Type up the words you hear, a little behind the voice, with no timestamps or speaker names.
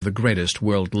The greatest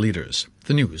world leaders.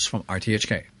 The news from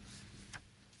RTHK.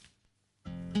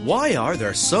 Why are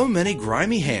there so many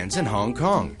grimy hands in Hong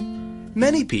Kong?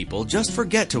 Many people just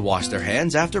forget to wash their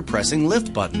hands after pressing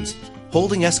lift buttons,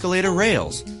 holding escalator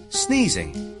rails,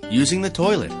 sneezing, using the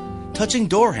toilet, touching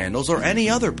door handles or any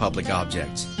other public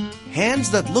objects. Hands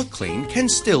that look clean can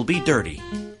still be dirty.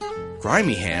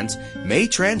 Grimy hands may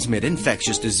transmit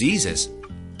infectious diseases.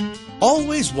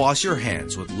 Always wash your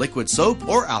hands with liquid soap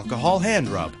or alcohol hand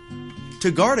rub.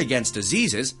 To guard against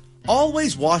diseases,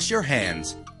 always wash your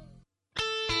hands.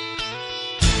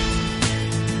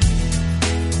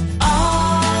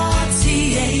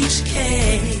 RTHK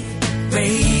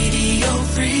Radio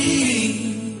 3.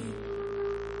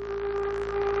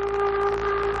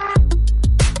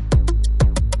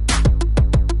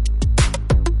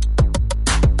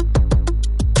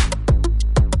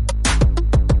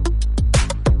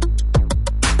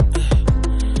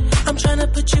 I'm trying to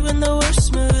put you in the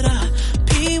worst mood.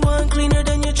 P1 cleaner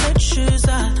than your church shoes.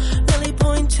 Really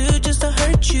point to just to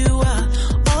hurt you.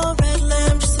 All red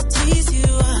lamb just to tease you.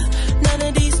 None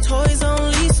of these toys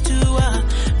on lease to.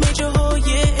 Made your whole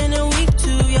year in a week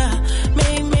too.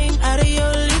 Main out of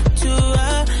your league too.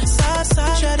 Side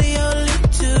out of your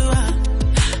league too.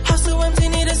 House so empty,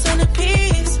 need a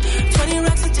centerpiece. 20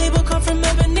 racks a table come from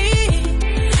ebony.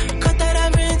 Cut that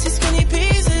ivory into skinny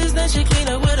pieces. Then she clean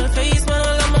up with her face, man,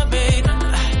 I love my baby.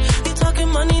 You talking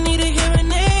money, need a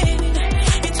hearing aid.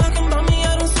 You talking about me,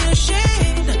 I don't see a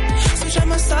shade. Switch on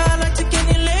my side, like take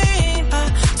any lane.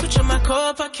 Switch on my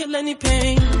core if I kill any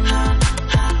pain.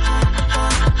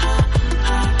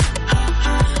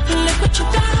 Look what you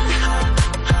done.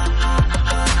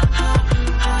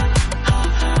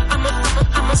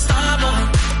 I'm a star boy.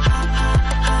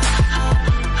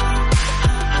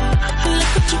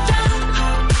 Look what you done.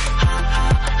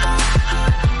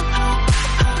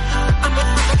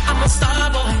 I'm a star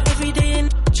boy. Every day and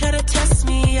try to test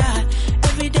me,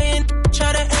 Every day and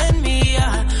try to end me,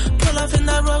 Pull off in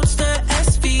that roadster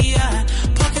SV,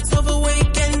 Pockets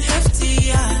overweight getting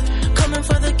hefty, Coming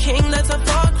for the king, that's a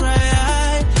far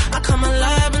cry. I come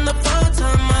alive in the fall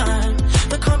time,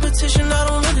 The competition, I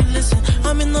don't really listen.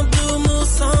 I'm in the blue mood,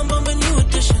 song bumping new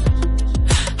edition.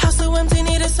 House so empty,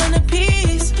 need a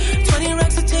centerpiece. 20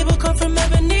 racks a table come from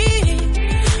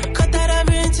ebony. Cut that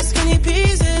ivory into skinny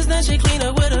pieces. Then she clean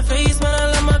up with her face, man, I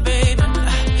love my baby.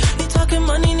 You talking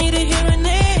money, need a hearing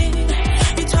aid.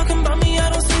 You talking about me, I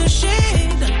don't see a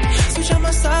shade. Switch on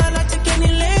my side, I take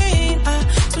any lane.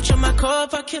 Switch on my core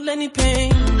if I kill any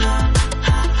pain.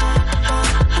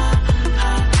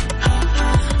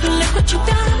 Look what you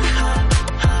done.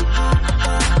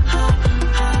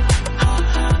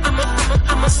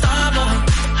 I'm a star boy.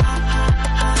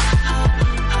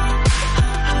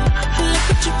 Look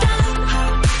what you done.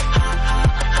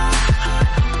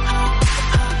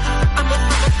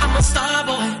 I'm a star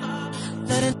boy.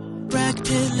 Let it Brad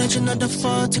Pitt, legend of the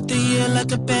fall. Took the year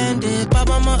like a bandit. Bought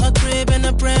mama a crib and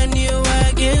a brand new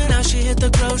wagon. Now she hit the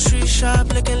grocery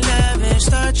shop looking lavish.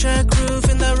 Star Trek roof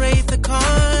in the Wraith the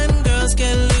Con. Girls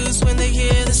get loose when they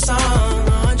hear the song.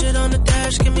 100 on the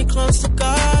dash, get me close to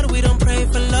God. We don't pray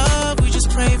for love, we just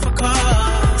pray for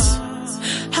cause.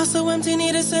 House so empty,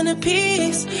 need a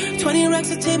centerpiece. 20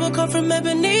 racks a table come from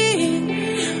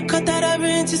ebony. Cut that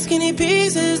ivory into skinny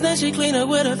pieces. Then she clean up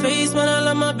with her face, man, I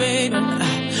love my baby.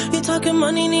 You talking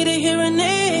money, need a hearing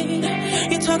aid.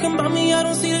 You talking about me, I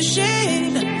don't see the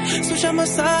shade. Switch on my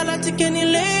side, I take any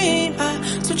lane.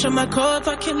 Switch on my core if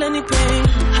I kill any pain.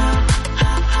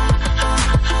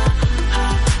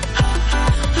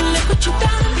 Look what you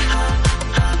done.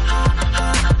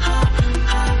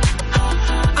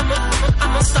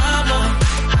 I'm a star boy.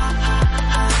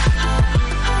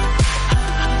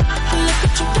 Look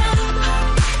what you done.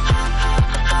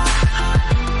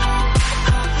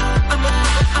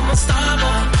 I'm a star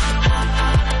boy.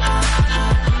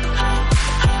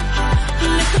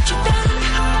 Look what you done.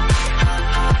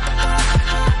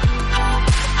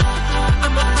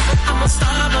 I'm a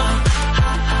star boy.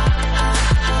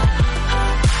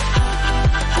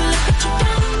 Look what you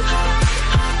done.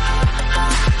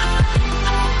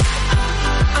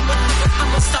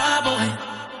 I'm a star boy.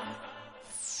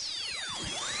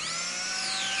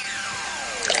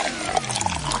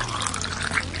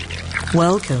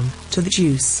 Welcome to The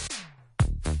Juice.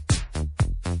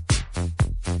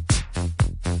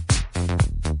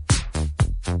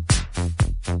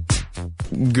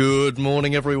 Good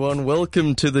morning, everyone.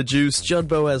 Welcome to The Juice. Judd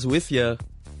Boaz with you.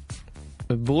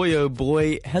 Boy, oh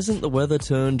boy, hasn't the weather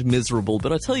turned miserable.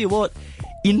 But I tell you what,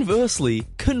 inversely,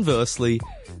 conversely,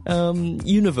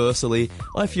 universally,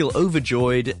 I feel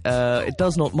overjoyed. It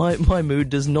does not, my mood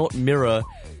does not mirror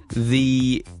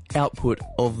the output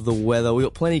of the weather. We've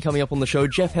got plenty coming up on the show.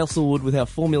 Jeff Hesselwood with our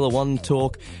Formula One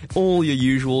talk, all your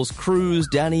usuals, Cruz,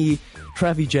 Danny,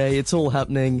 Travie J, it's all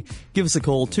happening. Give us a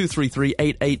call,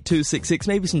 233-88266.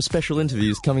 Maybe some special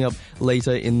interviews coming up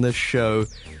later in the show.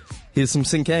 Here's some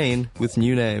Syncane with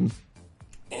New Name.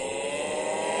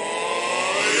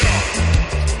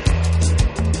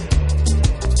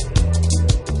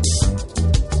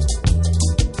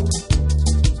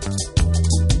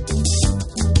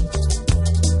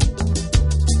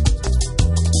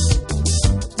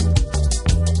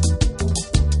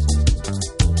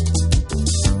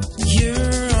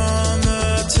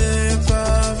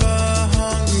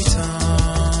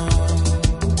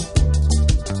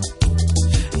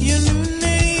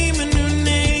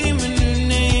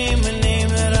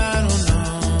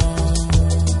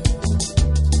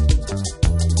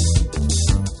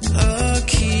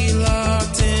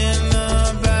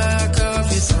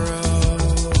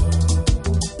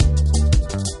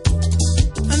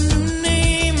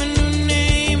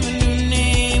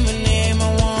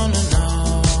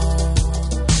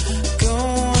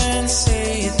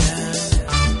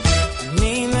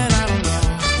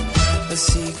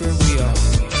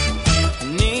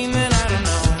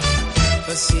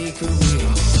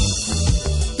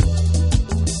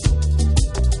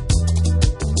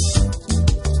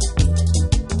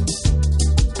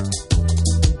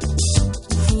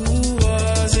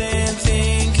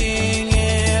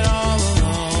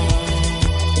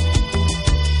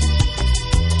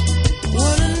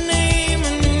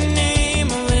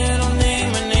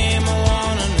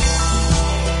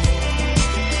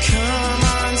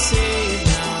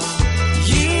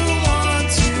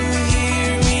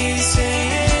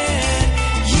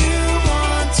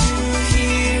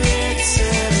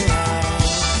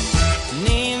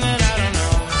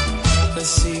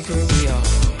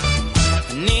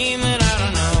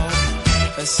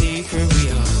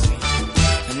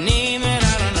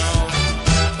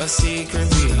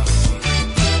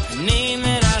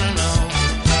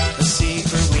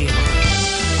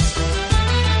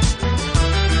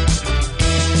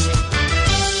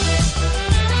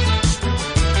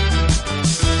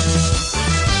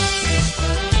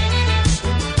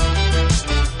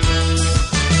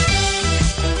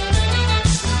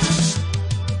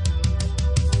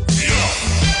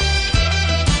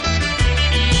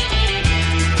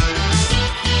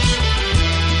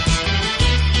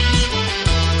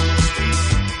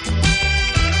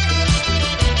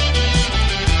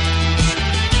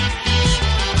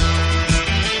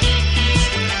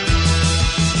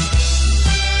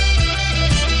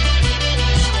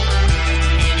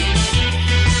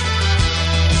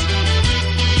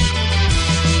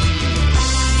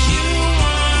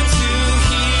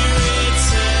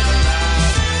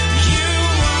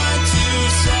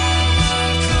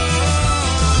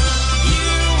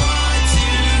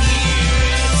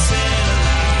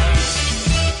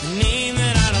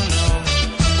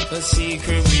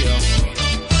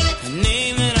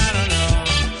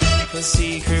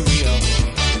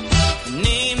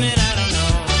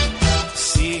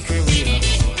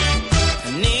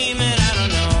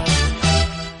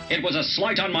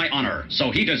 On my honor, so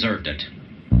he deserved it.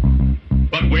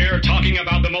 But we're talking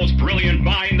about the most brilliant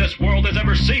mind this world has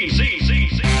ever seen.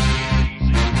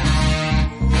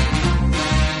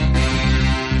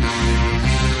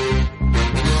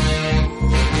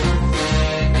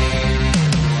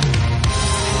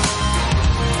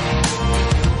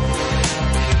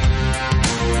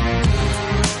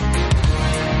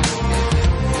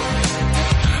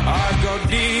 I've got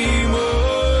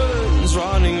demons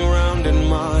running around in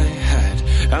my head,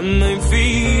 and they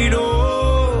feed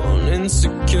on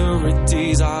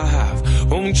insecurities I have.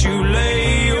 Won't you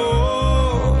lay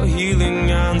your healing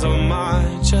hands on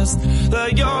my chest?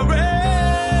 Let your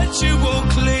ritual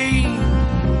clean.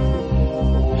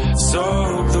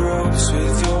 Soak the ropes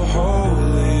with your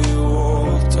holy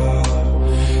water.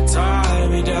 Tie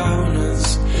me down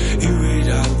as you read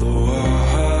out the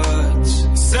words.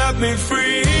 Set me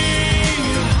free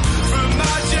from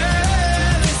my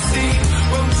jealousy.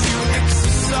 Won't you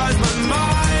exercise my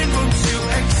mind? Won't you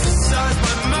exercise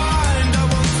my mind? I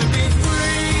want to be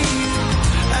free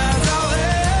as I'll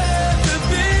ever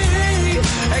be.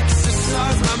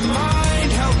 Exercise my mind.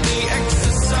 Help me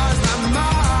exercise my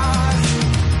mind.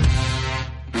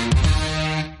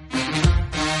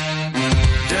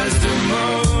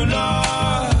 Desdemona,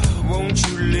 won't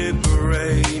you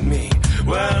liberate me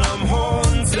when I'm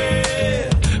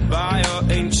haunted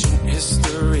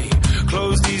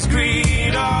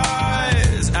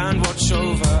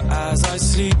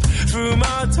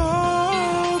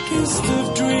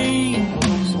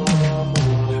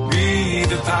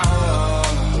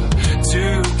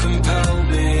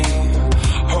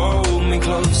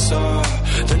closer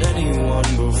than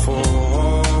anyone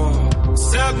before.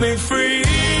 Set me free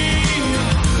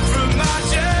from my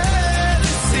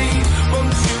jealousy.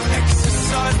 Won't you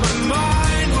exercise my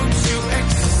mind? Won't you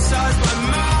exercise my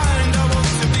mind? I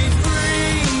want to be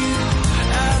free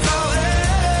as I'll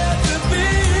ever be.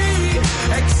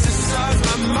 Exercise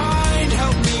my mind,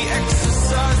 help me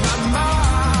exercise my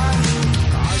mind.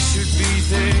 I should be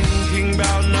thinking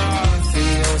about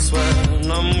nothing else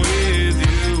when I'm with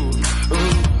you,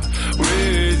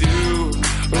 with you.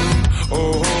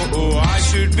 Oh, I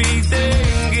should be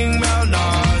thinking about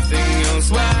nothing else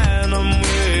when I'm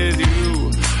with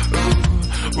you,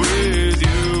 with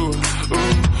you.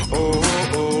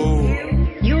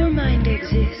 Your mind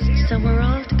exists somewhere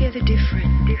altogether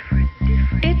different.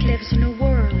 It lives in a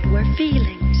world where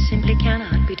feelings simply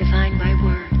cannot be defined by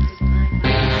words.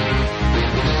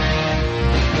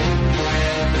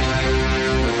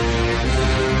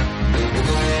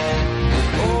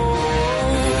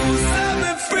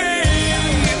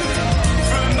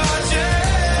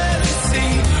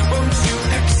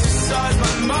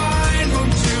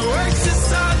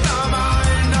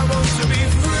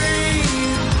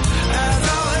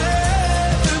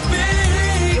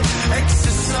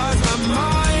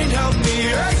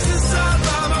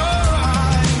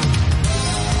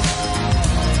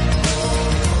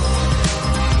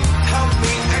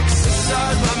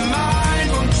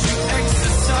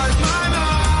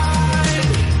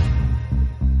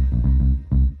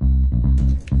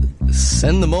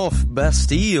 Send them off,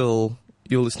 Bastille.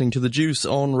 You're listening to The Juice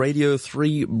on Radio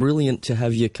 3. Brilliant to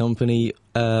have your company.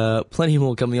 Plenty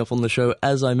more coming up on the show,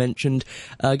 as I mentioned.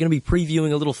 Going to be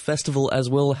previewing a little festival as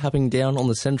well, happening down on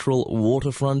the Central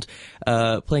Waterfront,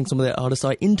 playing some of their artists.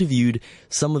 I interviewed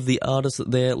some of the artists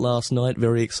there last night.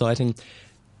 Very exciting.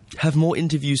 Have more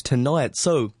interviews tonight,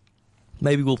 so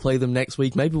maybe we'll play them next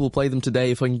week. Maybe we'll play them today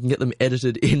if I can get them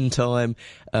edited in time.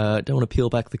 Don't want to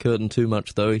peel back the curtain too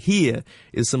much, though. Here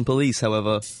is some Police,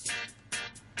 however.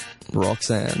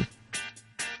 Roxanne.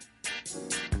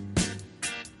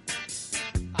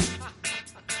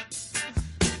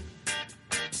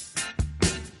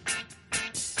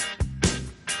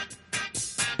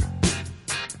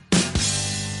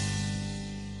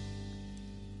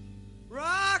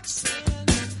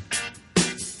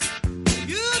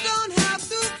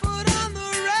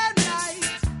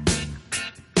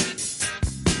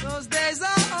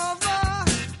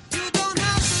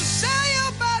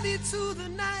 To the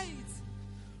night.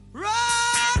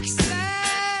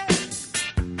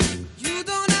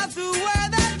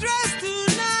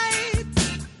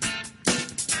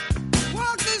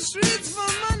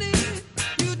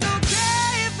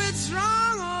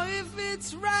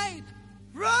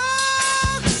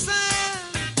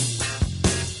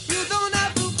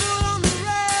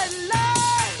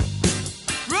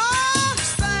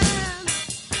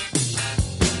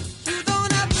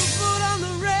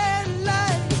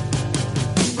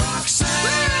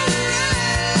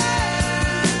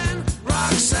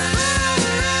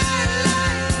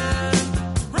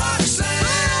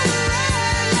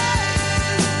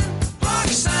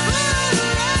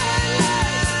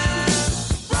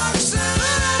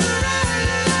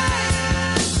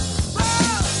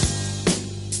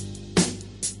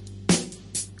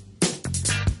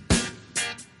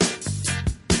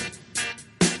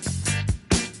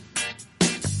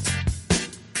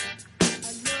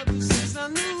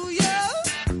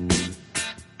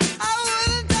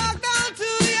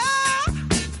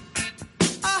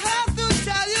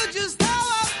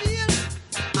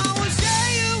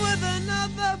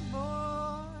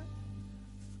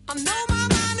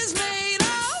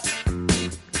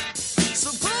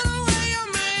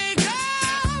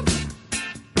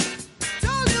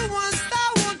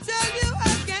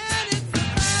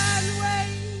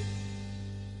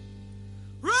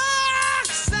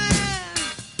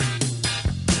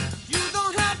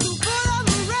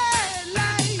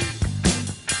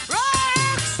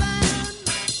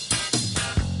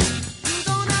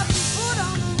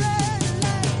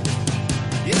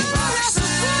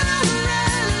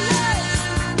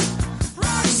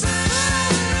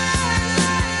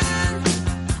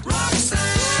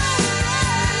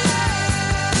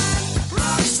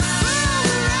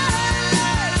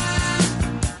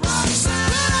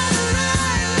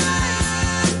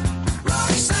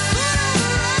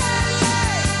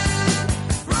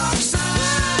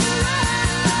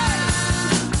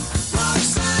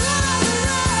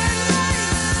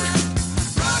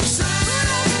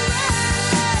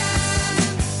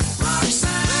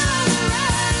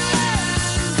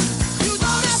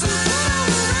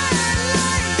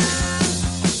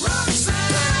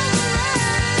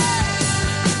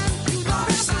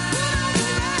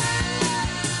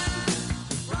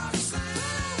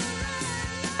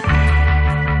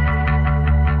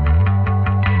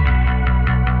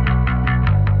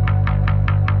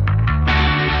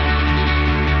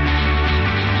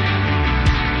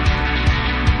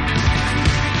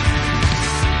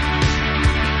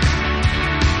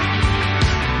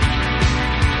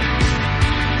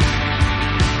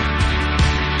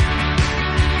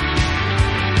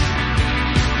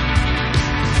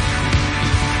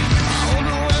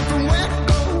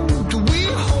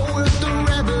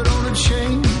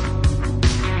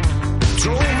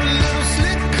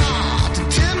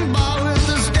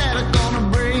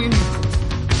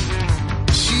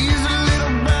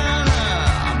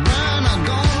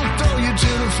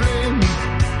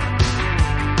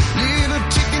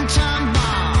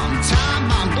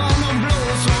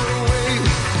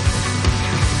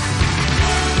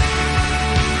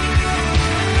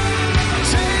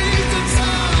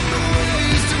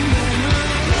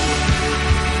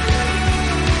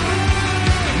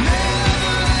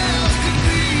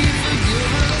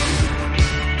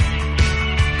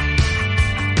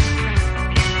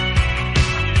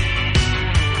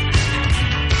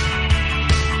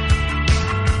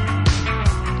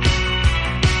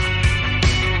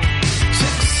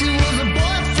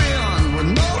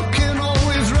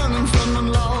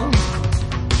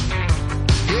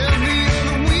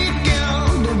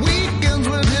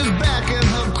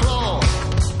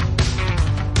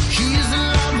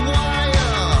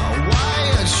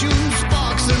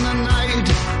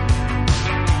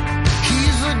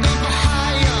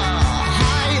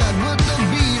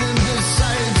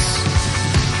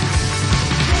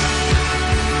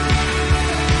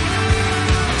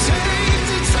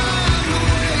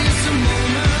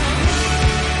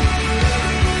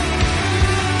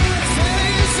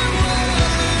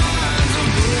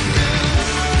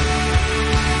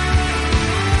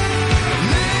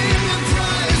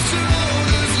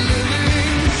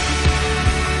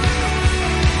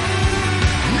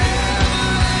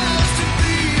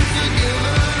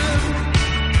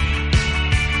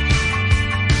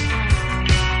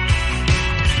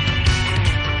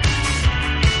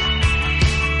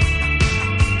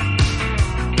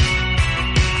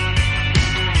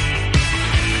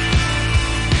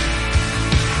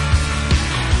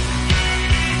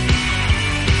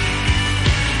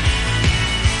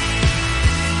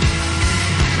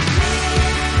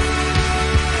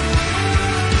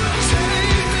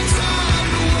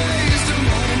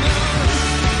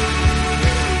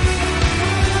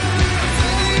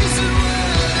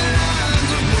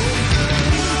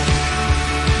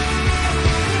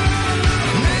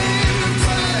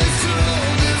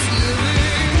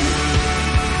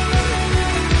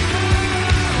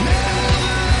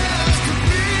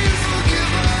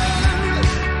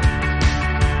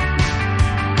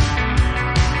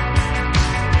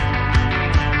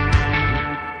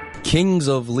 Kings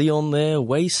of Leon there,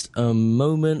 Waste a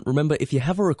Moment. Remember, if you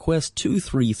have a request,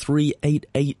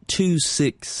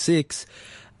 233-88266.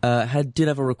 Did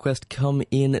have a request come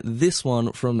in, this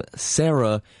one from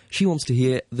Sarah. She wants to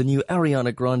hear the new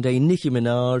Ariana Grande, Nicki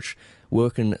Minaj,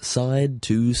 working side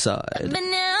to side. Been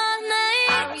there all night,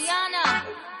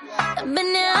 Ariana.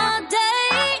 Been there all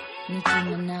day,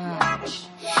 Nicki Minaj.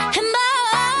 And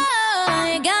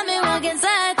boy, you got me walking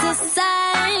side to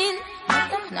side.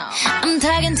 No. I'm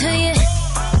talking to you.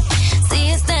 See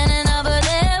you standing over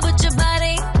there with your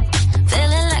body.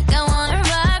 Feeling like I wanna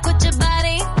rock with your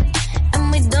body.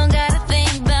 And we don't gotta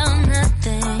think about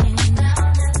nothing.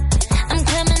 I'm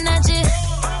coming at you,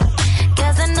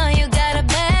 'cause I know you got a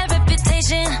bad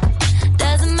reputation.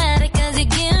 Doesn't matter 'cause you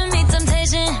give me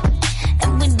temptation.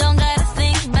 And we don't gotta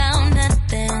think about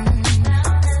nothing.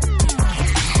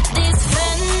 These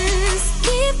friends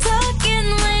keep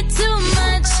talking way too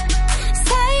much.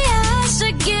 Say I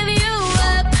should give you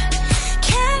up.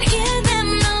 Can't hear them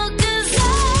no, 'cause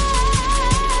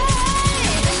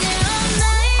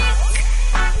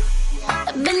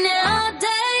I've been there all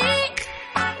day.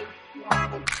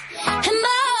 And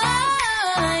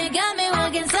boy, you got me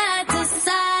walking side to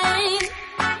side.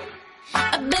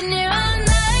 I've been there all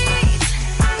night.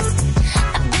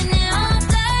 I've been there all day.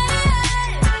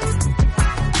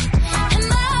 And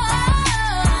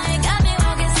boy, you got me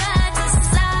walking side to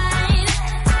side.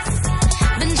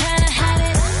 Been trying to hide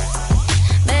it.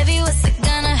 Baby, what's it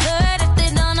gonna hurt if they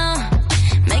don't know?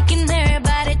 Making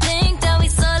everybody think that we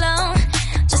solo.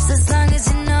 Just as long as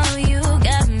you know you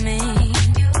got me.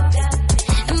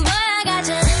 And boy, I got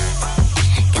you.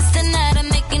 'Cause tonight I'm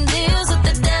making deals with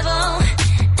the devil.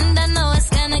 And I know it's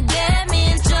gonna get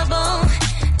me in trouble.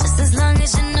 Just as long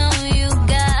as you know you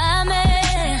got me.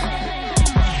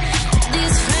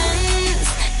 These friends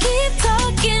keep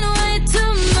talking way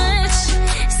too much.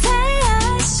 Say I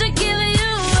should give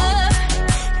you up.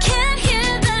 Can't hear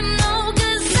them no,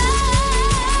 'cause I've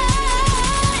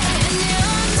been there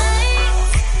all night.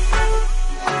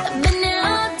 I've been there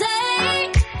all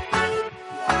day.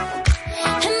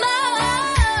 And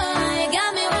boy, you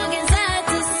got me walking side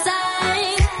to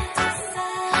side.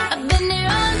 I've been there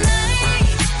all night.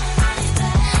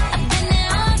 I've been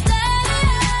there all day.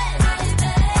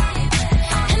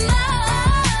 And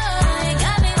boy, you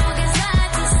got me walking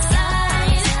side to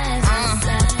side.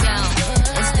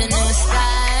 It's the new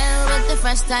style with the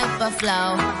fresh type of flow.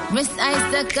 Wrist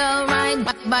icicle, ride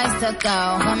bicycle.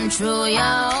 Come true,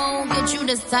 yo. Get you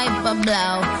this type of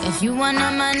blow. If you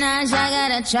wanna manage, I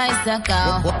got a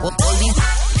tricycle. All these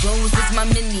Rose is my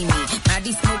mini-me.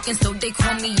 Body smoking, so they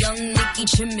call me Young Nicky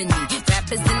Chimney.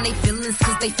 Rappers in they feelings,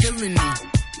 'cause they feeling me.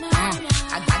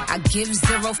 I give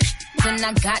zero and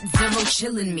I got zero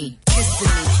chillin' me.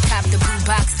 Kissing me. Cop the blue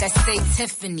box that say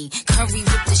Tiffany. Curry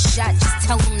with the shot, just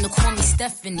tell them to call me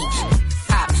Stephanie.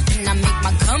 Pop, and I make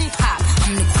my gun pop.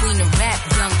 I'm the queen of rap,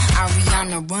 young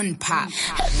Ariana Run Pop.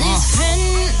 These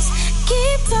friends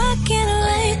keep talking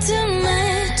way too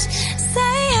much.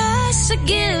 Say I should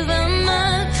give them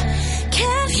up.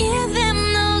 Can't hear them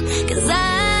no, 'cause I've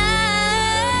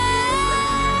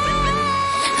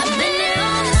been there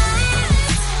all night.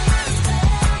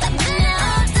 I've been there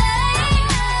all day.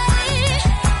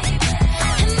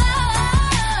 And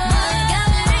boy, you got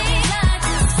me side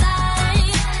to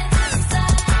side.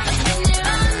 I've been there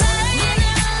all night.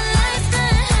 I've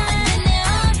been there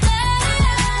all day.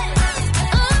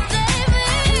 Oh baby,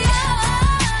 you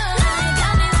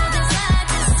got me walking side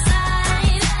to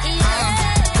side.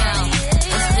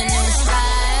 It's the new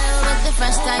style With the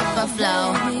fresh type of flow.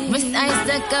 Wrist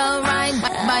icicle, ride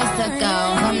bicycle.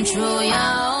 Come true, yo.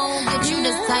 Get you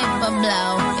this type of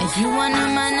blow. If you wanna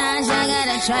manage, I got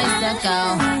a tricycle.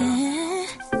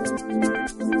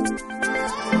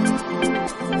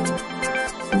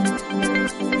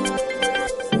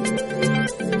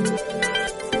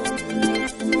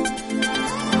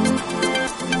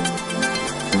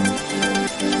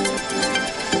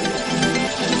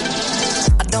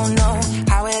 I don't know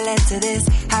how it led to this.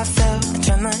 I felt a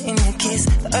tremor in your kiss.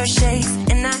 The earth shakes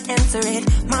and I answer it.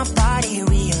 My body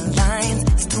realigns.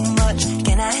 It's too much.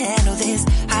 Can I handle this?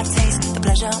 I taste the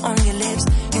pleasure on your lips.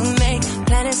 You make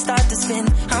planets start to spin.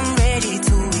 I'm ready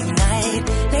to ignite.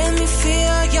 Let me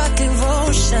feel your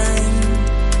devotion.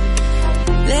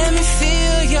 Let me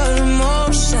feel your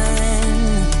emotion.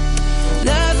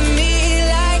 Love me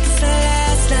like it's the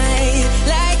last night.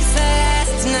 Like it's the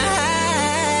last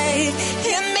night.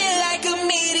 Hit me like a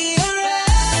meteorite.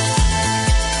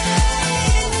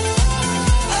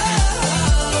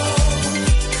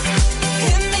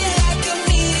 Hit me like a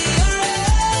meteorite.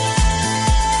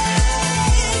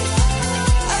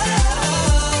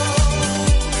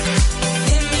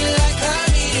 Hit me like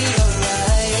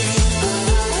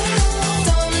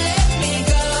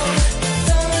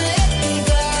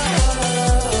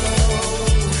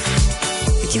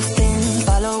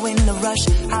hush.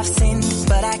 I've sinned,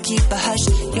 but I keep a hush.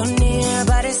 You're near,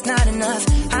 but it's not enough.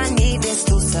 I need this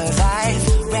to survive.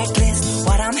 Reckless,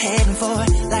 what I'm heading for.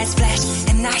 Lights flash,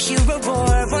 and I hear a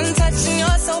roar. One touch and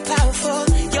you're so powerful.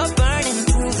 You're burning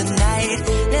through the night.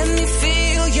 Let me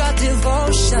feel your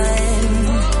devotion.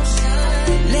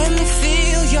 Let me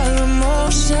feel your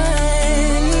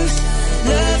emotion.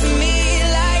 Love me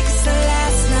like it's the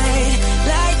last night.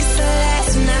 Like it's the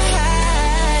last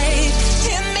night.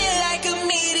 Hit me like a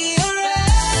meteorite.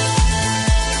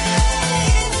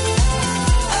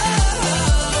 Oh,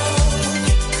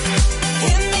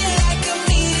 hit me like a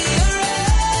meteorite.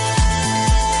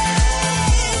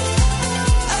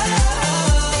 Oh,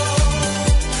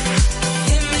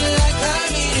 hit me like a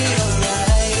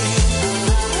meteorite.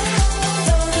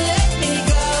 Don't let me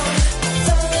go.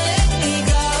 Don't let me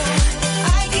go. I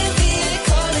can feel it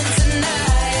coming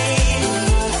tonight.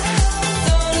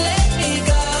 Don't let me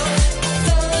go.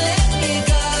 Don't let me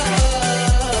go.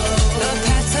 The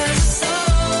pattern's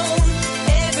sewn,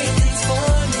 everything's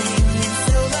forming in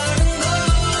silver and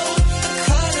gold. The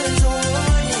colors are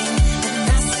warning, and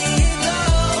I see it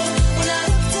glow. When I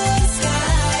look to the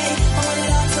sky, I want it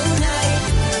all tonight.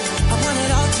 I want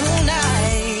it all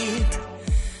tonight.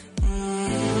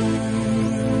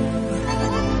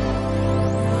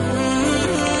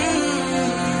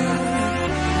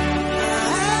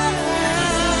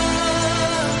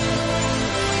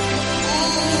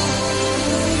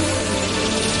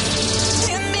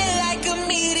 Hit me like a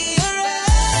meteorite.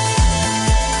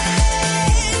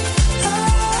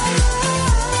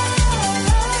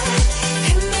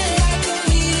 Hit me like a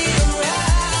meteorite.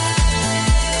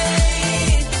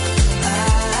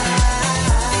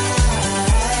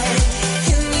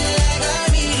 Hit me like a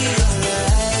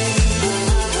meteorite.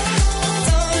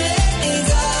 Don't let me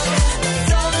go.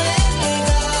 Don't let me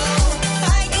go. I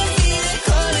can feel it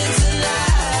coming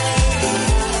tonight.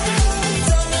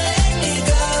 Don't let me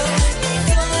go.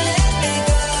 Don't let me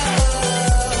go.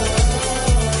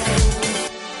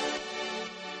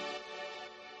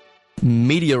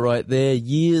 Meteorite there,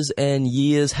 years and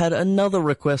years. Had another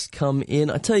request come in.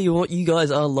 I tell you what, you guys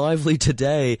are lively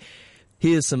today.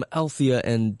 Here's some Althea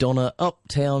and Donna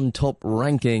Uptown Top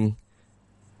Ranking.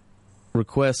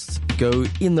 Requests go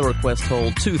in the request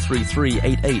hole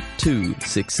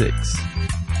 233-88266.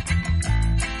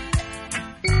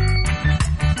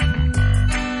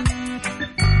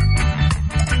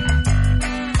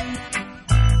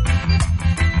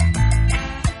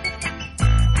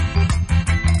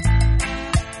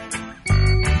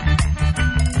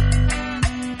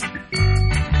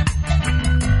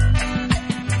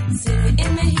 See me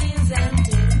in my heels and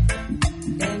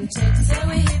ting. Them checks say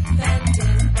we hip and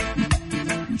ting.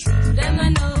 True them I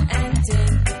know and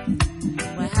ting.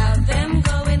 We have them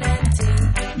going and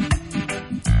ting.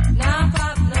 Now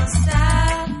pop no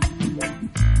style.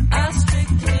 I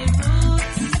strictly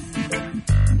roots.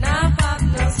 Now pop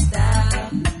no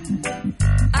style.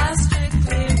 I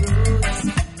strictly roots.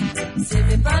 See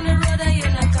me on the road and you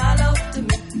not call out to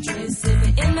me. You see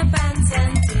me in my pants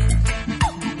and ting.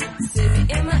 See me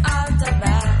in my altar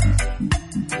back.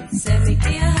 Send me to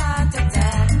your heart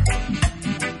attack.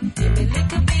 Give me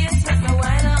little bass, let me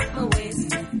wind up my waist.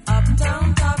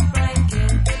 Uptown top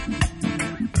ranking.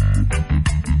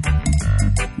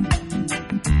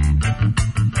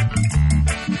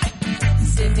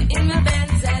 See me in my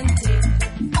Benz and ting.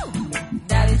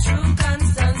 Daddy true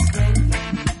constant spring.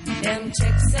 Them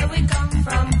chicks say we come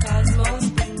from Cosmo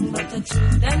Spring, but the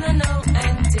truth them I know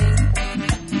and ting.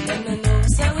 Them I know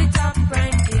say we top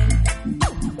ranking.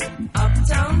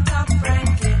 Uptown top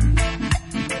ranking.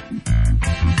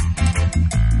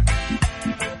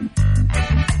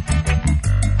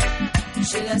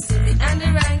 Should I see me and the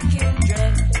ranking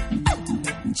dread?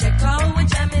 Check out with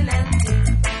jamming and ting.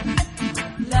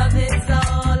 Love is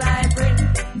all I bring.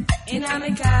 In a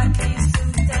me khaki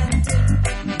suit and ting.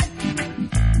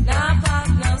 Now pop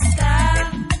no style.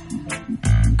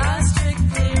 I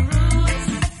strictly roots.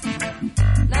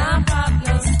 Now pop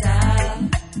no style.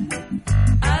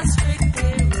 I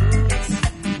strictly roots.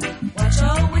 Watch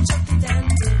out we chuck it and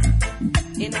ting.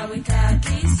 In a we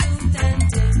khaki suit and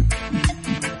ting.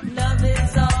 Love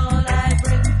is all I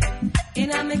bring.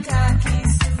 In a me khaki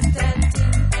suit and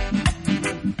ting.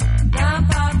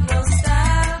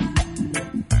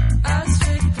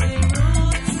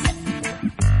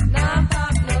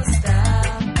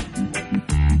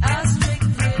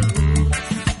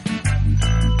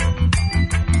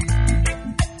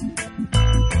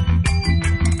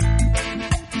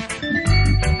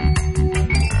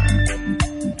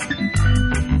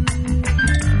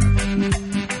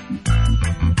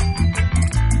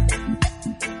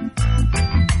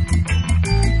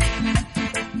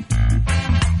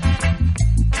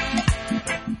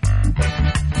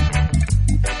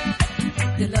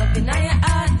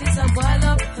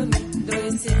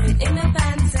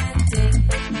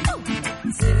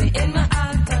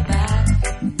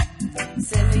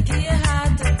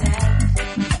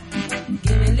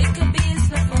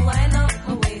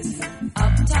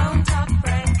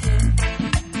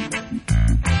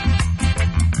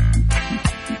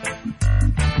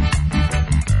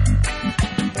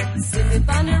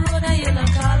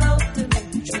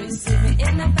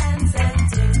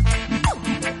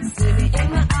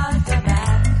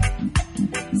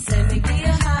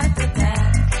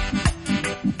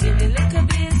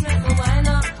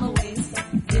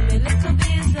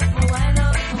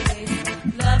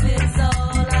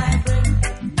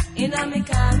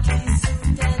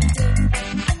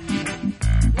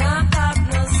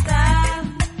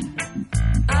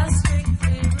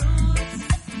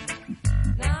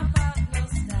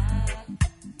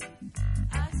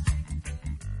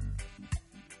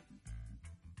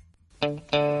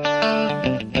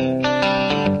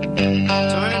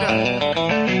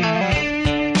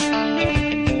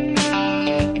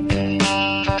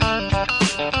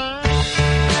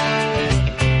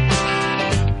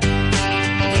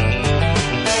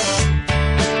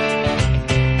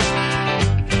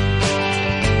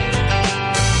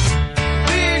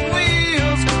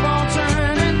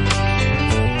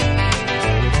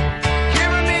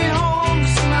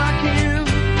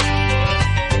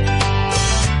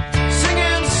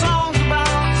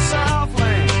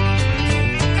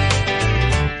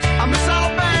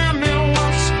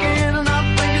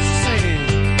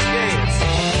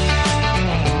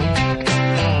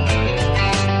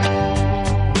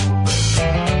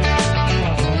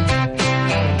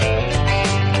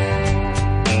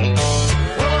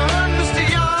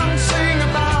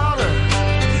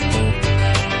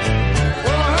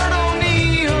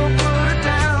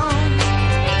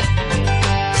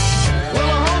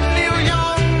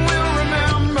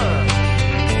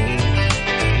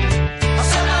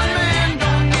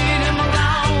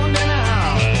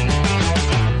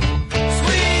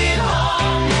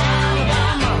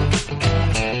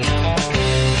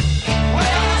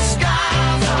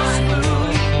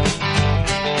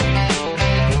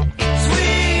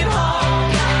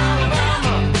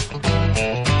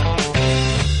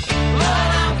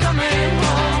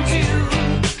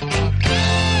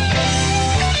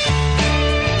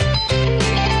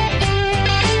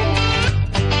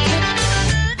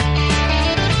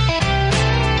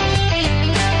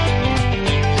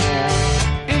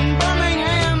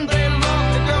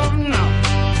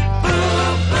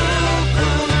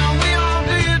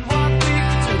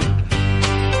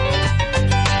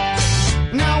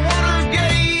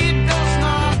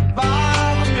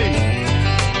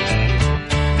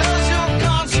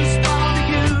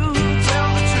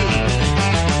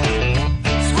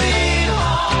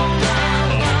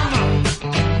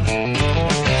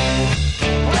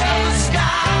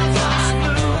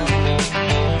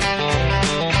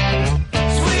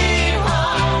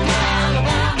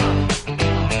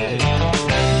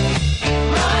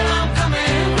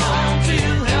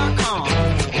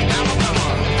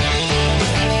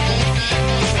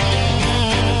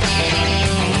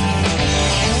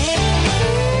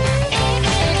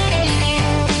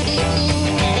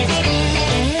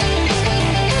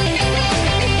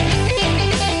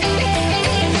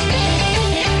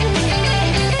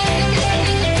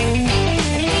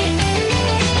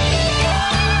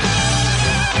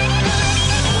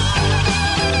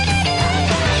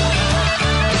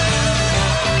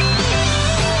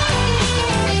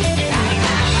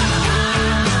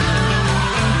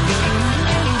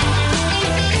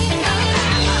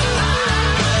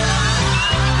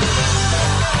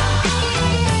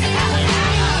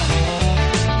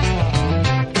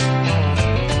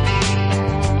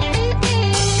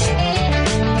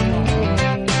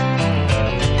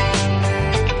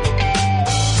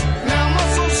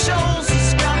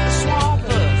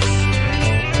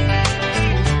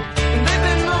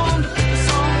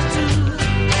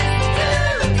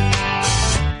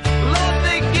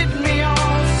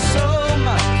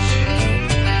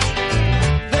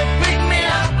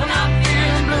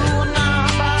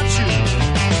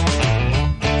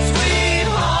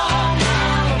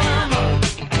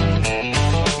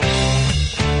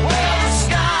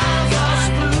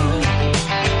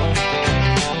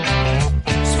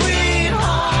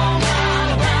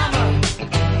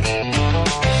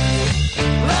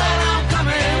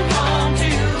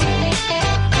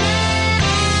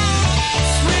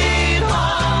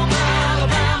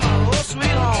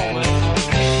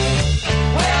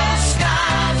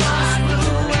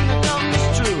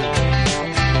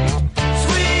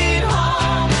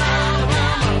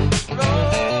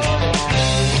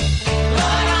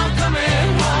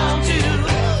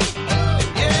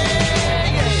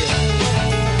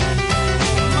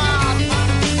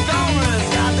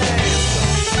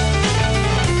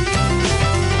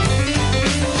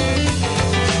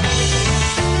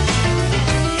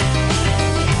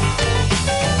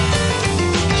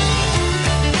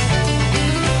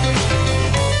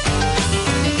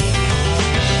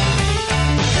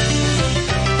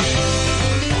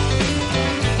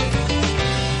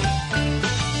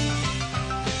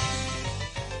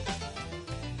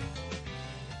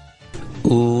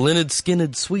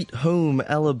 Skinnerd, Sweet Home,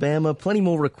 Alabama. Plenty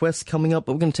more requests coming up,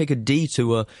 but we're going to take a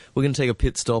detour. We're going to take a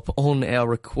pit stop on our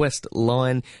request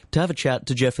line to have a chat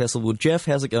to Jeff Hesselwood. Jeff,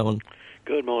 how's it going?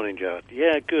 Good morning, Joe.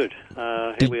 Yeah, good.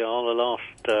 Here we are, the last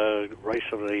race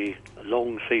of the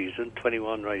long season,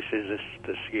 21 races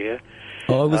this year.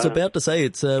 I was about to say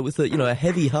it's with a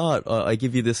heavy heart. I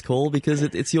give you this call because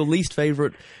it's your least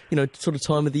favourite, sort of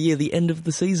time of the year, the end of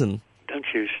the season. Don't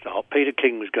you stop. Peter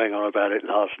King was going on about it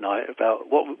last night, about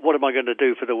what am I going to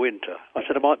do for the winter? I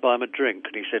said I might buy him a drink,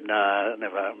 and he said, nah, that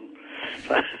never happened.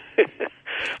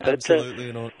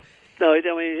 Absolutely not. No, I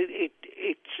mean,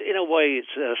 it's in a way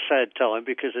it's a sad time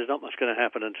because there's not much going to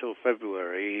happen until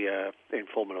February in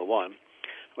Formula One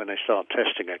when they start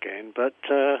testing again. But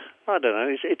I don't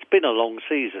know, it's been a long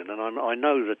season, and I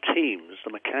know the teams, the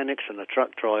mechanics and the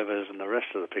truck drivers and the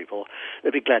rest of the people,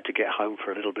 they'll be glad to get home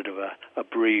for a little bit of a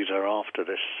breather after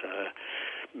this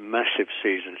massive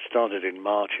season. It started in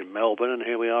March in Melbourne, and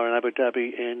here we are in Abu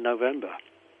Dhabi in November.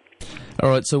 All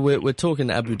right, so we're talking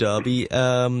Abu Dhabi.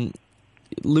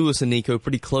 Lewis and Nico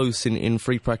pretty close in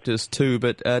free practice too,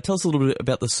 but tell us a little bit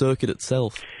about the circuit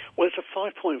itself. Well, it's a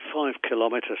 5.5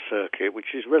 kilometre circuit,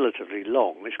 which is relatively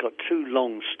long. It's got two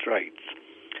long straights.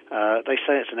 They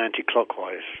say it's an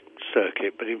anti-clockwise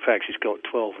circuit, but in fact it's got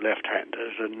 12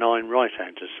 left-handers and 9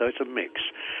 right-handers, so it's a mix.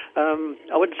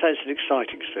 I wouldn't say it's an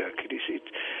exciting circuit.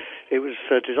 It was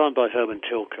designed by Herman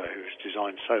Tilke, who's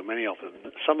designed so many of them.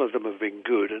 Some of them have been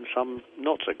good and some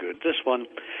not so good. This one,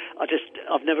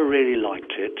 I've never really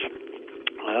liked it.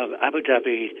 Abu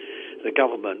Dhabi, the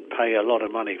government pay a lot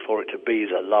of money for it to be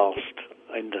the last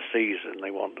in the season.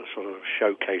 They want to sort of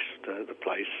showcase the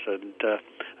place. And,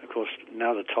 of course,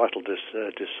 now the title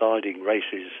deciding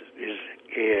races is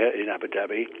here in Abu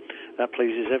Dhabi. That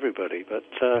pleases everybody. But...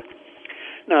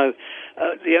 No,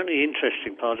 the only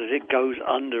interesting part is it goes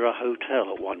under a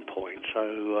hotel at one point, so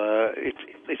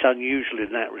it's unusual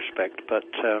in that respect. But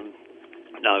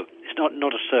no, it's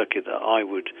not a circuit that I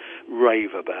would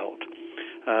rave about.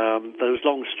 Those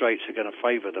long straights are going to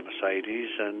favour the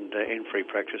Mercedes, and in free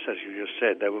practice, as you just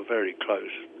said, they were very close.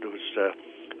 There was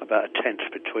about a tenth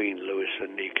between Lewis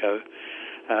and Nico.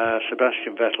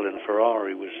 Sebastian Vettel in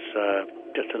Ferrari was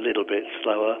just a little bit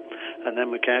slower, and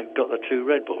then we got the two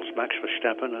Red Bulls, Max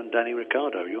Verstappen and Danny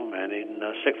Ricciardo, your man, in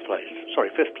fifth place.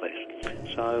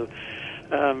 So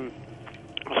I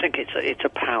think it's a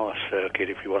power circuit,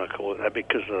 if you want to call it that,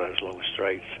 because of those long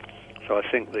straights. So I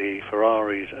think the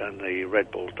Ferraris and the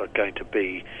Red Bulls are going to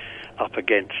be up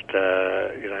against,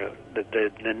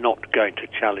 they're not going to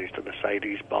challenge the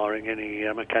Mercedes, barring any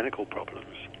mechanical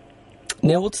problems.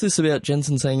 Now, what's this about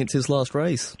Jensen saying it's his last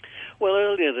race? Well,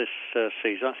 earlier this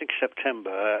season, I think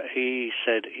September, he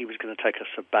said he was going to take a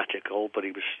sabbatical, but he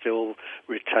was still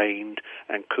retained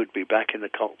and could be back in the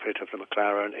cockpit of the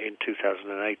McLaren in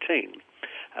 2018.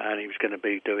 And he was going to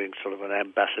be doing sort of an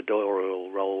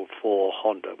ambassadorial role for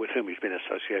Honda, with whom he's been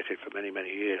associated for many, many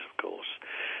years, of course.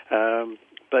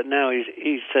 But now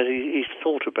he said he's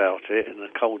thought about it in the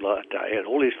cold light of day, and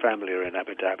all his family are in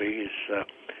Abu Dhabi, his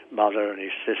mother and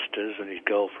his sisters and his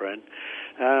girlfriend.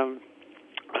 I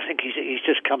think he's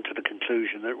just come to the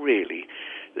conclusion that really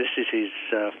this is his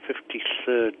 200th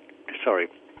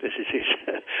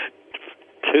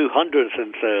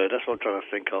and third. That's what I'm trying to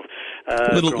think of.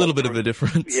 Little bit of a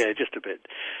difference. Yeah, just a bit.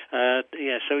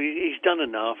 So he's done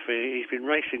enough. He's been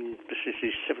racing. This is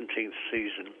his 17th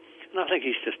season, and I think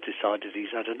he's just decided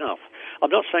he's had enough.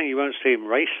 I'm not saying you won't see him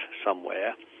race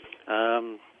somewhere.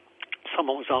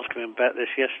 Someone was asking him about this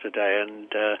yesterday, and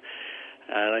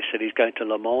they said he's going to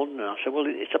Le Mans. And I said, well,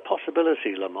 it's a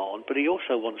possibility, Le Mans, but he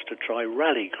also wants to try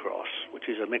rallycross, which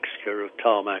is a mixture of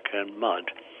tarmac and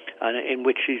mud, and in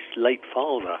which his late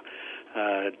father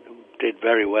did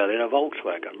very well in a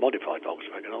Volkswagen, modified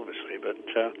Volkswagen, obviously. But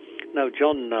no,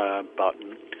 John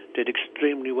Button did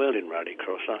extremely well in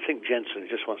rallycross. I think Jensen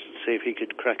just wants to see if he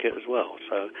could crack it as well.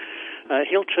 So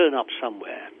he'll turn up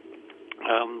somewhere.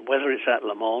 Whether it's at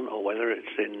Le Mans or whether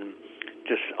it's in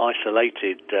just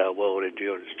isolated World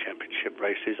Endurance Championship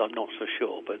races, I'm not so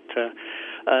sure. But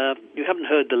you haven't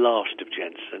heard the last of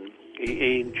Jensen.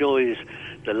 He enjoys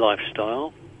the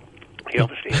lifestyle. He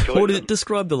obviously enjoys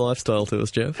describe the lifestyle to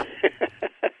us, Jeff.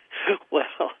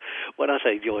 Well, when I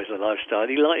say enjoys the lifestyle,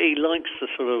 he likes the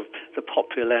sort of the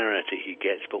popularity he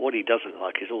gets, but what he doesn't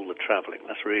like is all the travelling.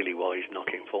 That's really why he's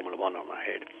knocking Formula One on the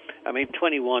head. I mean,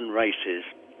 21 races,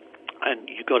 and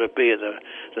you've got to be at the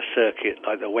circuit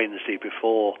like the Wednesday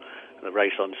before the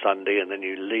race on Sunday, and then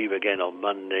you leave again on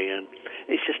Monday, and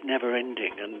it's just never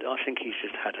ending, and I think he's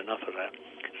just had enough of that.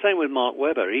 Same with Mark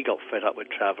Webber. He got fed up with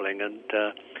travelling, and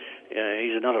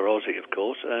He's another Aussie, of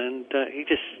course, and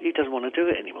he doesn't want to do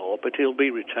it anymore. But he'll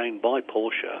be retained by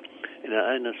Porsche in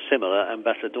a similar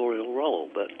ambassadorial role.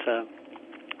 But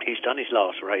he's done his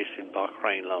last race in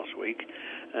Bahrain last week,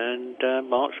 and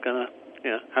Mark's going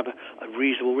to have a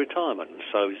reasonable retirement, and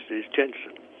so is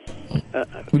Jensen.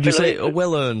 Would you say a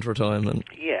well-earned retirement?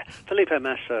 Yeah. Felipe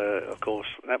Massa, of course,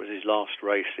 that was his last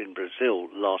race in Brazil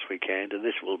last weekend, and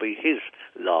this will be his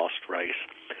last race.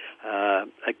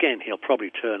 Again, he'll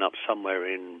probably turn up somewhere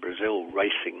in Brazil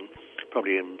racing,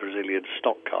 probably in Brazilian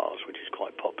stock cars, which is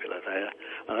quite popular there.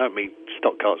 I don't mean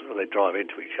stock cars where they drive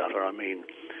into each other, I mean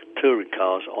touring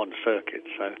cars on circuit.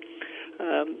 So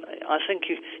I think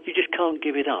you just can't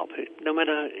give it up. No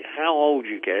matter how old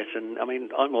you get, and I mean,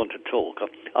 I'm on to talk.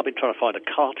 I've been trying to find a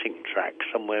karting track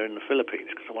somewhere in the Philippines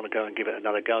because I want to go and give it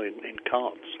another go in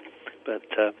karts. But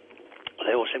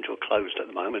they all seem to have closed at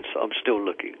the moment, so I'm still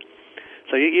looking.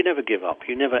 So you never give up.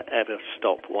 You never ever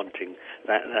stop wanting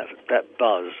that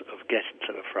buzz of getting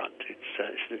to the front.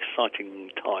 It's an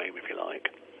exciting time, if you like.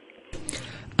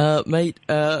 Mate,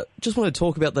 just want to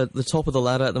talk about the top of the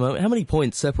ladder at the moment. How many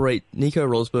points separate Nico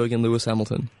Rosberg and Lewis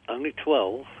Hamilton? Only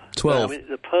 12. 12. I mean,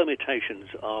 the permutations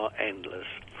are endless.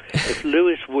 If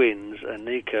Lewis wins and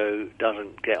Nico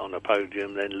doesn't get on the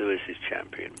podium, then Lewis is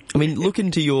champion. I mean, look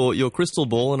into your crystal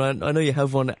ball, and I know you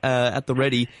have one at the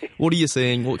ready. What are you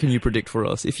seeing? What can you predict for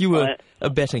us? If you were a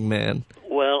betting man.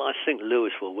 Well, I think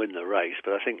Lewis will win the race,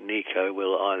 but I think Nico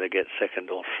will either get second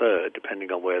or third,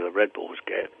 depending on where the Red Bulls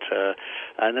get.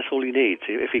 And that's all he needs.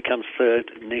 If he comes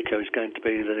third, Nico is going to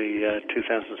be the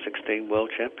 2016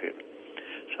 world champion.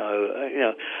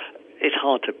 So, it's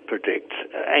hard to predict.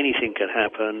 Anything can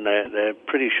happen. They're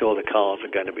pretty sure the cars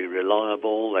are going to be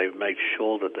reliable. They've made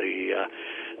sure that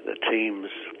the team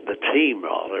is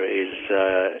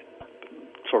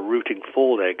sort of rooting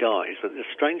for their guys. But the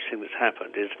strange thing that's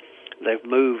happened is they've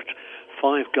moved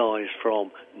 5 guys from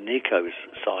Nico's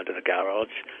side of the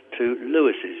garage to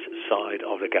Lewis's side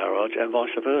of the garage and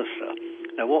vice versa.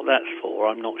 Now, what that's for,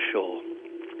 I'm not sure.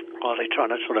 Are they trying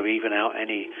to sort of even out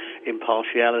any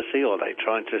impartiality, or are they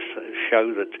trying to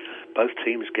show that both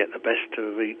teams get the best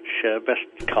of each,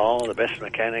 best car, the best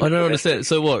mechanic? I don't understand.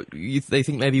 So what? They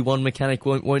think maybe one mechanic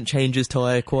won't change his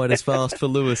tyre quite as fast for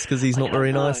Lewis because he's not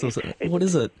very nice, or something? What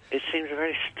is it? It seems a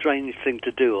very strange thing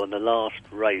to do on the last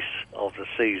race of the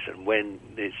season when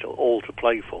it's all to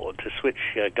play for, to switch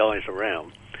guys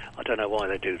around. I don't know why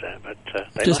they do that, but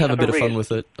they just have a bit of reason. fun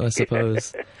with it, I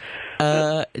suppose.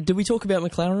 Did we talk about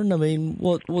McLaren? I mean,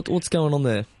 what's going on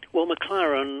there? Well,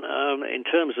 McLaren, in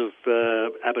terms of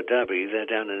Abu Dhabi, they're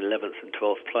down in 11th and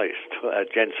 12th place.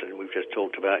 Jensen, we've just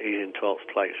talked about, he's in 12th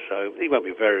place, so he won't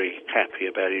be very happy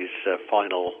about his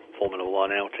final Formula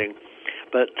One outing.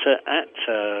 But at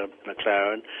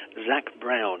McLaren, Zach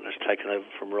Brown has taken over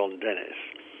from Ron Dennis.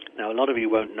 Now, a lot of you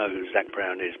won't know who Zach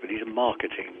Brown is, but he's a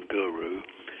marketing guru.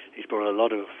 He's brought a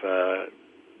lot of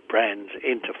brands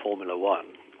into Formula One.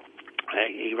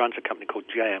 He runs a company called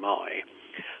JMI,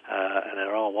 and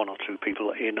there are 1 or 2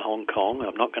 people in Hong Kong,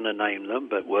 I'm not going to name them,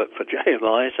 but work for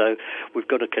JMI, so we've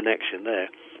got a connection there.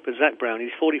 But Zach Brown,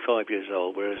 he's 45 years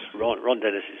old, whereas Ron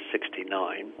Dennis is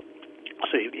 69.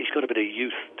 So he's got a bit of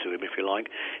youth to him, if you like.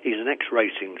 He's an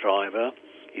ex-racing driver.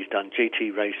 He's done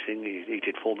GT racing. He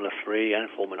did Formula 3 and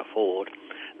Formula Ford.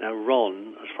 Now,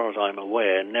 Ron, as far as I'm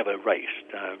aware, never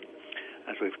raced.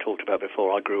 As we've talked about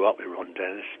before, I grew up with Ron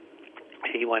Dennis.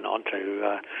 He went on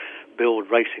to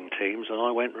build racing teams, and I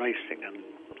went racing. And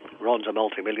Ron's a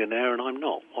multi-millionaire, and I'm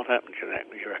not. What happened to that,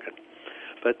 you reckon?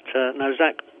 But no,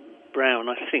 Zach Brown,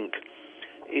 I think,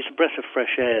 is a breath of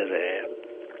fresh air there.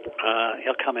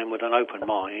 He'll come in with an open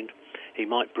mind. He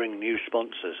might bring new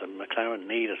sponsors, and McLaren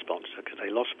need a sponsor because they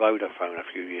lost Vodafone a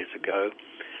few years ago.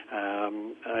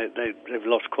 They've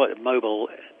lost quite a mobile.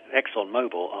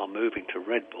 ExxonMobil are moving to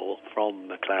Red Bull from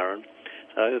McLaren.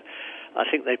 So I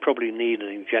think they probably need an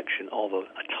injection of a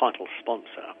title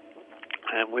sponsor.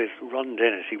 And with Ron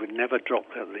Dennis, he would never drop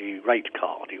the rate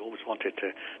card. He always wanted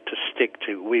to stick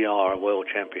to, we are a world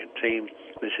champion team.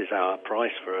 This is our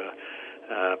price for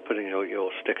putting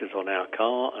your stickers on our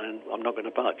car, and I'm not going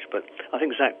to budge. But I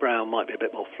think Zach Brown might be a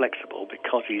bit more flexible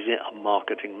because he's a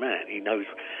marketing man. He knows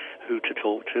who to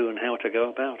talk to and how to go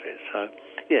about it. So,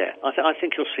 yeah, I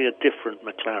think you'll see a different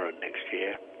McLaren next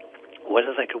year.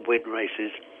 Whether they can win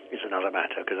races is another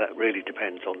matter, because that really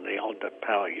depends on the Honda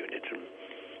power unit, and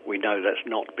we know that's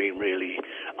not been really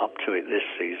up to it this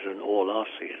season or last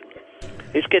season.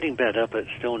 It's getting better, but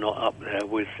still not up there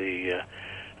with the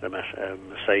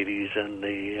Mercedes and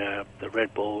the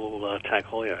Red Bull Tag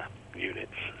Heuer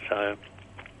units. So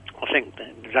I think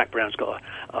Zach Brown's got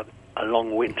a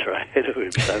long winter ahead of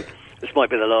him. So This might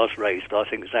be the last race, but I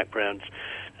think Zach Brown's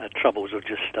troubles have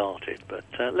just started. But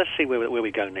let's see where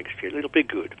we go next year. It'll be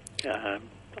good.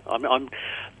 I'm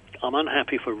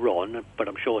unhappy for Ron, but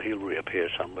I'm sure he'll reappear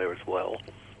somewhere as well.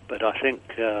 But I think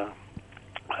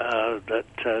that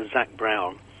Zach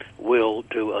Brown will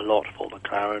do a lot for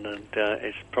McLaren, and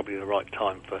it's probably the right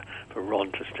time for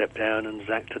Ron to step down and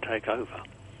Zach to take over.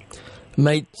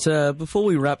 Mate, before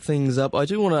we wrap things up, I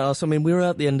do want to ask, I mean, we're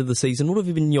at the end of the season. What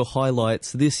have been your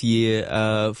highlights this year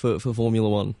for Formula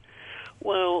One?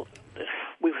 Well,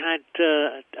 we've had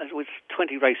with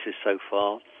 20 races so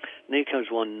far. Nico's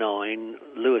won 9,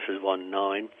 Lewis has won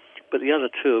 9, but the other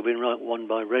 2 have been won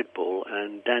by Red Bull,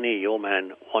 and Danny, your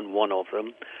man, won 1 of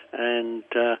them, and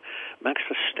Max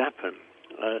Verstappen,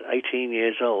 18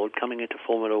 years old, coming into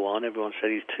Formula One. Everyone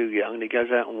said he's too young, and he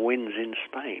goes out and wins in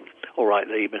Spain. All right,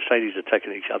 the Mercedes are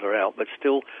taking each other out, but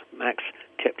still Max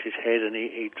kept his head, and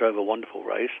he drove a wonderful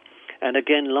race. And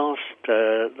again,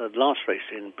 the last race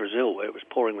in Brazil, where it was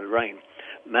pouring with rain,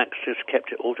 Max just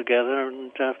kept it all together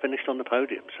and finished on the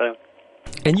podium. So.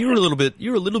 And you were a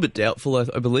little bit doubtful,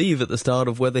 I believe, at the start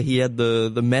of whether he had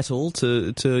the mettle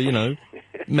to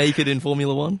make it in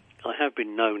Formula One. I have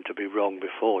been known to be wrong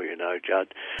before,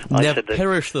 Judd.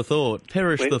 Perish the thought.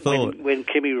 When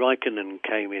Kimi Räikkönen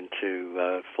came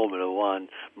into Formula One,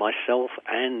 myself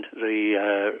and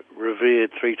the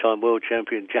revered 3-time world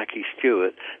champion Jackie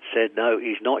Stewart said, no,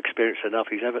 he's not experienced enough.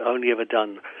 He's only ever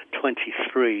done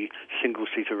 23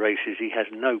 single-seater races. He has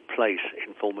no place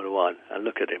in Formula One. And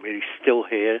look at him. He's still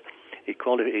here. He's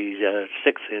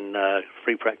 6th in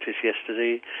free practice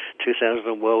yesterday,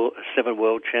 2007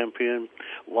 world champion,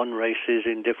 won races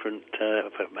in different,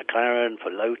 for McLaren, for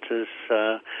Lotus,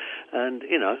 and,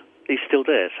 he's still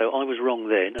there. So I was wrong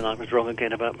then, and I was wrong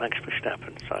again about Max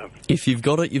Verstappen. So if you've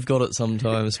got it, you've got it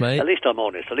sometimes, mate. At least I'm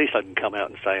honest. At least I can come out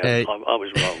and say I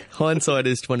was wrong. Hindsight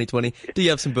is 20/20. Do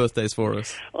you have some birthdays for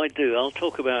us? I do. I'll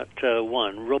talk about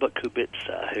one, Robert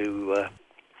Kubica, who...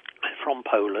 from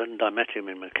Poland. I met him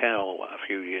in Macau a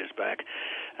few years back.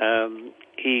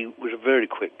 He was a very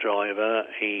quick driver.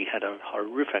 He had a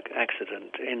horrific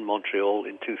accident in Montreal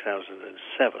in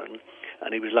 2007,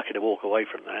 and he was lucky to walk away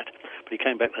from that. But he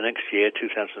came back the next year,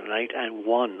 2008, and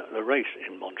won the race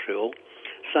in Montreal.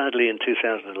 Sadly, in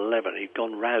 2011, he'd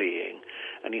gone rallying,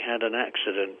 and he had an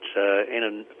accident in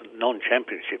a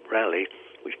non-championship rally,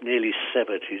 which nearly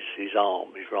severed his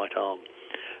arm, his right arm.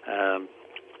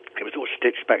 It was all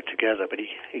stitched back together, but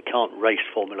he can't race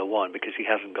Formula One because he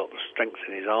hasn't got the strength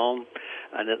in his arm,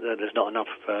 and there's not enough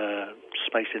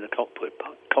space in the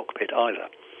cockpit either.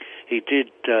 He did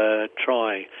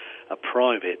try a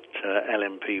private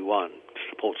LMP1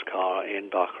 sports car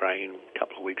in Bahrain a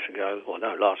couple of weeks ago, or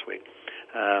no, last week.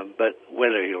 But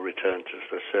whether he'll return to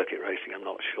the circuit racing, I'm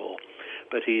not sure.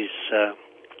 But he's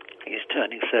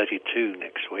turning 32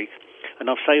 next week, and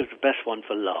I've saved the best one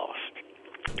for last.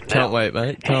 Can't wait,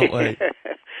 mate. Can't wait.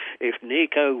 If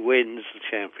Nico wins the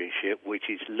championship, which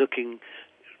is looking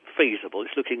feasible,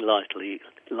 it's looking likely,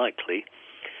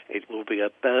 it will be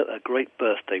a great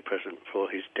birthday present for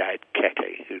his dad,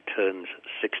 Keke, who turns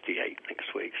 68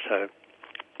 next week. So,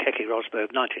 Keke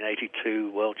Rosberg,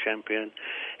 1982 world champion.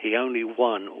 He only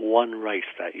won 1 race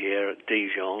that year at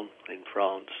Dijon in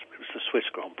France. It was the Swiss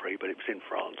Grand Prix, but it was in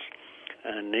France.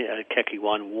 And Keke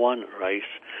won 1 race.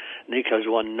 Nico's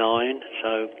won 9,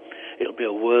 so it'll be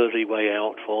a worthy way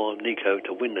out for Nico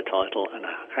to win the title, and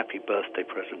a happy birthday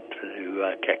present to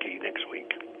Keke next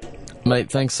week.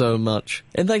 Mate, thanks so much.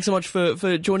 And thanks so much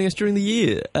for joining us during the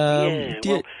year.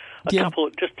 Just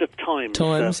of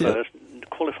times yeah. first.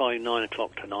 Qualifying 9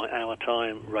 o'clock tonight, our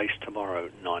time. Race tomorrow,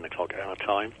 9 o'clock our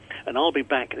time. And I'll be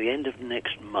back at the end of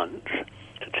next month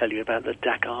to tell you about the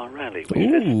Dakar Rally, which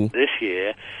is this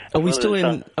year. Are we still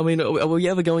are we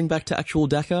ever going back to actual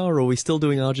Dakar, or are we still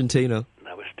doing Argentina?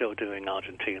 No, we're still doing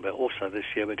Argentina, but also this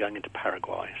year we're going into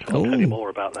Paraguay. So I'll tell you more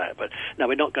about that. But no,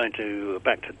 we're not going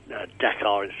back to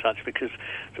Dakar as such, because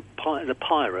the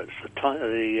pirates,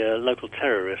 the local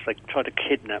terrorists, they try to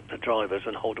kidnap the drivers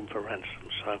and hold them for ransom.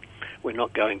 So we're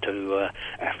not going to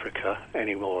Africa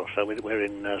anymore. So we're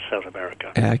in South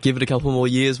America. Give it a couple more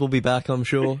years, we'll be back, I'm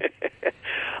sure.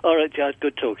 All right, Judd,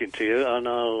 good talking to you, and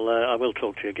I will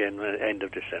talk to you again at the end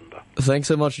of December. Thanks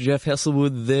so much, Jeff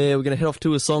Hesselwood there. We're going to head off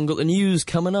to a song. Got the news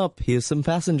coming up. Here's some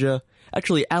Passenger.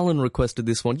 Actually, Alan requested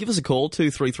this one. Give us a call,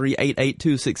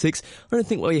 233-88266. I don't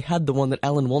think we had the one that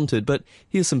Alan wanted, but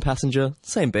here's some Passenger.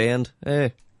 Same band.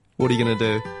 What are you going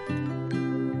to do?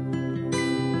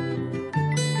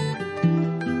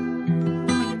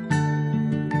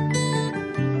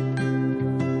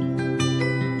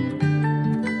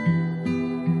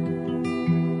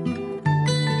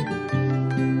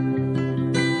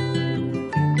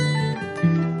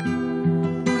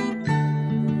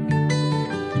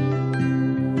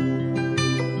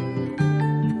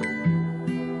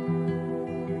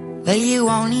 Well, you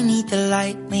only need the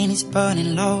light when it's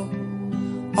burning low.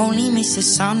 Only miss the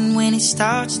sun when it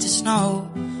starts to snow.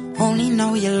 Only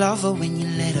know you love her when you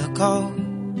let her go.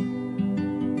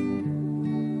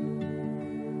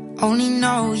 Only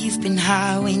know you've been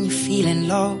high when you're feeling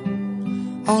low.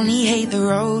 Only hate the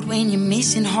road when you're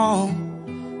missing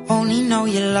home. Only know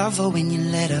you love her when you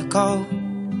let her go.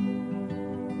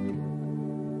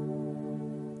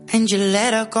 And you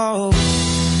let her go.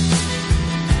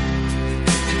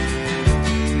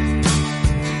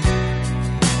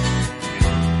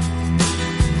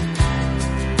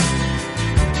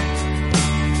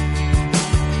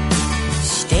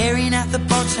 Staring at the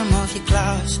bottom of your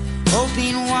glass,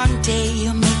 hoping one day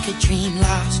you'll make a dream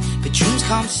last. But dreams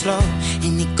come slow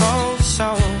and they go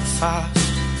so fast.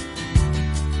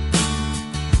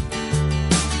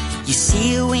 You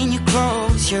see it when you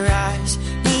close your eyes.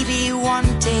 Maybe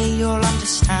one day you'll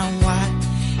understand why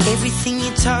everything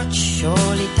you touch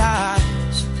surely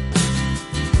dies.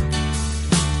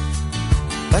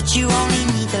 But you only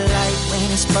need the light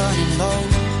when it's burning low.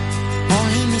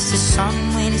 Only miss the sun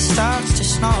when it starts to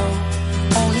snow.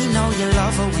 Only know you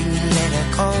love her when you let her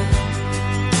go.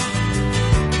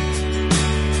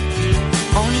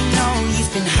 Only know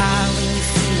you've been high when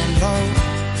you're feeling low.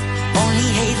 Only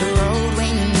hate the road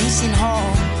when you're missing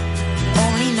home.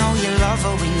 Only know you love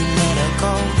her when you let her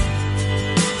go.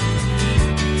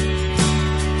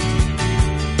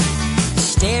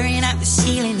 Staring at the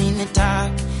ceiling in the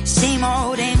dark, same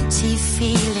old empty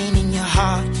feeling in your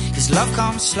heart. 'Cause love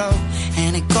comes slow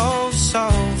and it goes so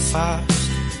fast.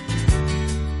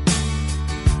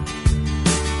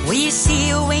 Well, you see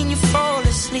her when you fall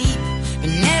asleep, but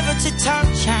never to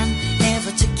touch and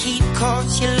never to keep.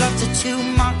 'Cause you loved her too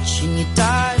much and you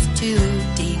dive too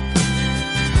deep.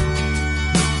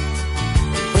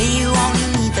 Well, you only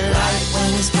need the light when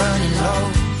it's burning low.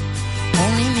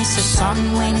 Only miss the sun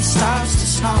when it starts to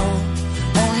snow.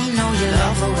 Only know you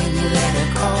love her when you let her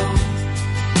go.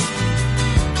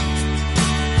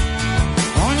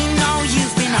 Only know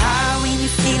you've been high when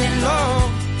you're feeling low.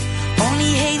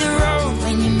 Only hate the road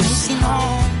when you're missing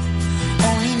home.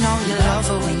 Only know you love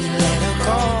her when you let her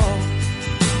go.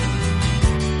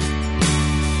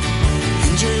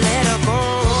 And you let her go.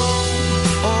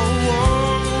 Oh, oh,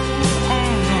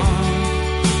 oh, oh.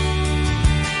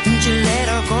 And you let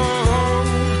her go.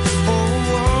 Oh,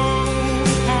 oh,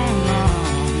 oh, oh.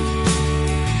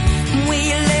 Will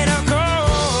you let her go?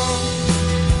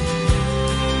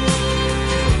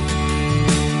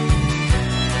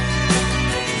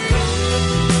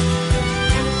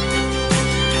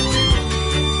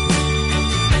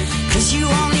 You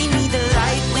only need the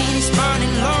light when it's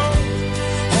burning low.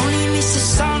 Only miss the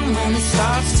sun when it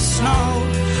starts to snow.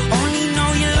 Only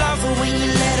know you love her when you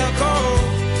let her go.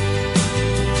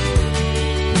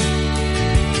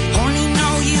 Only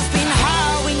know you've been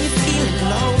high when you're feeling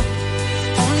low.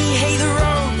 Only hate the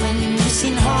road when you're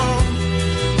missing home.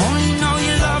 Only know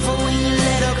you love her when you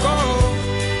let her go.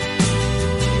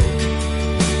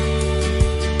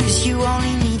 'Cause you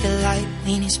only need the light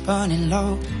when it's burning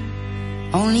low.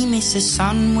 Only miss the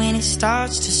sun when it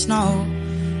starts to snow.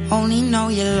 Only know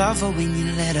you love her when you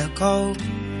let her go.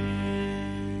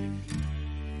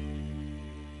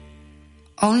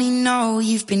 Only know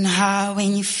you've been high when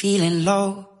you're feeling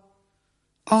low.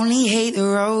 Only hate the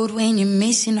road when you're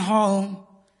missing home.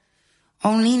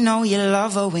 Only know you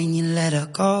love her when you let her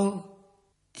go.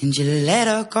 And you let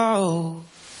her go.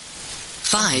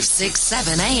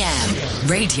 567 AM,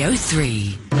 Radio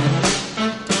 3.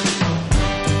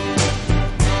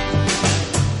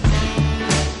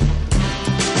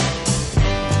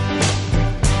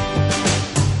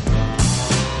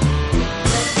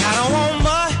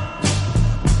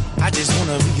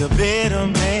 Be a better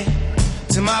man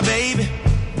to my baby.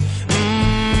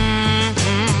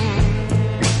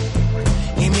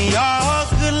 Give me all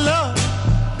good love.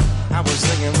 I was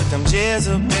looking with them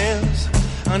Jezebels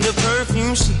under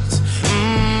perfume sheets.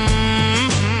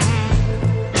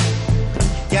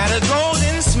 Got a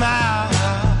golden smile,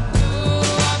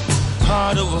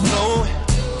 heart overflowing,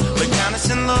 but kindness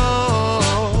and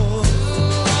love.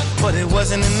 But it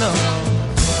wasn't enough.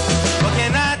 What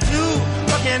can I do?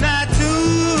 What can I do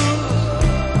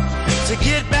to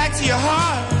get back to your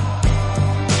heart?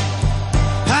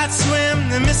 I'd swim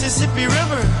the Mississippi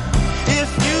River if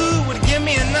you would give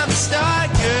me another start,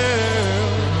 girl.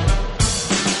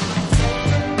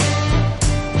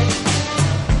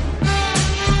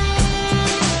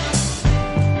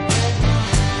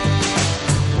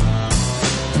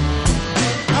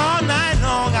 All night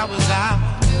long I was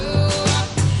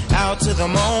out to the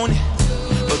morning,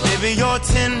 but baby you're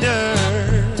tender.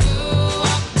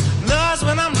 Love's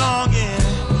when I'm longing,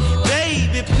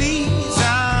 baby please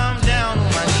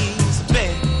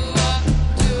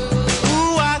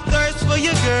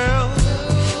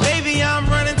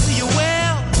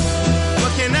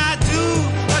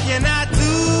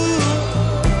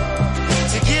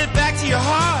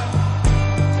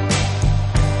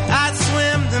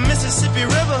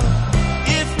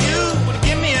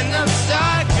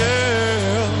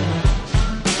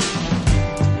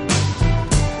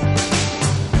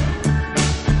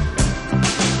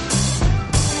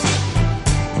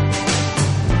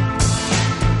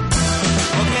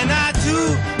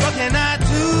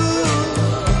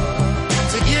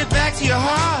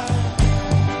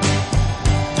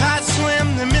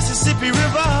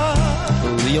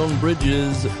Leon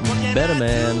Bridges, Better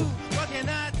Man.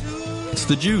 It's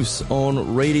The Juice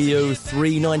on Radio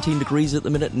 3, 19 degrees at the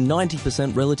minute,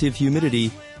 90% relative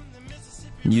humidity.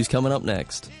 News coming up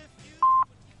next.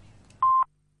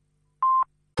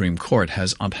 Supreme Court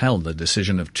has upheld the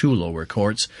decision of two lower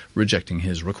courts rejecting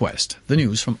his request. The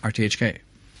news from RTHK.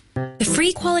 The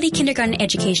free quality kindergarten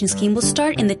education scheme will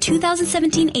start in the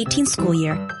 2017-18 school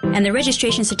year, and the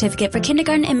registration certificate for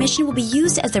kindergarten admission will be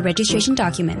used as the registration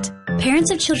document.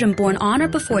 Parents of children born on or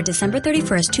before December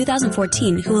 31st,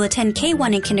 2014 who will attend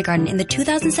K-1 in kindergarten in the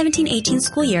 2017-18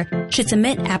 school year should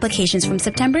submit applications from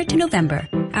September to November.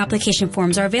 Application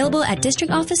forms are available at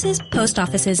district offices, post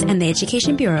offices, and the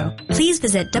Education Bureau. Please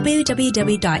visit www.edb.gov.hk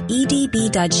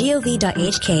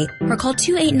or call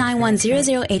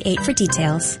 2891-0088 for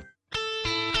details.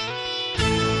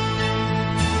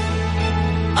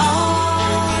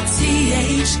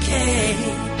 RTHK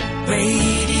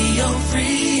Radio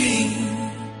 3.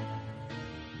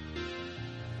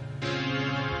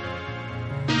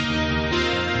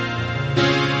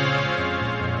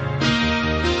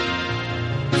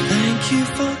 Thank you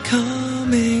for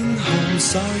coming home.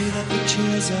 Sorry that the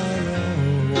chairs are all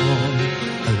warm.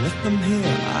 I left them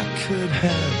here, I could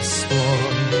have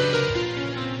sworn.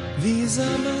 These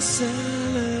are my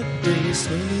salad days,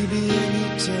 slowly being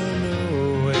eaten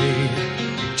away.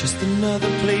 Just another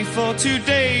play for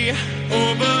today.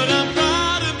 Oh, but I'm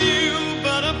proud of you,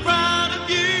 but I'm proud of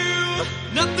you.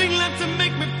 Nothing left to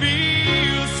make me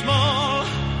feel small.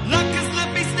 Luck has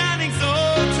left me standing so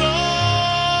tall.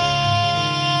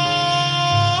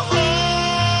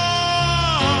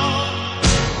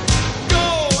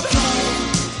 Gold,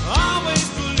 always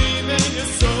believe in your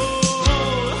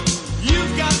soul.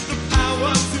 You've got the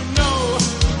power to know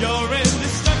you're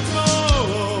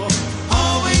indestructible.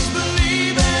 Always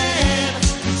believe it,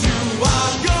 'cause you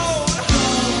are gold.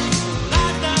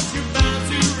 Life that you're bound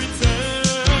to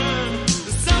return.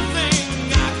 There's something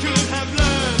I could have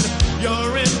learned.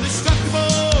 You're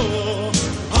indestructible.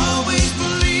 Always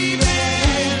believe it.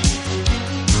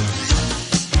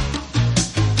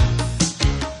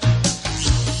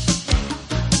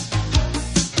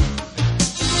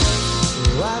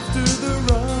 After the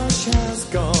rush has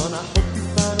gone, I hope you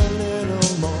find a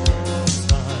little more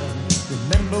time.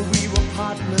 Remember we were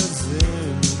partners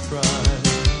in crime.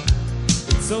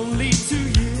 It's only 2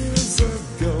 years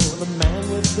ago, the man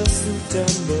with the suit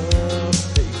and the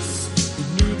face, he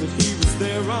knew that he was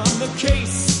there on the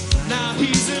case. Now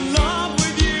he's in love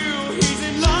with you, he's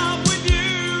in love with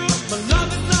you. My love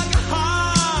is like a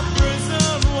hard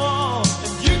prison wall,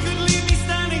 and you could leave me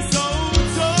standing so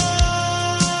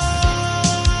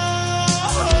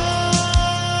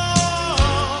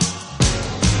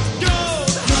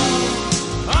Gold,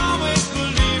 always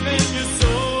believe in your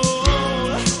soul.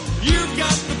 You've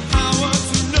got the power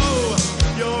to know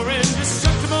you're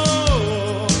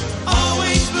indestructible.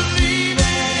 Always believe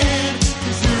it,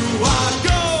 'cause you are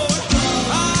gold.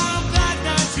 I'm glad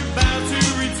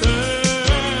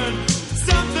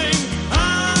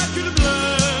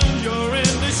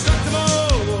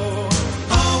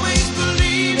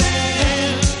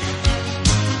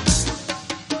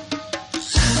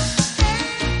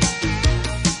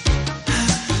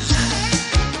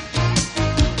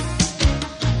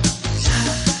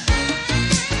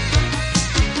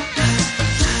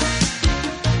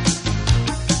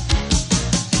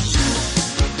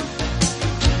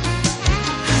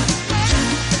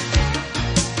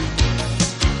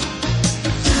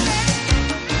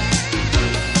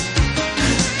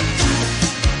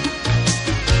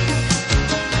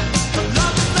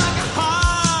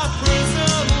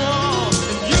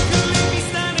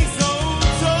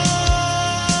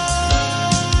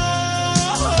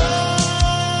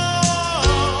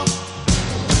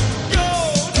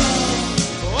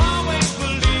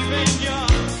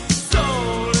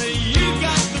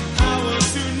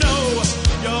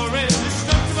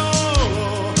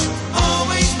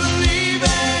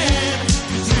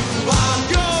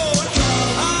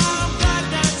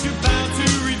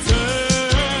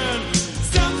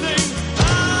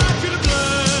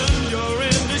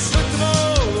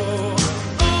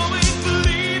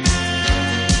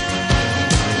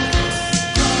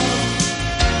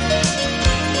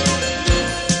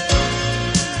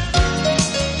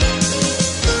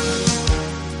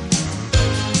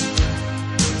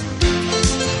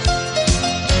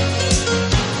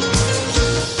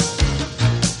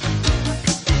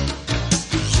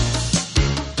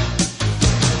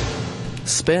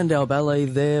Spandau Ballet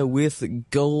there with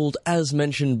Gold. As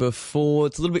mentioned before,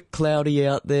 it's a little bit cloudy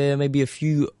out there, maybe a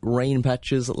few rain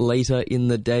patches later in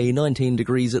the day. 19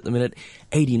 degrees at the minute,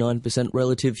 89%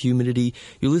 relative humidity.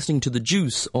 You're listening to The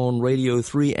Juice on Radio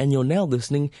 3, and you're now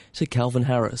listening to Calvin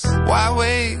Harris. Why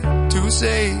wait to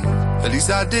say, at least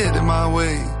I did it my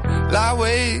way. Lie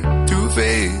way too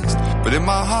faced, but in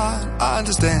my heart I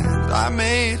understand. I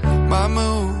made my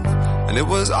move, and it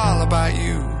was all about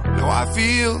you. Now I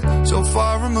feel so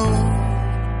far removed.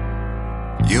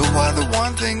 You are the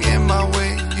one thing in my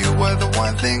way. You were the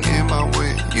one thing in my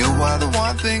way. You are the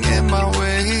one thing in my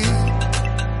way.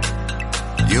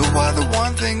 You are the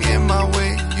one thing in my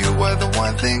way. You were the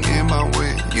one thing in my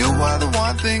way. You are the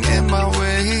one thing in my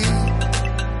way.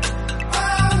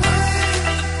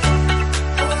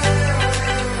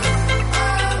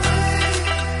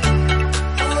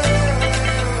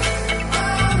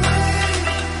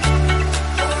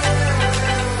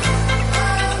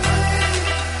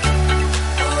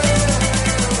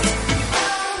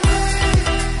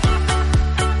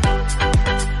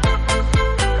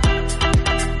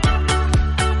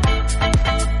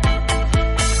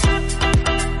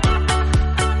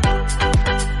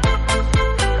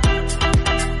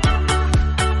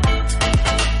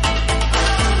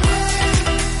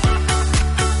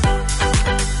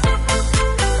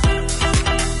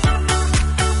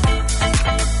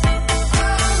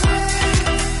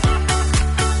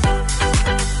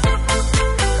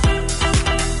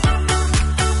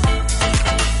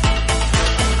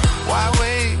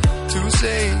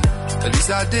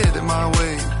 I did it my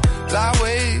way. Lie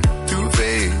way too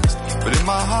faced, but in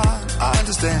my heart I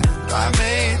understand. I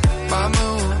made my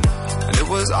move, and it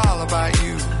was all about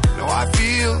you. No, I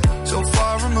feel so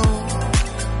far removed.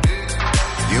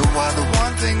 You are the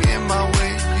one thing in my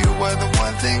way. You are the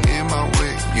one thing in my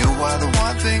way. You are the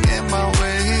one thing in my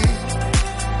way.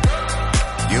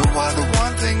 You are the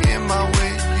one thing in my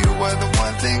way. You are the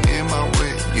one thing in my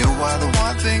way. You are the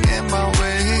one thing in my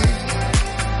way.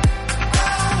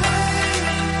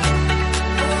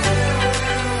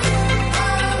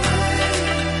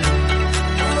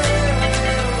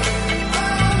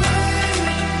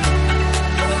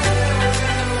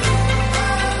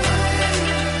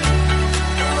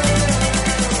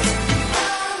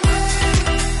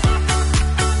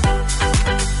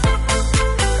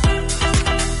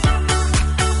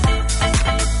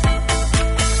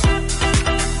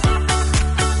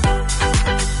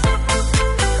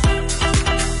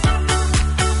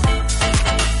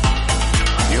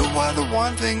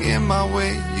 In my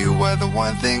way, you were the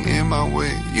one thing in my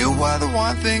way. You are the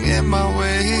one thing in my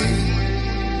way.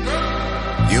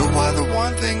 You are the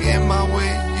one thing in my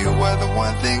way. You are the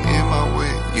one thing in my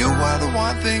way. You are the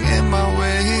one thing in my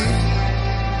way.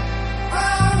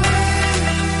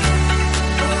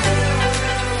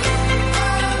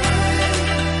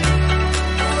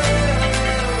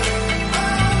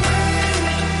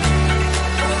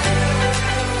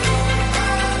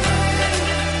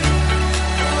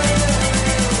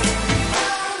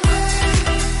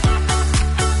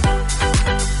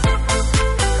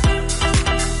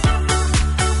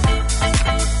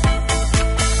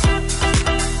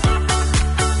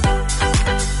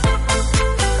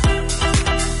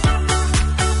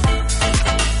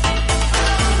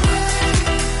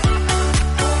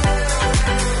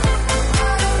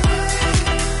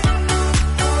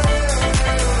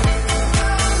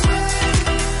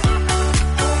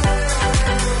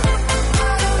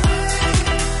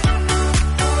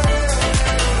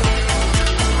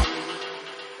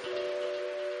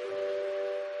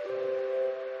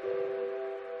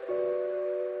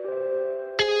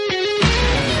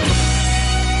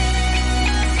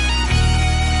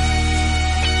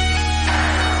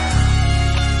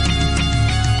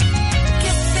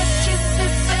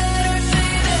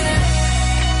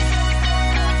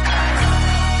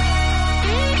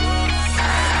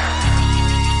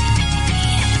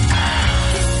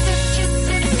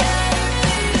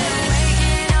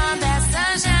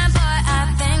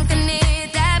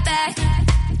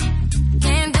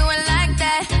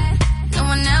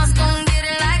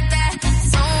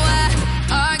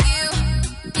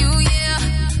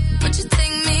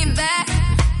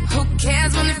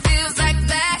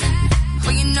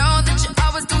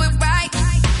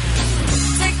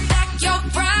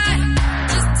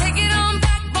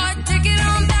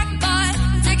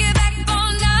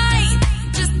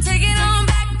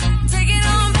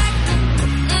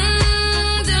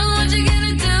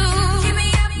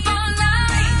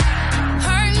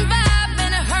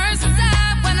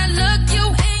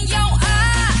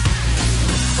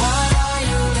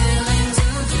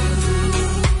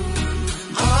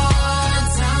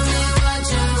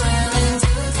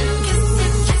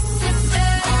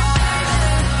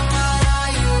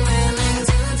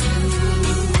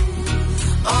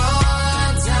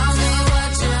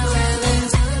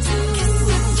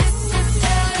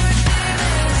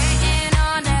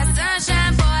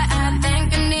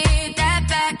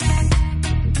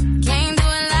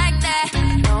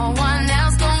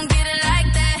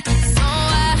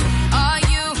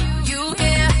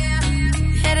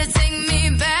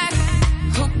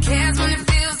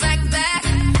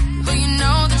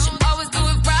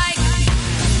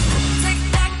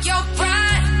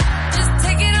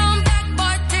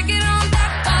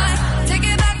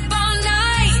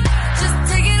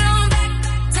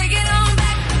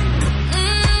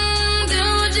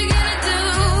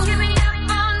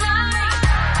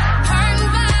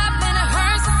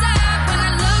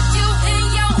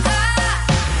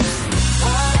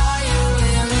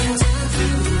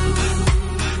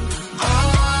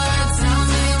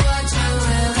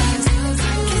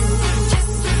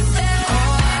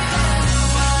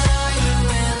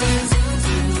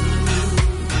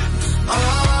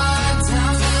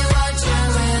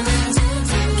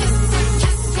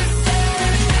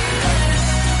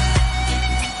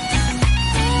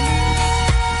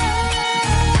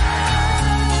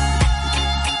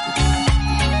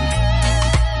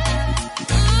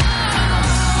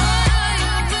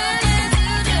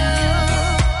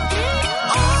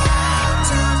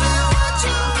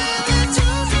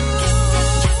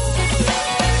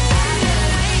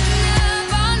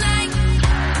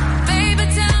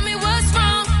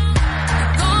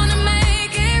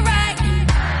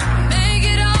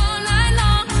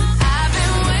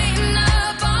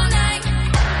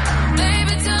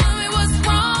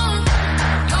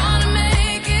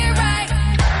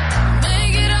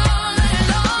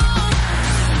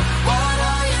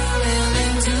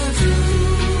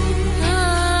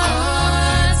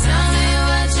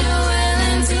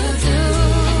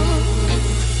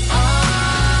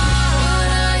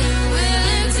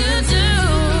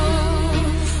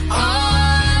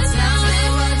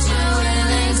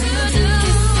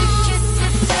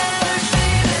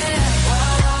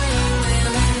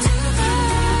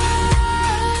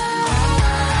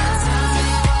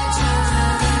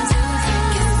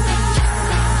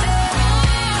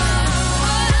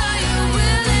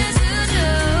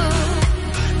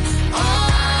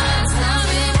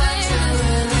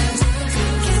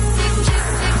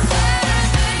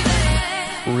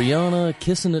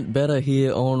 Kissing It Better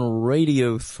here on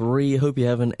Radio 3. Hope you're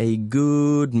having a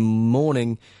good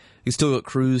morning. You've still got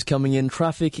crews coming in.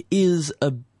 Traffic is a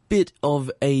bit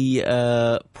of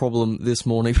a problem this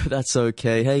morning, but that's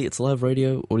okay. Hey, it's live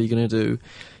radio. What are you going to do?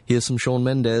 Here's some Shawn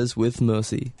Mendes with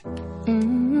Mercy.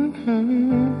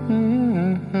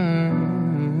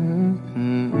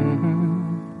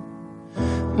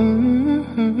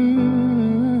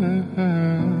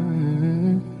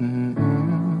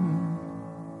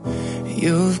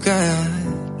 You've got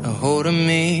a hold of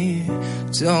me,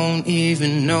 don't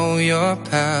even know your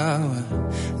power.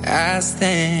 I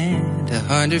stand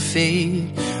 100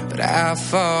 feet, but I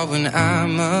fall when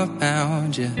I'm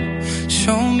around you.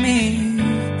 Show me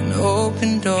an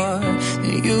open door,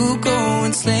 then you go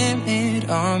and slam it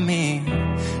on me.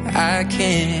 I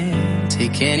can't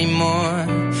take any more.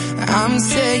 I'm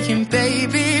saying,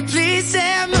 baby, please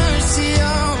have mercy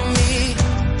on me.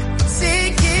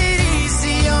 Take it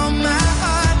easy on my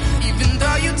heart, even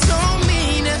though you don't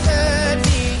mean to hurt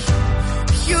me.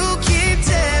 You keep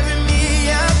tearing me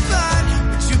apart.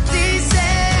 Would you please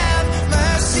have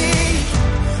mercy,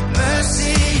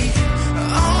 mercy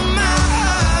on my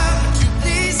heart? Would you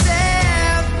please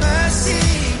have mercy,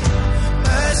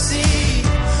 mercy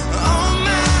on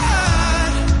my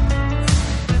heart?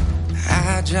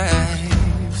 I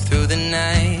drive through the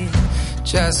night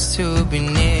just to be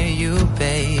near you,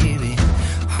 baby.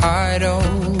 Heart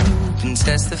open,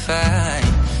 testify.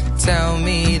 Tell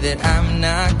me that I'm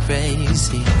not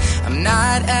crazy. I'm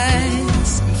not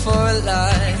asking for a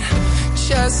lot,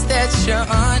 just that you're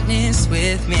honest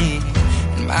with me.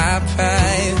 And my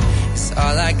pride is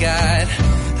all I got.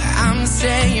 I'm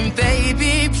saying,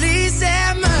 baby, please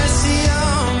have mercy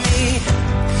on me.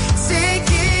 Take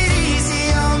it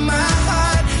easy on my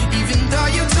heart, even though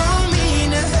you don't mean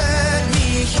to hurt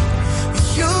me.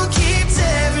 You keep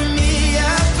tearing me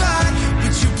apart.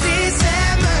 Would you please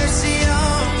have mercy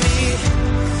on me?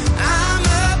 I'm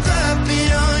a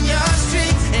puppet on your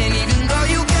string, and even though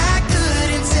you got good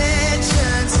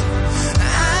intentions,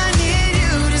 I need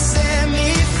you to set me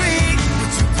free.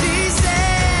 Would you please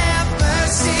have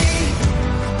mercy,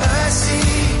 mercy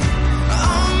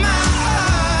on my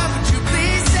heart? Would you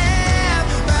please have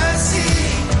mercy,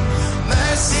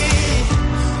 mercy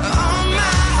on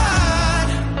my heart?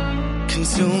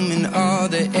 Consuming all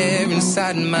the air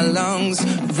inside my lungs,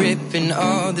 ripping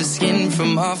all the skin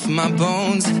from off my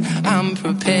bones. I'm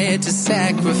prepared to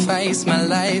sacrifice my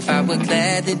life. I would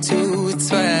gladly do it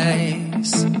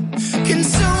twice.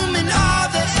 Consuming all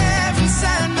the air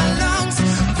inside my lungs,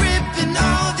 ripping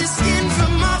all the skin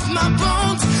from off my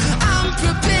bones. I'm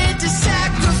prepared to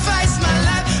sacrifice my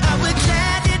life. I would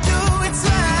gladly do it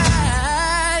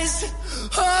twice.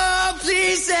 Oh,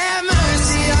 please have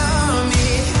mercy on me.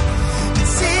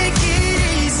 Take it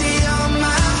easy on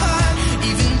my heart,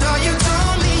 even though you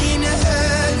don't mean to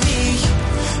hurt me.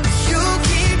 You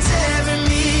keep tearing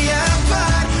me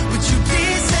apart. Would you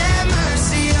please have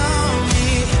mercy on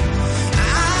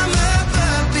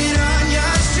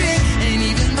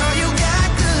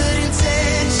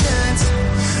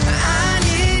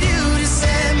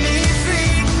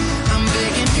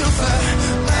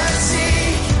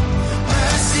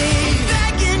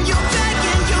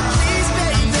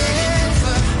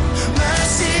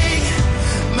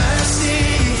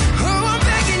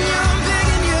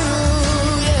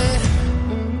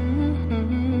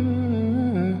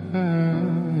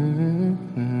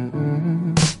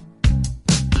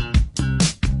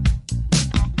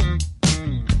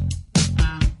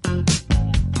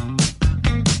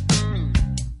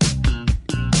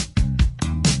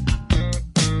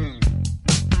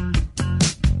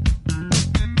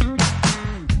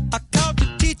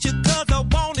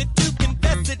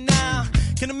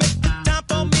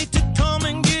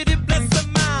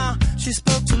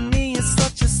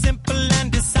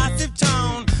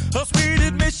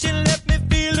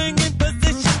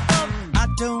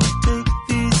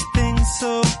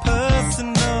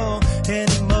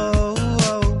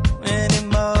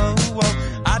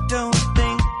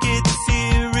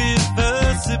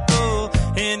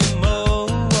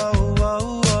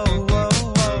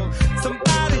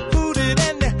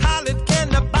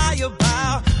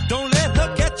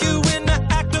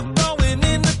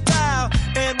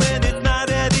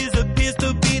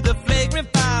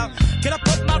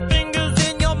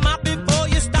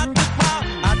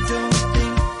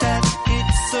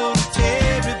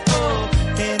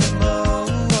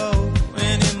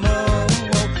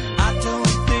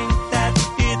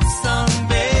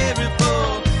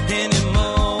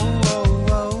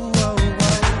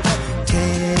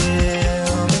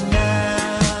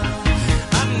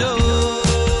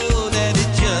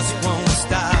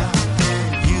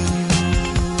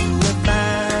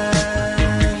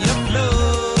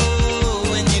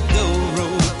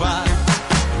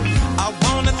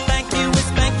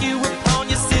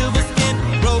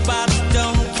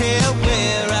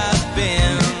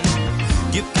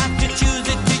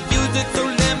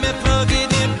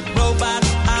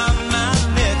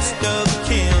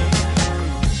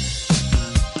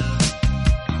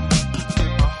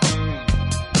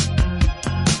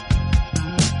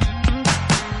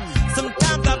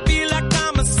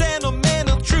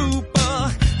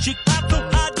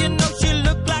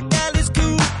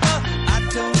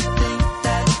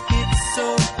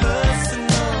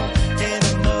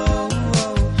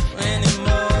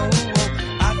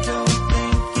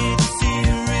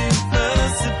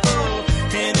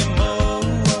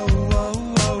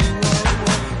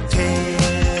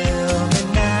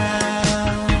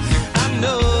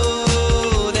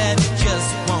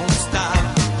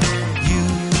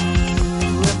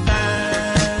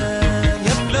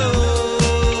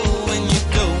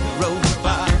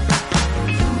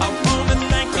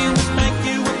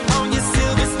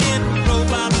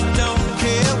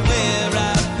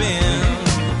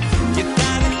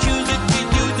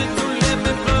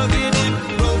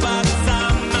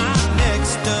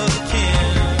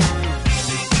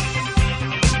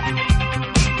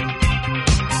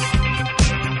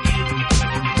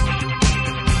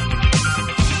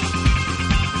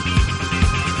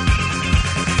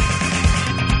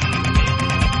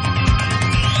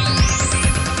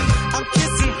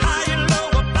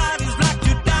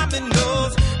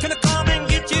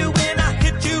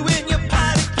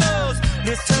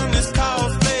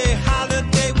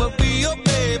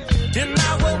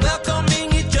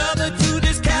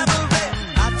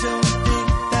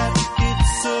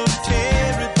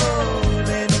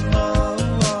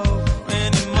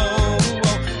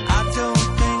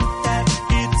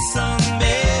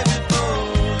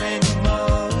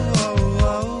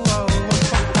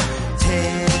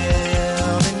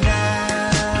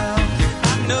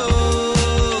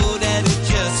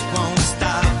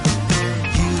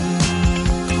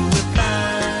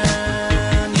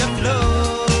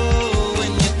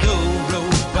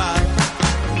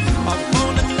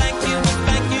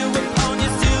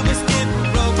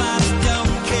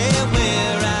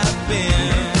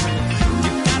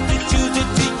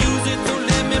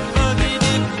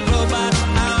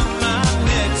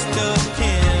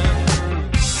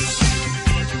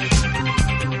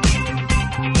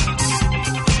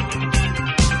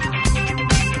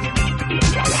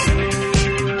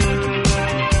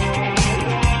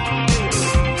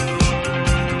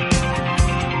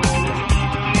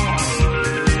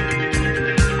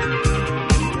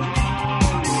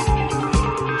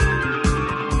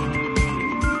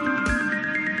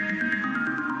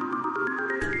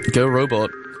Go Robot,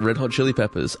 Red Hot Chili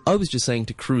Peppers. I was just saying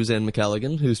to Cruz Ann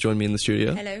McCallaghan, who's joined me in the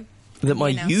studio, Hello. that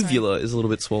my Now, uvula is a little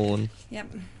bit swollen. Yep.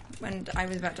 And I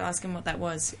was about to ask him what that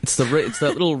was. It's it's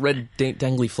that little red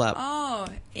dangly flap. Oh,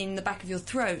 in the back of your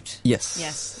throat. Yes.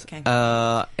 Yes. Okay.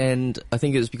 And I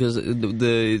think it was because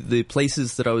the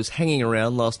places that I was hanging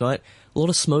around last night, a lot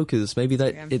of smokers. Maybe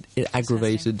that it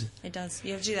aggravated. It does.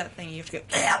 You have to do that thing. You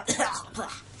have to go.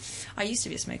 I used to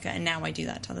be a smoker, and now I do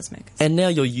that to other smokers. And now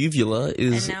your uvula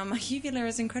is And now my uvula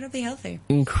is incredibly healthy.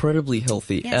 incredibly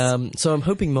healthy. Yes. So I'm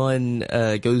hoping mine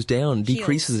goes down,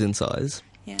 decreases in size.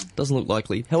 Yeah. Doesn't look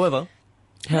likely. However,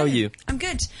 how are you? I'm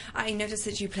good. I noticed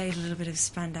that you played a little bit of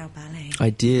Spandau Ballet.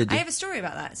 I did. I have a story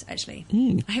about that, actually.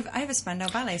 Mm. I have a Spandau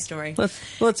Ballet story. Well,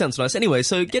 that sounds nice. Anyway,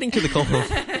 so getting to the call.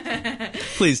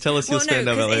 Please tell us your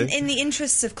Spandau Ballet. In the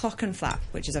interests of Clock and Flap,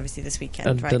 which is obviously this weekend,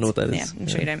 I right? don't know what that is. Yeah, I'm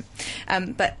sure you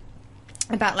don't. But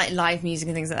about like live music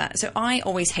and things like that. So I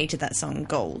always hated that song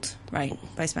Gold, right,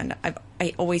 by Spandau.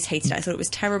 I always hated it. I thought it was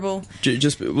terrible.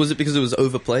 Just was it because it was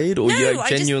overplayed, or you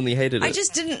genuinely hated it? I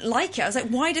just didn't like it. I was like,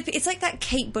 why do it's like that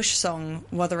Kate Bush song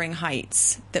Wuthering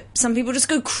Heights that some people just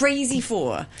go crazy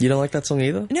for. You don't like that song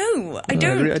either? No, I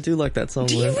don't. I do like that song.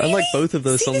 Do you I like both of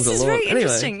those songs this is a lot. very Anyway,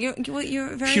 interesting.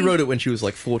 You're very. she wrote it when she was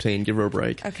like 14. Give her a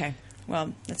break. Okay.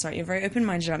 Well, that's right. You're very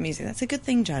open-minded about music. That's a good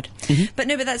thing, Judd. Mm-hmm. But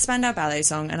that Spandau Ballet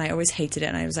song, and I always hated it,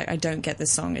 and I was like, I don't get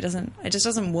this song. It just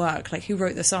doesn't work. Like, who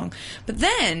wrote the song? But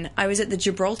then I was at the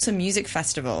Gibraltar Music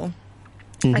Festival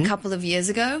a couple of years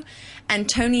ago, and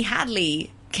Tony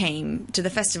Hadley came to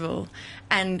the festival,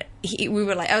 and we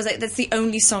were like, I was like, that's the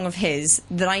only song of his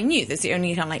that I knew. That's the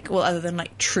only kind of like, well, other than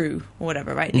like True or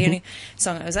whatever, right? The only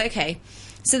song. I was like, okay.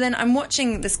 So then I'm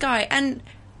watching this guy, and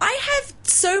I have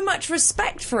so much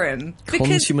respect for him.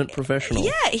 Consummate professional.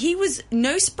 Yeah, he was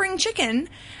no spring chicken,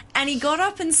 and he got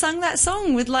up and sung that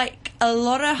song with like a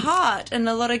lot of heart and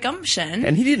a lot of gumption.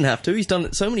 And he didn't have to. He's done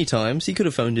it so many times. He could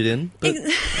have phoned it in. But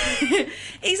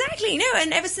Exactly. No,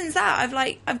 and ever since that,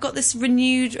 I've got this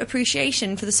renewed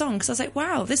appreciation for the song, because I was like,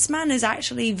 wow, this man is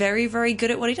actually very, very good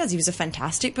at what he does. He was a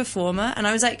fantastic performer, and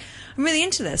I was like, I'm really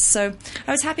into this. So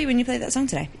I was happy when you played that song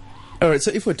today. All right,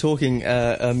 so if we're talking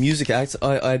music acts,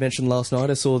 I mentioned last night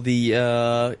I saw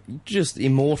the just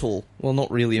immortal. Well,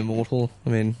 not really immortal. I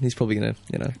mean, he's probably going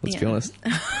to, let's be honest.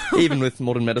 Even with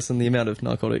modern medicine, the amount of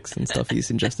narcotics and stuff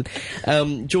he's ingested.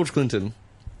 George Clinton,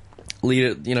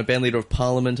 band leader of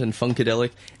Parliament and Funkadelic.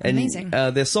 And, amazing.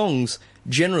 Their songs,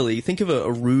 generally, think of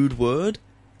a rude word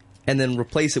and then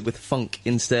replace it with funk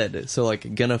instead. So,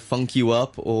 like, gonna funk you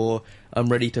up, or I'm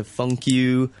ready to funk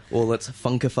you, or let's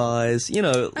funkifies,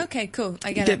 Okay, cool.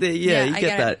 I get it. You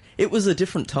get that. It was a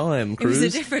different time, Cruz. It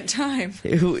was a different time.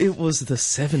 It was the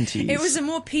 70s. It was a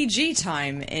more PG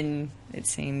time, it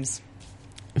seems.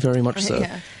 Very much so.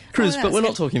 Yeah. Cruz, but we're good.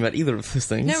 not talking about either of those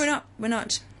things. No, we're not. We're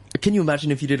not. Can you imagine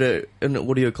if you did an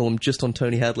audio column just on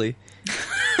Tony Hadley?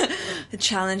 The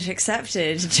challenge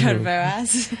accepted, John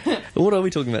Boaz. What are we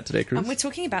talking about today, Cruz? And we're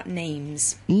talking about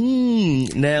names.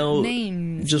 Now,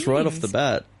 Names. just right off the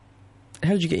bat, how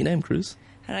did you get your name, Cruz?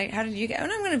 How did you get... Oh,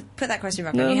 no, I'm going to put that question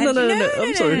back No, on you. no.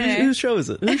 I'm sorry. Whose show is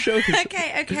it? Whose show is it?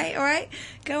 Okay, all right.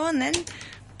 Go on, then.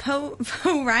 Poe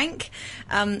Rank.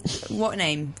 What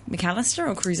name? McAllister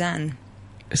or Cruzanne?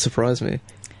 It surprised me.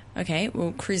 Okay,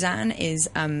 well, Cruzanne is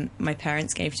my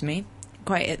parents gave to me.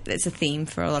 It's a theme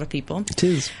for a lot of people. It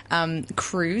is.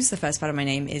 Cruz, the first part of my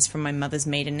name, is from my mother's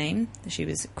maiden name. She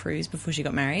was Cruz before she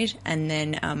got married. And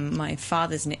then my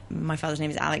father's name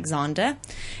is Alexander,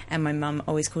 and my mum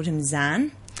always called him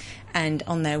Zan. And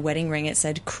on their wedding ring it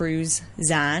said Cruz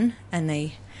Zan, and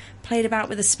they played about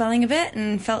with the spelling of it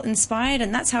and felt inspired,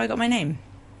 and that's how I got my name.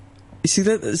 You see,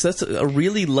 that's a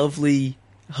really lovely,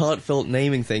 heartfelt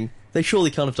naming thing. They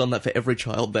surely can't have done that for every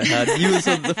child they had. You were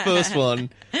the first one.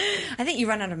 I think you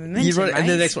run out of momentum, right? And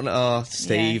the next one,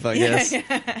 Steve, I guess.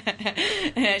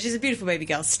 Yeah, she's a beautiful baby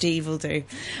girl. Steve will do.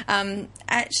 How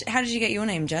did you get your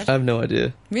name, Judd? I have no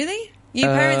idea. Really? Your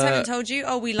parents haven't told you?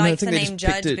 Oh, we like the name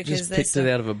Judd because they picked it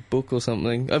out of a book or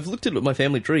something. I've looked at my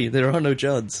family tree. There are no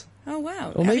Judds. Oh,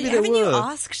 wow. Or maybe haven't you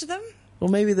asked them? Or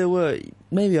maybe there were.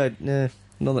 Maybe that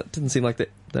didn't seem like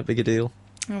that big a deal.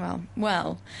 Oh,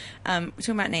 well, we're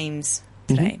talking about names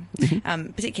today.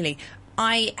 Particularly,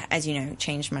 I, as you know,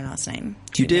 changed my last name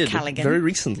to You did, McCallaghan. very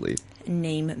recently.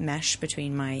 Name mesh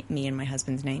between me and my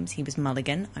husband's names. He was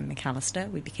Mulligan, I'm McAllister.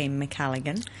 We became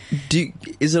McCallaghan.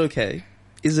 Is it okay?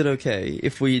 Is it okay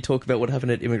if we talk about what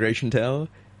happened at Immigration Tower?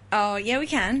 Oh, yeah, we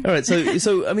can. All right,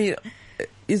 so I mean,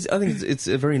 I think it's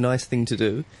a very nice thing to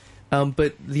do.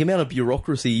 But the amount of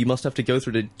bureaucracy you must have to go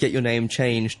through to get your name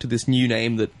changed to this new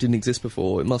name that didn't exist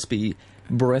before, it must be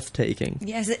breathtaking.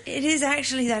 Yes, it is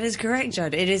actually, that is correct,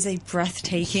 Judd. It is a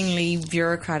breathtakingly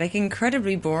bureaucratic,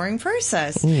 incredibly boring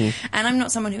process. And I'm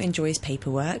not someone who enjoys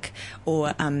paperwork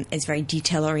or is very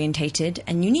detail orientated,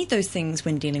 and you need those things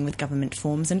when dealing with government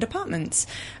forms and departments.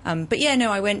 But yeah,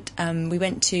 no, we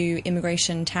went to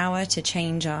Immigration Tower to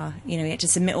change our, we had to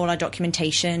submit all our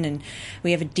documentation, and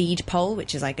we have a deed poll,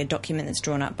 which is like a document that's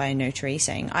drawn up by a notary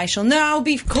saying, I shall now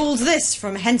be called this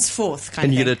from henceforth, kind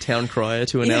and of you thing. get a town crier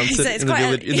to announce So it it's in the quite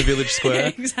village, in the village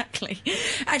square. Exactly.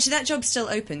 Actually, that job's still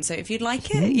open, so if you'd like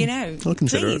it, I'll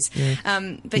consider please. it.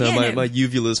 Yeah. But no, yeah, my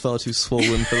uvula's far too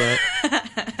swollen for that.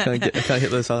 I can't hit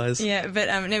those highs. Yeah, but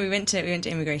no, we went to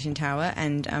Immigration Tower,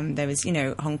 and there was,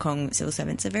 Hong Kong civil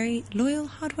servants are very loyal,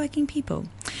 hardworking people,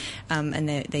 and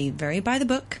they very by the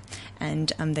book,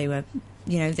 and they were.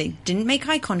 They didn't make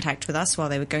eye contact with us while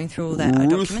they were going through all their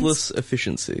documents. Ruthless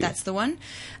efficiency. That's the one.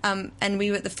 And we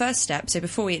were at the first step, so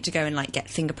before we had to go and get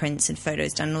fingerprints and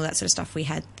photos done and all that sort of stuff, we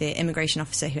had the immigration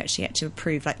officer who actually had to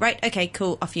approve, right, okay,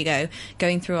 cool, off you go,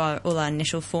 going through all our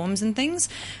initial forms and things.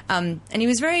 And he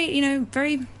was very,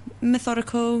 very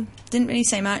methodical, didn't really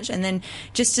say much, and then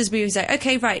just as we was like,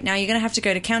 okay, right, now you're going to have to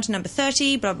go to counter number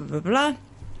 30, blah, blah, blah, blah.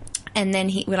 And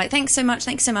then we're like, thanks so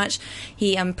much.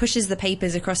 He pushes the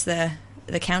papers across the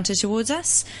counter towards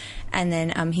us, and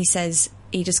then he says,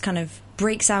 he just kind of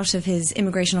breaks out of his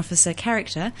immigration officer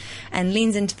character and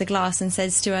leans into the glass and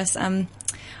says to us, I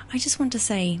just want to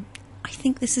say, I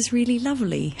think this is really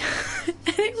lovely.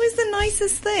 And it was the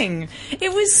nicest thing.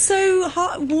 It was so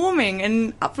heartwarming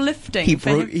and uplifting. He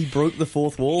broke the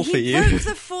fourth wall for you. He broke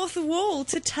the fourth wall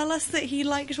to tell us that he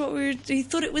liked what we were. He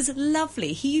thought it was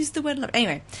lovely. He used the word lovely.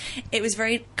 Anyway, it was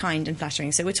very kind and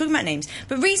flattering. So we're talking about names,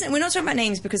 but we're not talking about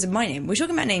names because of my name. We're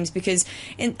talking about names because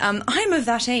I'm of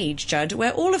that age, Judd,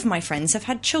 where all of my friends have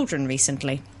had children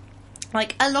recently.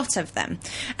 Like, a lot of them.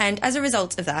 And as a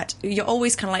result of that, you're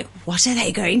always kind of like, what are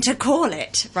they going to call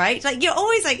it? Right? Like, you're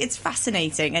always like, it's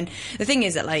fascinating. And the thing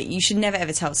is that, you should never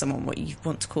ever tell someone what you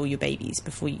want to call your babies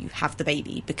before you have the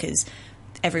baby, because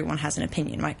everyone has an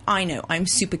opinion, right? I know, I'm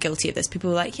super guilty of this.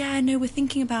 People are like, yeah, no, we're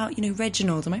thinking about,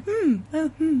 Reginald. I'm like,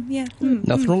 yeah.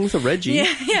 Nothing wrong with a Reggie.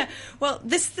 Yeah. Well,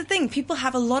 this is the thing. People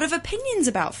have a lot of opinions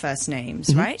about first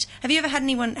names, right? Have you ever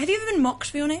been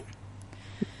mocked for your name?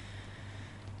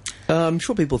 I'm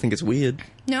sure people think it's weird.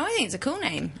 No, I think it's a cool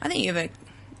name. I think you have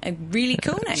a really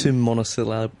cool name. Too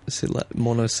monosyllabic.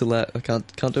 I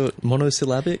can't do it.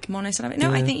 Monosyllabic? Monosyllabic.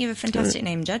 No, I think you have a fantastic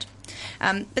name, Judd.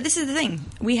 But this is the thing.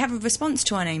 We have a response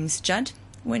to our names, Judd,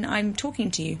 when I'm talking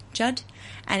to you, Judd.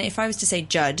 And if I was to say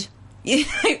Judd,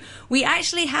 we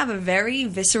actually have a very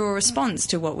visceral response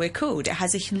to what we're called. It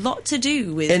has a lot to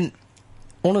do with... And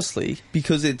honestly,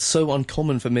 because it's so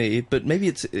uncommon for me, but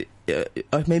maybe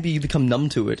maybe you become numb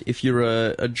to it if you're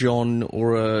a John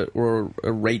or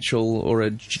a Rachel or a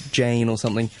Jane or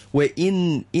something. Where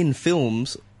in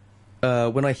films,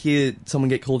 when I hear someone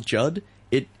get called Judd,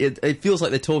 it feels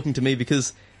like they're talking to me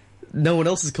because no one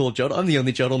else is called Judd. I'm the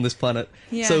only Judd on this planet.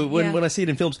 Yeah, so when I see it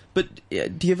in films, but are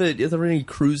there any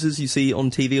cruises you see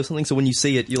on TV or something? So when you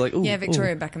see it, you're like, oh, yeah,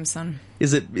 Victoria Beckham's son.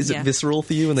 Is it visceral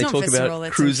for you when It's they not talk visceral, about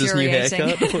it's Cruz's new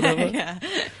haircut or whatever? Yeah.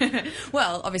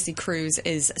 Well, obviously, Cruz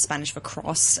is Spanish for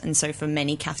cross, and so for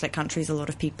many Catholic countries, a lot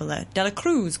of people are De La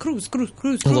Cruz. So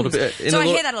I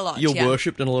hear that a lot. You're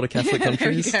worshipped in a lot of Catholic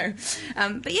countries. There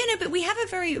we go. But we have a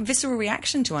very visceral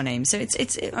reaction to our names. So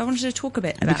it's. I wanted to talk a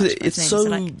bit about because it's names.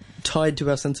 so tied to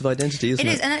our sense of identity, isn't it?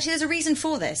 It is, and actually, there's a reason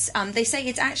for this. They say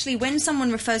it's actually when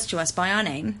someone refers to us by our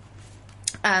name.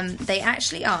 They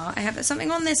actually are. I have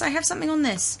something on this.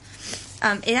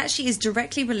 It actually is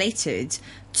directly related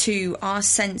to our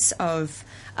sense of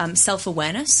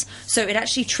self-awareness. So it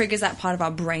actually triggers that part of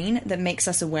our brain that makes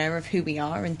us aware of who we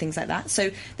are and things like that.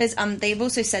 So there's they've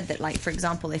also said that, like, for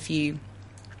example, if you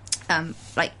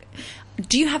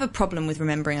do you have a problem with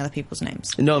remembering other people's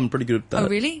names? No, I'm pretty good at that. Oh,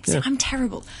 really? Yeah. I'm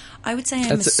terrible. I would say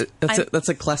that's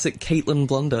a classic Caitlin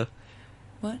blunder.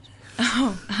 What?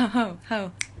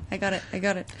 Oh. I got it.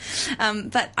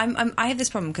 But I have this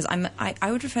problem because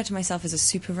I would refer to myself as a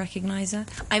super recognizer.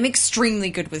 I'm extremely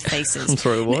good with faces. I'm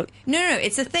sorry, what? No,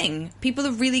 it's a thing. People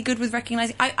are really good with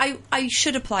recognizing. I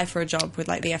should apply for a job with,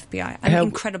 like, the FBI. I'm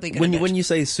incredibly good at it. When you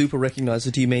say super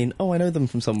recognizer, do you mean, I know them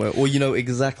from somewhere? Or you know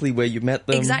exactly where you met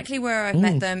them? Exactly where I've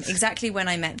met them, exactly when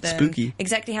I met them. Spooky.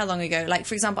 Exactly how long ago. Like,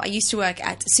 for example, I used to work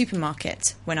at a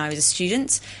supermarket when I was a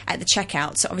student at the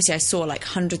checkout. So obviously I saw, like,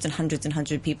 hundreds and hundreds and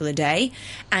hundreds of people a day.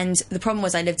 And the problem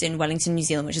was I lived in Wellington, New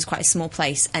Zealand, which is quite a small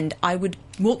place, and I would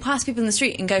walk past people in the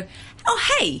street and go,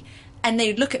 oh, hey, and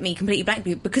they'd look at me completely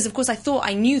blankly because, of course, I thought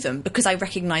I knew them because I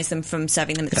recognised them from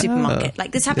serving them at the supermarket.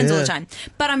 Like, this happens all the time.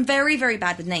 But I'm very, very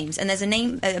bad with names, and there's a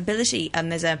name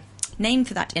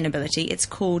for that inability. It's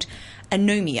called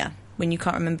anomia. When you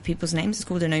can't remember people's names, it's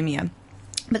called anomia.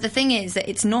 But the thing is that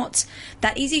it's not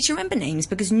that easy to remember names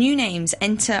because new names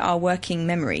enter our working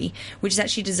memory, which is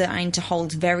actually designed to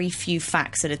hold very few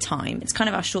facts at a time. It's kind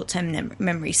of our short-term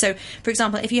memory. So, for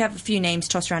example, if you have a few names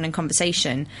tossed around in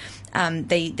conversation,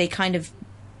 they kind of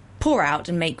pour out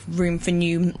and make room for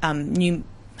new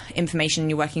information in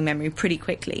your working memory pretty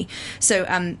quickly. So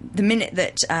the minute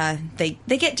that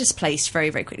they get displaced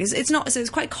very, very quickly. It's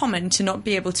quite common to not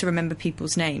be able to remember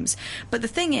people's names. But the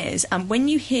thing is, when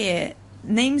you hear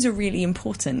names are really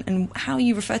important, and how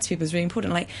you refer to people is really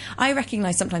important. Like, I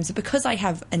recognise sometimes that because I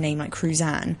have a name like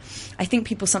Cruzanne, I think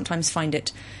people sometimes find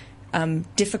it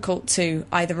difficult to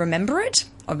either remember it,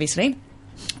 obviously,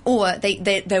 or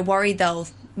they're worried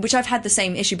which I've had the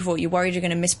same issue before. You're worried you're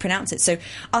going to mispronounce it. So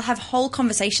I'll have whole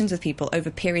conversations with people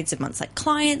over periods of months, like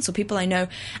clients or people I know,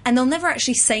 and they'll never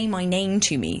actually say my name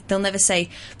to me. They'll never say,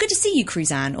 "Good to see you,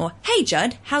 Cruzanne," or "Hey,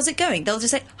 Judd, how's it going?" They'll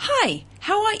just say, "Hi,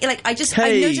 how are you?" Like, I noticed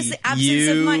the absence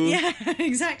of my... Yeah,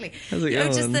 exactly. How's it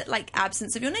going? Just the,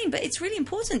 absence of your name. But it's really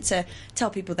important to tell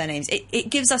people their names. It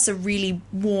gives us a really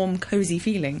warm, cosy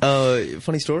feeling.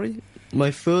 Funny story.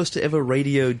 My first ever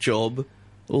radio job...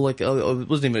 Or it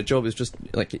wasn't even a job, it was just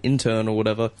like an intern or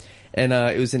whatever. And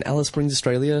it was in Alice Springs,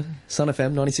 Australia, Sun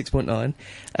FM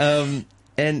 96.9.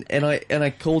 And I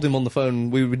called him on the phone.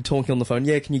 We were talking on the phone.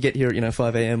 Yeah, can you get here at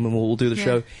 5 a.m. and we'll do the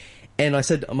show. And I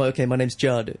said, okay, my name's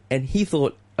Judd. And he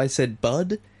thought I said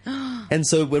Bud. And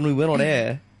so when we went on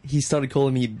air, he started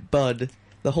calling me Bud.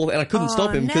 And I couldn't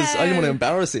stop him because I didn't want to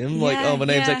embarrass him. My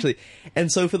name's actually...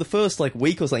 And so for the first,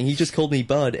 week or something, he just called me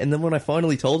Bud. And then when I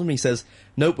finally told him, he says,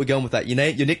 "Nope, we're going with that. Your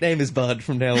nickname is Bud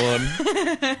from now on."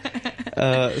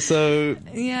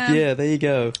 Yeah, there you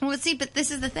go. Well, see, but this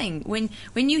is the thing. When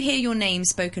you hear your name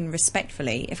spoken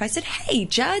respectfully, if I said, "Hey,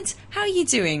 Judd, how are you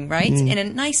doing?" Right? In a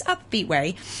nice upbeat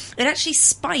way, it actually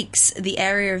spikes the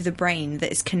area of the brain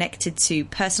that is connected to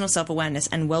personal self-awareness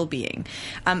and well-being.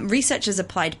 Researchers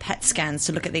applied PET scans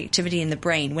to look at the activity in the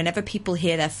brain whenever people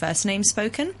hear their first name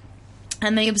spoken.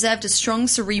 And they observed a strong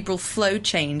cerebral flow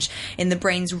change in the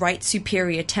brain's right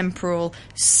superior temporal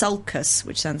sulcus,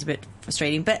 which sounds a bit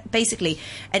frustrating, but basically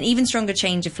an even stronger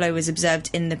change of flow was observed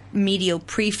in the medial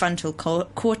prefrontal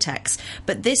cortex.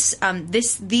 But these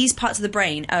parts of the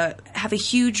brain have a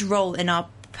huge role in our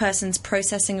person's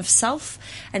processing of self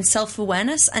and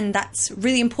self-awareness, and that's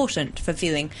really important for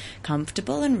feeling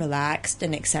comfortable and relaxed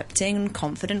and accepting and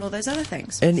confident, all those other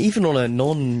things. And even on a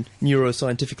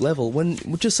non-neuroscientific level,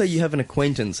 just say you have an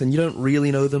acquaintance and you don't really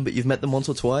know them, but you've met them once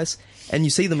or twice, and you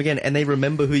see them again and they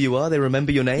remember who you are, they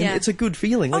remember your name, it's a good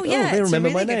feeling. They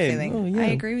remember my name. I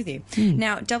agree with you.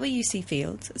 Now, W.C.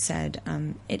 Fields said,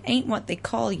 "It ain't what they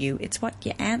call you, it's what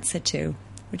you answer to,"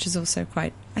 which is also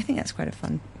I think that's quite a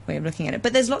fun way of looking at it.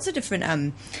 But there's lots of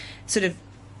different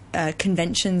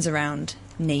conventions around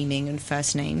naming and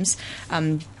first names.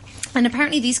 And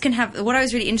apparently these can have... What I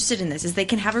was really interested in this is they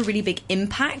can have a really big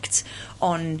impact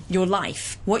on your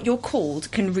life. What you're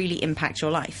called can really impact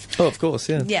your life. Oh, of course,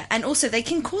 yeah. Yeah, and also they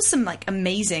can cause some,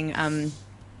 amazing...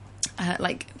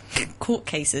 court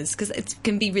cases, because it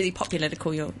can be really popular to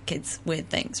call your kids weird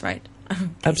things, right?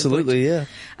 Absolutely, yeah.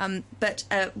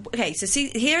 Okay, so see,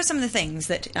 here are some of the things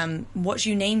that what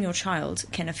you name your child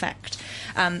can affect.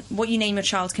 What you name your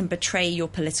child can betray your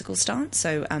political stance.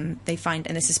 So they find,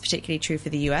 and this is particularly true for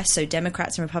the US, so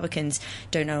Democrats and Republicans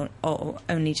don't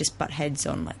only just butt heads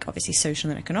on, obviously social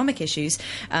and economic issues,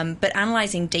 but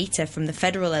analysing data from the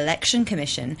Federal Election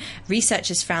Commission,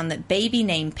 researchers found that baby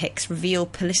name picks reveal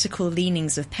political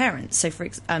leanings of parents. So for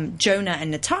Jonah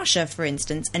and Natasha, for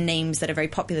instance, are names that are very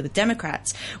popular with Democrats,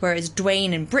 whereas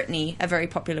Dwayne and Brittany are very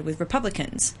popular with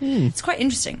Republicans. It's quite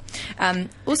interesting.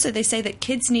 Also, they say that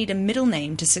kids need a middle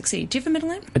name to succeed. Do you have a middle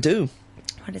name? I do.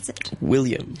 What is it?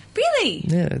 William. Really?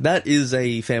 Yeah, that is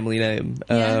a family name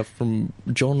from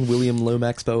John William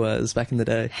Lomax Boas back in the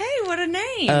day. Hey, what a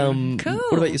name. Cool.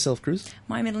 What about yourself, Cruz?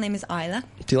 My middle name is Isla.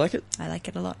 Do you like it? I like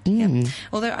it a lot, yeah.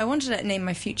 Although I wanted to name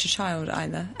my future child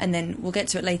Isla, and then we'll get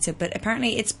to it later, but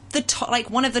apparently it's the top,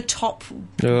 one of the top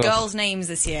girls' names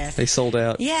this year. They sold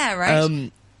out. Yeah,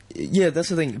 right. Yeah, that's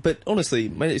the thing. But honestly,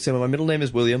 my middle name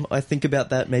is William. I think about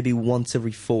that maybe once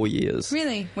every 4 years.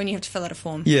 Really? When you have to fill out a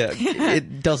form? Yeah,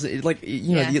 it doesn't.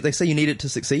 They say you need it to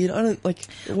succeed. I don't like.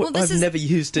 I've never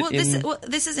used it.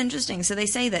 This is interesting. So they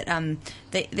say that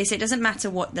they say it doesn't matter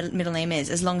what the middle name is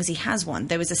as long as he has one.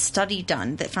 There was a study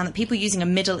done that found that people using a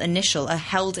middle initial are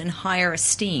held in higher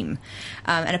esteem,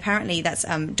 and apparently that's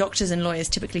doctors and lawyers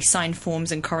typically sign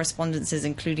forms and correspondences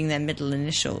including their middle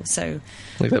initial. So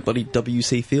like that bloody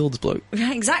W.C. Fields bloke.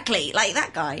 Exactly, like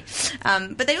that guy.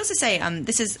 But they also say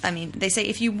they say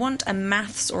if you want a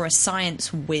maths or a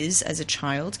science whiz as a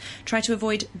child, try to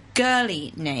avoid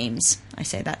girly names. I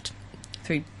say that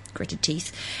through gritted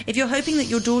teeth. If you're hoping that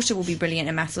your daughter will be brilliant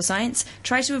in maths or science,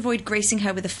 try to avoid gracing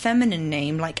her with a feminine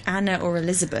name like Anna or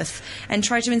Elizabeth, and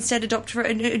try to instead adopt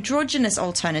an androgynous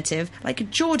alternative like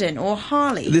Jordan or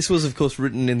Harley. This was, of course,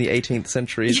 written in the 18th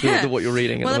century, is what you're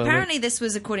reading at the moment. Apparently this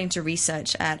was according to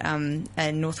research at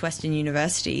Northwestern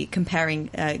University comparing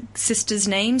sisters'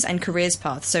 names and careers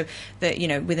paths. So,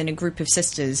 within a group of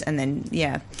sisters, and then,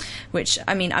 which,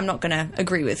 I mean, I'm not going to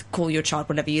agree with. Call your child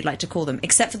whatever you'd like to call them,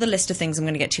 except for the list of things I'm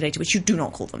going to get to later, which you do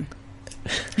not call them.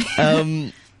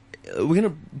 We're going to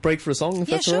break for a song, if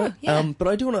that's all right. Yeah. But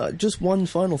I do want to... Just one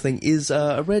final thing is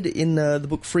I read in the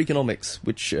book Freakonomics,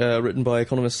 which written by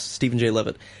economist Stephen J.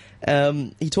 Levitt,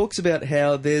 he talks about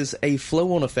how there's a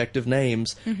flow-on effect of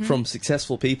names from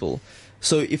successful people.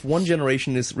 So if one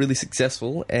generation is really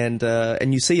successful, and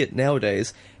you see it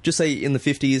nowadays, just say in the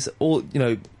 50s, all,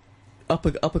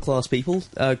 upper class people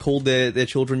called their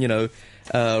children,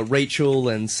 Rachel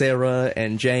and Sarah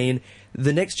and Jane.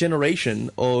 The next generation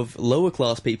of lower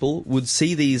class people would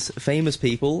see these famous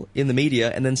people in the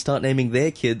media and then start naming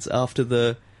their kids after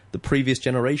the previous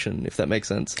generation, if that makes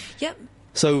sense. Yep.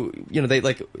 So, they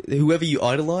like whoever you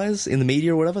idolize in the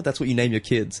media or whatever, that's what you name your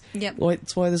kids. Yep. Well,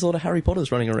 that's why there's a lot of Harry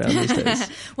Potters running around these days.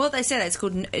 Well, they say that it's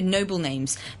called noble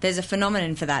names. There's a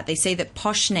phenomenon for that. They say that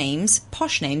posh names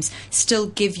still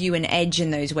give you an edge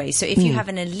in those ways. So if you have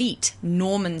an elite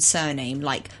Norman surname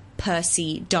like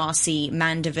Percy, Darcy,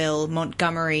 Mandeville,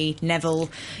 Montgomery, Neville,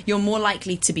 you're more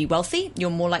likely to be wealthy,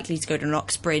 you're more likely to go to an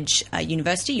Oxbridge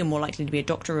University, you're more likely to be a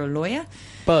doctor or a lawyer.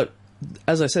 But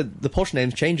as I said, the posh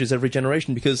names changes every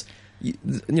generation because,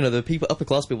 the people, upper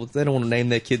class people, they don't want to name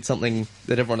their kid something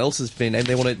that everyone else has been named.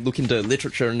 They want to look into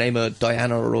literature and name her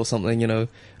Diana or something,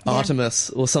 Artemis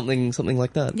or something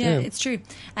like that. Yeah, it's true.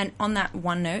 And on that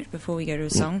one note, before we go to a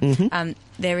song,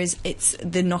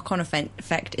 the knock-on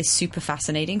effect is super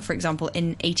fascinating. For example, in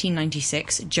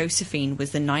 1896, Josephine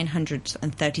was the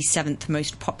 937th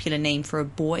most popular name for a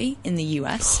boy in the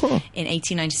US in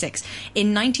 1896.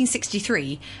 In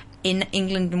 1963, in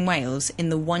England and Wales, in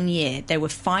the 1 year, there were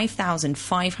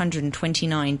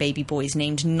 5,529 baby boys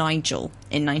named Nigel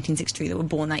in 1963 that were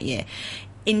born that year.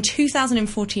 In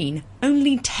 2014,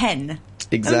 only 10.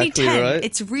 Exactly, only 10. Right?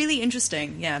 It's really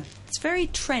interesting, yeah. It's very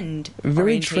trend-orientated.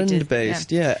 Very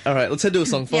trend-based, yeah. All right, let's head to a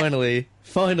song, finally.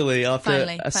 Finally,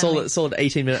 after a solid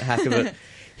 18-minute hack of it.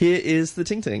 Here is the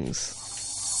Ting Tings.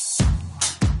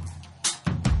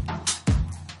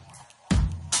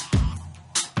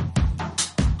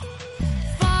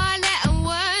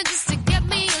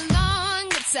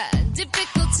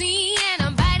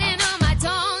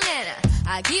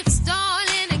 Keep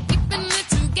stalling and keeping it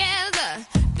together.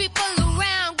 People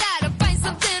around gotta find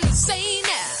something to say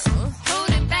now.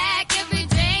 Holding back every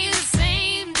day the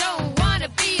same. Don't wanna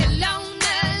be alone.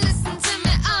 Listen to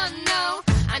me, oh no.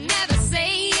 I never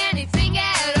say anything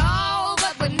at all.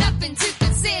 But with nothing to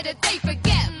consider, they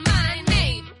forget my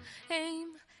name.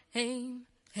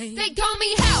 They call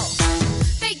me Hell.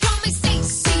 They call me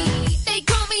Stacy. They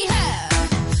call me Her.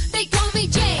 They call me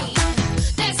Jane.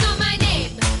 That's not my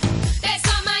name. That's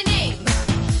not my name.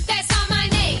 That's not my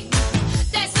name.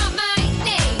 That's not my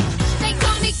name. They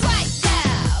call me Quiet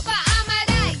Girl, but I'm a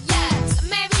riot.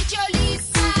 Mary Jo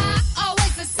Lisa,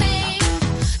 always the same.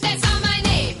 That's not my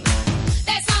name.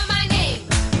 That's not my name.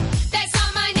 That's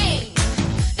not my name.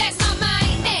 That's not my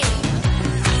name.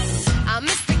 I'm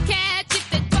Mr. Catch if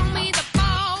they told me to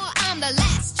fall. I'm the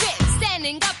last trick.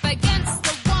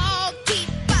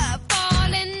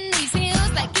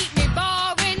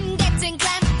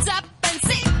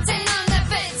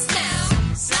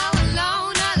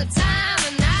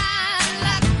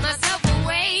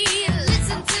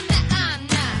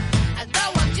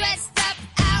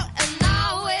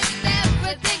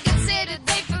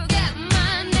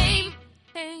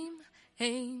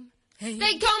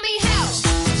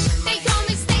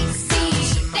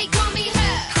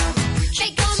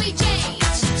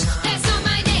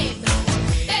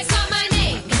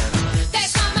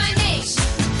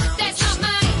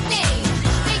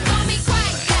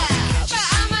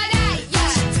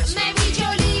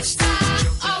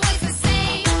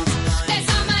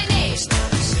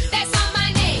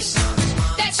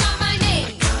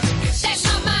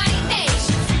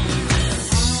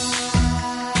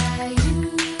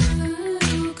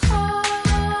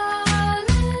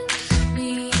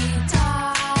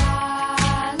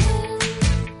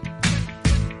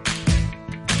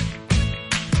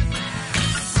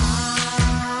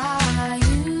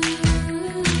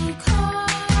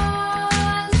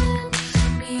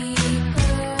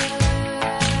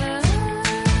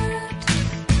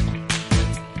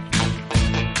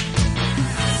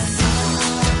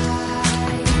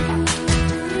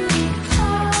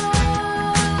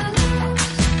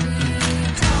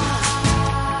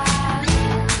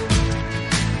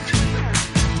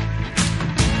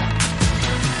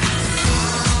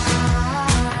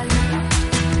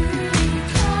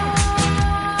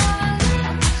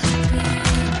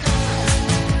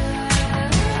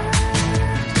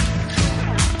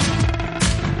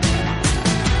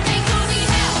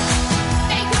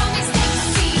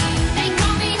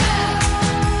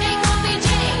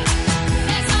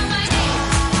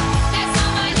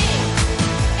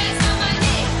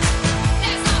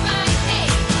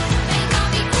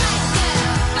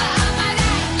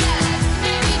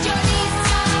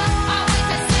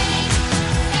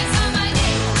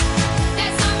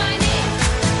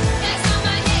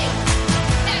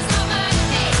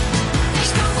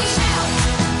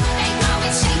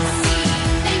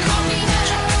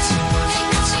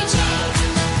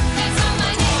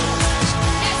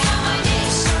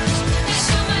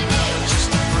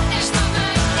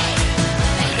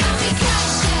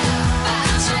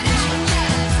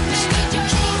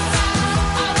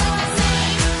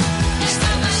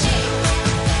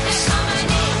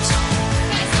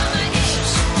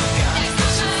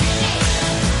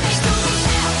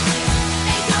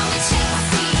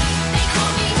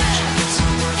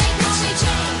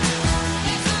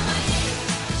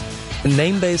 A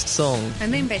name-based song. A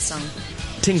name-based song.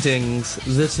 Ting Tings,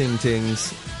 the Ting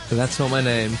Tings. That's not my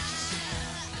name.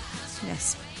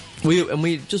 Yes.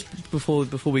 We just before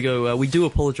we go, we do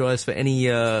apologise for any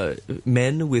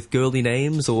men with girly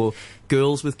names or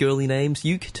girls with girly names.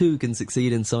 You too can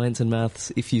succeed in science and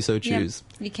maths if you so choose.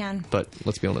 Yeah, you can. But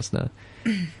let's be honest now.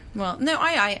 Well, no,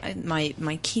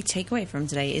 my key takeaway from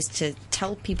today is to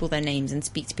tell people their names and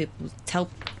speak to people.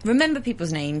 Remember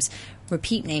people's names.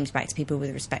 Repeat names back to people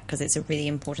with respect, because it's a really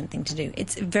important thing to do.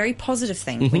 It's a very positive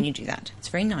thing when you do that. It's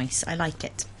very nice. I like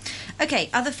it. Okay,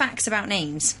 other facts about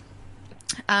names.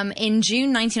 In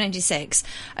June 1996,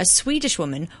 a Swedish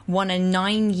woman won a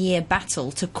 9-year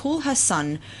battle to call her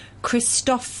son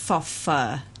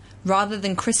Kristoffer rather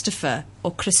than Christopher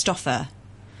or Christopher.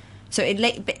 So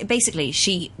basically,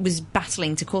 she was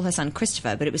battling to call her son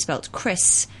Christopher, but it was spelt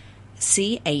Chris,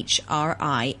 Christopher.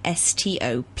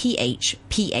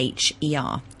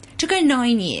 Took her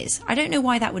 9 years. I don't know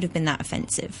why that would have been that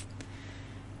offensive.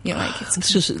 You know, like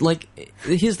it's just like,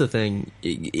 here's the thing: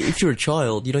 if you're a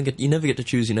child, you never get to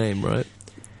choose your name, right?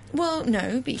 Well,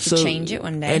 no, but you could change it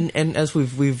one day. And as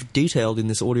we've detailed in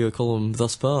this audio column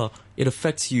thus far, it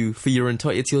affects you for your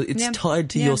entire. It's tied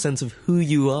to your sense of who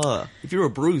you are. If you're a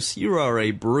Bruce, you are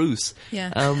a Bruce.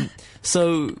 Yeah.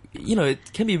 So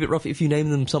it can be a bit rough if you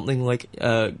name them something like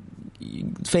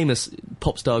famous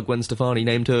pop star Gwen Stefani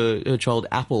named her child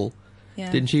Apple. Yeah.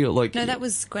 Didn't she? No, that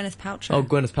was Gwyneth Paltrow. Oh,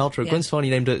 Gwyneth Paltrow. Yeah. Gwen Stefani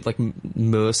named it like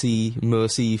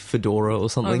Mercy Fedora or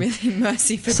something. Oh, really?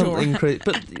 Mercy Fedora. Something crazy.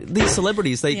 But these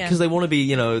celebrities, because they want to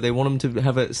be, they want them to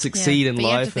have a succeed in but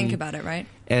life. You have to think about it, right?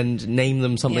 And name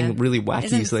them something really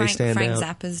wacky so they stand Frank out.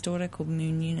 Zappa's daughter called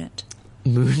Moon Unit.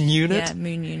 Moon Unit? Yeah,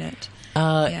 Moon Unit.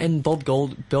 And Bob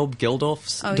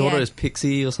Geldof's daughter is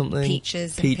Pixie or something.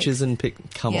 Peaches and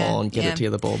Come on, get it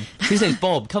together, Bob. His name's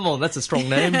Bob. Come on, that's a strong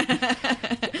name.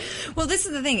 Well, this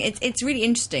is the thing. It's really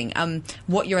interesting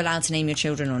what you're allowed to name your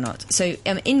children or not. So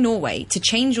in Norway, to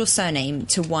change your surname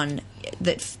to one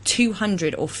that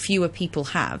 200 or fewer people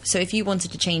have. So if you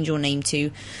wanted to change your name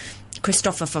to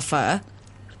Kristoffer,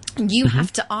 you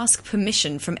have to ask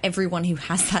permission from everyone who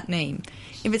has that name.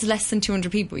 If it's less than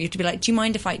 200 people, you have to be like, do you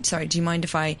mind if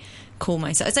I call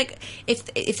myself? It's like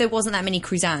if there wasn't that many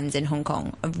Cruzans in Hong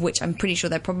Kong, of which I'm pretty sure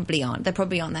there probably aren't. There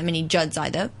probably aren't that many Judds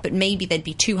either, but maybe there'd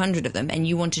be 200 of them, and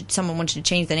someone wanted to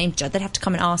change their name to Judd, they'd have to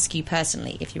come and ask you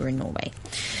personally if you were in Norway.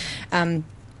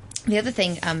 The other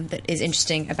thing that is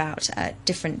interesting about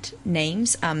different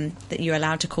names that you're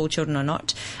allowed to call children or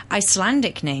not,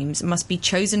 Icelandic names must be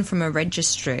chosen from a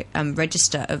register of about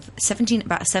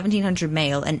 1,700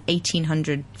 male and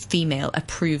 1,800 female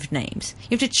approved names.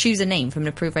 You have to choose a name from an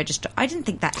approved register. I didn't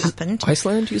think that happened.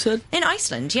 Iceland, you said? In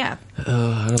Iceland, yeah.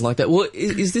 I don't like that. Well,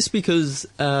 is this because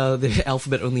the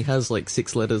alphabet only has like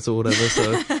 6 letters or whatever,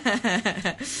 so...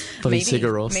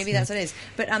 Maybe that's what it is.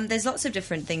 But there's lots of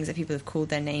different things that people have called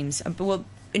their names. Well,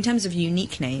 in terms of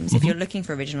unique names, if you're looking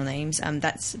for original names,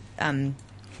 it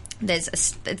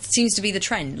seems to be the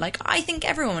trend. Like, I think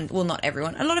not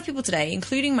everyone, a lot of people today,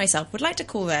 including myself, would like to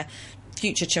call their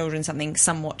future children something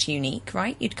somewhat unique,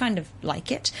 right? You'd kind of like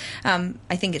it.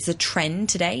 I think it's a trend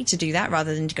today to do that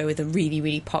rather than to go with a really,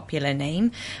 really popular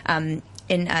name.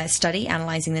 In a study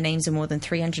analysing the names of more than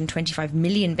 325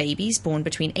 million babies born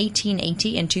between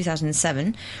 1880 and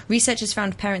 2007, researchers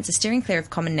found parents are steering clear of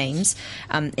common names.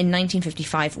 In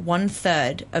 1955,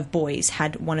 1/3 of boys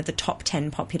had one of the top 10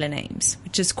 popular names,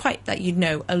 which is quite that you'd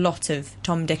know a lot of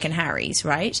Tom, Dick and Harrys,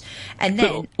 right? And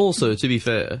then... But also, to be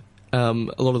fair... a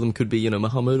lot of them could be,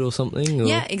 Muhammad or something. Or...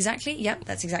 Yeah, exactly. Yep,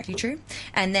 that's exactly true.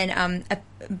 And then,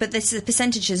 but this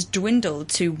percentage has dwindled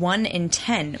to 1 in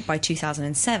 10 by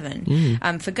 2007.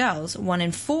 For girls, 1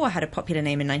 in 4 had a popular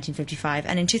name in 1955,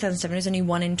 and in 2007 it was only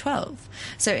 1 in 12.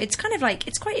 So it's kind of like,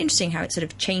 it's quite interesting how it's sort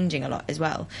of changing a lot as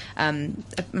well.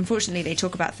 Unfortunately, they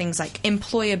talk about things like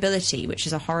employability, which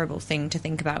is a horrible thing to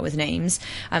think about with names.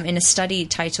 In a study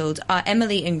titled, Are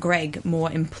Emily and Greg More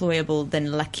Employable Than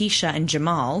Lakeisha and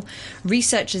Jamal?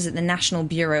 Researchers at the National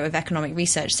Bureau of Economic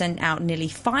Research sent out nearly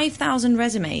 5,000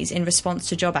 resumes in response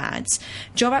to job ads.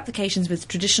 Job applications with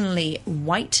traditionally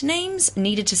white names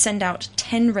needed to send out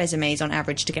 10 resumes on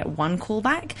average to get 1 call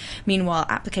back. Meanwhile,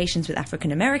 applications with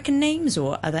African American names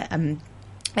or other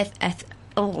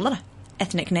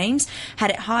ethnic names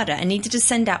had it harder and needed to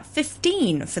send out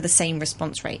 15 for the same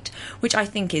response rate, which I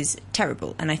think is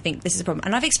terrible, and I think this is a problem.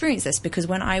 And I've experienced this because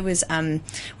when I was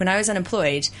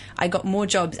unemployed, I got more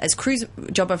jobs as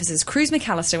job offers as Cruz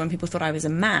McAllister when people thought I was a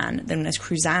man than as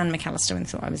Cruzanne McAllister when they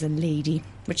thought I was a lady,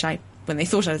 when they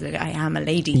thought I was a lady, I am a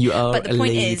lady. You are but the a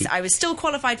point lady. is, I was still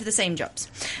qualified for the same jobs.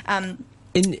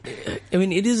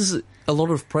 It is a lot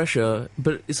of pressure,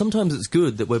 but sometimes it's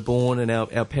good that we're born and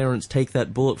our parents take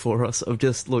that bullet for us of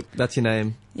just, look, that's your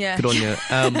name. Yeah. Good on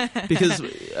you. Because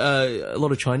a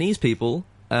lot of Chinese people,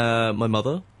 my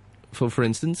mother, for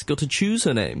instance, got to choose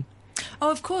her name.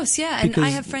 Oh, of course, yeah. And Because- I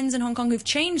have friends in Hong Kong who've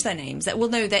changed their names. Well,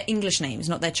 no, they're English names,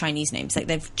 not their Chinese names. Like,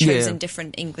 they've chosen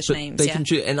different English But names. They Yeah. can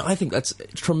choose, and I think that's a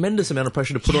tremendous amount of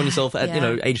pressure to put on yourself at,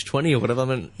 age 20 or whatever. I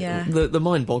mean, Yeah. the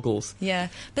mind boggles. Yeah.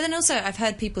 But then also, I've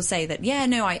heard people say that,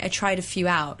 I tried a few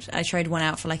out. I tried one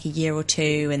out for like a year or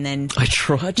two, and then... I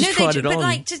tried it but on.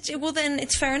 like, well, then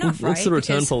it's fair enough, right? What's the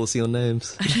return Because- policy on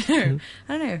names? I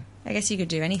don't know. I guess you could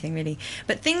do anything, really.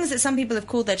 But things that some people have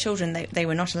called their children, they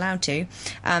were not allowed to.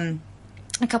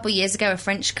 A couple of years ago, a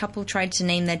French couple tried to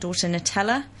name their daughter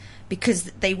Nutella because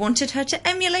they wanted her to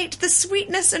emulate the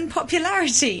sweetness and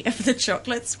popularity of the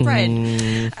chocolate spread.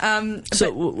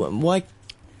 Why...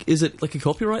 Is it like a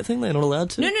copyright thing? They're not allowed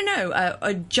to? No. Or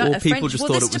A people French. just Well,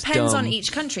 thought this it was depends dumb. on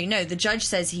each country. No, the judge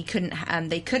says he couldn't.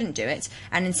 They couldn't do it,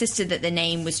 and insisted that the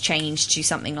name was changed to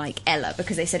something like Ella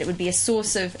because they said it would be a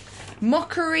source of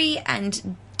mockery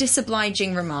and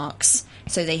disobliging remarks.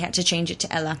 So they had to change it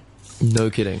to Ella. No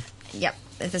kidding. Yep,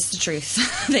 that's the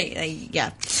truth. They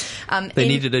They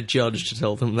needed a judge to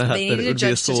tell them that They it needed would be a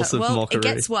to source tell- of well, mockery. it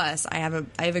gets worse. I have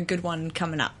a good one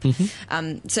coming up.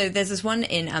 Mm-hmm. So there's this one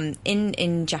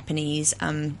in Japanese.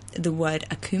 The word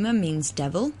Akuma means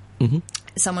devil. Mm-hmm.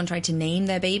 Someone tried to name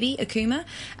their baby Akuma,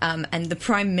 and the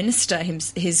Prime Minister,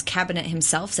 his cabinet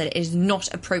himself, said it is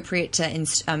not appropriate to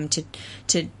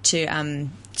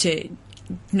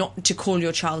not to call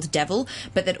your child Devil,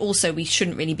 but that also we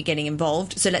shouldn't really be getting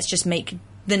involved. So let's just make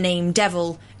the name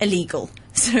Devil illegal.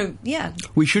 So yeah,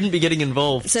 We shouldn't be getting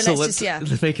involved, So so let's let's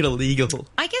just, make it illegal.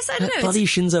 I guess I don't That know. bloody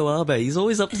It's- Shinzo Abe, he's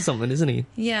always up to something, isn't he?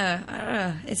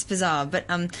 Yeah, it's bizarre. But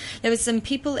there was some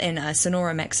people in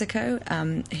Sonora, Mexico,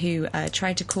 who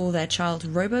tried to call their child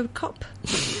RoboCop.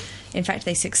 In fact,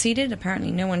 they succeeded.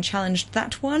 Apparently, no one challenged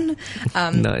that one.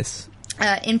 Nice.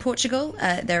 In Portugal,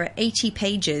 there are 80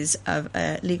 pages of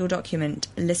a legal document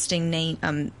listing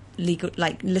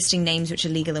listing names which are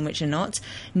legal and which are not.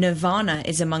 Nirvana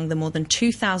is among the more than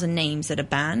 2,000 names that are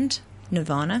banned.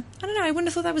 Nirvana. I don't know, I wouldn't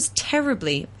have thought that was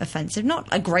terribly offensive. Not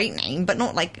a great name, but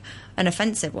not like an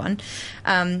offensive one.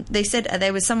 They said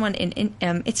there was someone in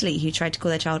Italy who tried to call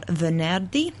their child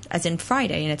Venerdì, as in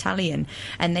Friday in Italian,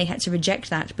 and they had to reject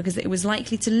that because it was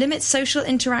likely to limit social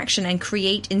interaction and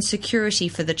create insecurity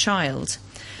for the child.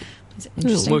 Is it It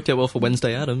interesting? worked out well for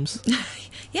Wednesday Addams.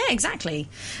 Yeah, exactly.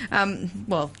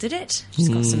 Well, did it? She's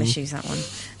got some issues, that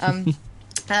one.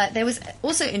 There was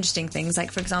also interesting things, like,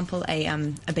 for example,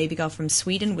 a baby girl from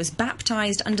Sweden was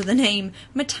baptised under the name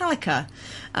Metallica,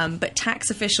 but tax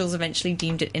officials eventually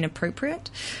deemed it inappropriate.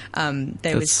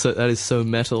 That is so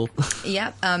metal.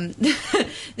 Yeah.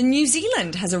 The New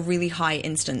Zealand has a really high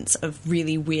instance of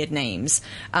really weird names.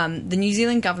 The New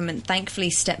Zealand government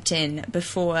thankfully stepped in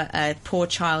before a poor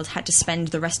child had to spend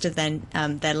the rest of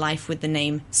their life with the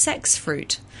name Sex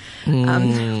Fruit.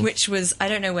 Which was, I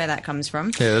don't know where that comes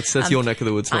from. Yeah, that's your neck of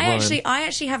the woods, not mine. I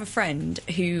actually have a friend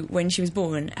who, when she was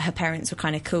born, her parents were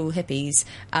kind of cool hippies.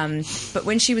 But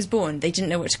when she was born, they didn't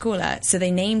know what to call her, so they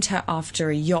named her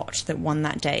after a yacht that won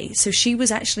that day. So she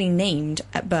was actually named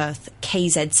at birth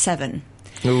KZ7.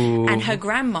 Ooh. And her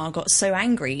grandma got so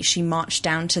angry, she marched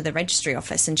down to the registry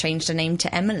office and changed her name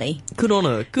to Emily. Good on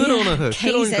her. Good on her.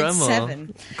 Good on Grandma.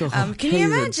 KZ7. God, Can you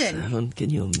imagine? KZ7. Can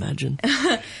you imagine?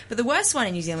 But the worst one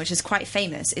in New Zealand, which is quite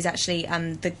famous, is actually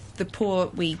the poor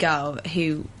wee girl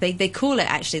who they call it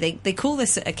actually they call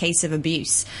this a case of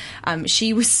abuse.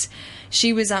 She was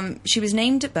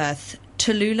named at birth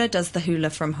Tallulah Does the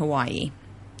Hula from Hawaii.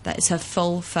 That is her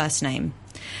full first name.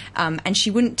 And she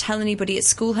wouldn't tell anybody at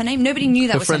school her name. Nobody knew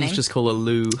that was her name. Her friends just call her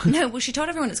Lou. No, well, she told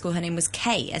everyone at school her name was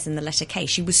K, as in the letter K.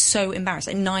 She was so embarrassed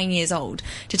at 9 years old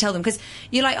to tell them, because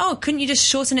you're like, oh, couldn't you just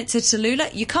shorten it to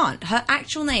Tallulah? You can't. Her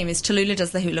actual name is Tallulah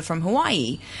Does the Hula from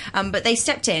Hawaii. But they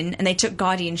stepped in and they took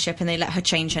guardianship and they let her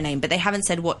change her name. But they haven't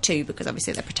said what to, because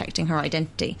obviously they're protecting her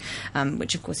identity.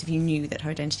 Which, of course, if you knew that her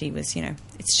identity was,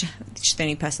 she's the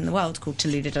only person in the world called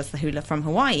Tallulah Does the Hula from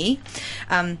Hawaii.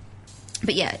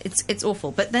 But yeah, it's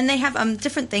awful. But then they have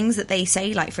different things that they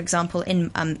say. Like, for example, in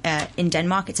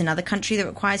Denmark, it's another country that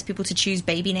requires people to choose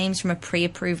baby names from a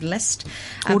pre-approved list.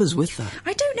 What is with that?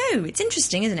 I don't know. It's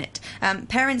interesting, isn't it?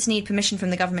 Parents need permission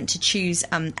from the government to choose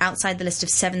outside the list of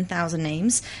 7,000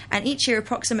 names, and each year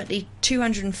approximately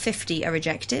 250 are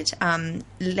rejected.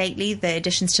 Lately, the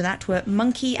additions to that were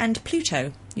Monkey and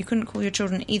Pluto. You couldn't call your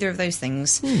children either of those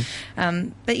things.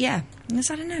 But yeah, I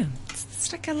don't know.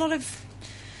 It's like a lot of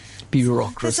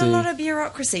bureaucracy. There's a lot of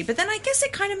bureaucracy, but then I guess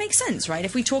it kind of makes sense, right?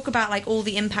 If we talk about like all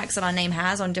the impacts that our name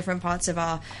has on different parts of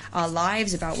our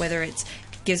lives, about whether it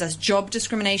gives us job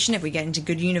discrimination, if we get into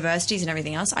good universities and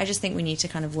everything else, I just think we need to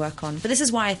kind of work on. But this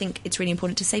is why I think it's really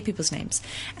important to say people's names.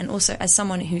 And also, as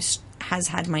someone who has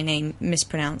had my name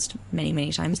mispronounced many,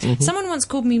 many times, someone once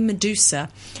called me Medusa,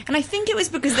 and I think it was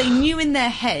because they knew in their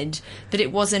head that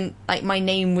it wasn't, like, my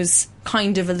name was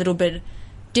kind of a little bit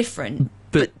different.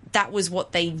 But that was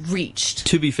what they reached.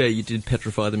 To be fair, you did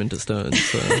petrify them into stone.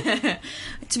 So.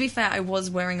 To be fair, I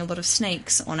was wearing a lot of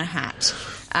snakes on a hat.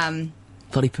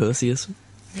 Bloody Perseus.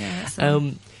 Yeah.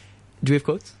 Do we have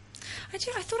quotes? I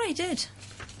do. I thought I did.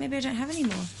 Maybe I don't have any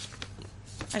more.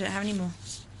 I don't have any more.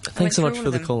 Thanks so much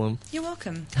for the column. You're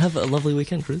welcome. Have a lovely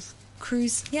weekend, Cruz.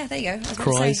 Cruz. Yeah, there you go.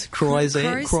 Cruisin'.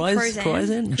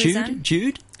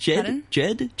 Jude?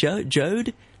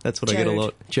 Jode? That's what I get a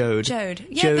lot. Jode. Yeah,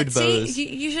 Jode but Bowes.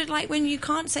 see, you should, like, when you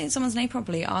can't say someone's name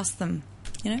properly, ask them,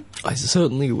 you know? I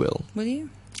certainly will. Will you?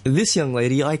 This young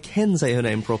lady, I can say her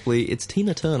name properly. It's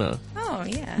Tina Turner. Oh,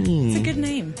 yeah. It's a good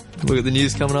name. We've got the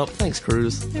news coming up. Thanks,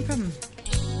 Cruz. No problem.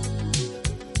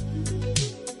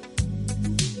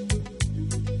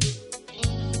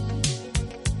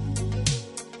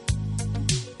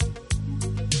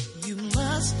 You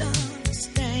must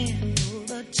understand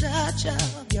the touch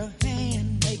of your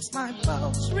hand makes my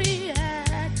pulse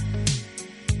react.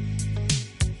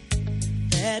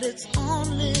 That it's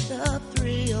only the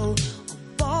thrill of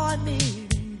boy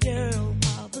meeting girl,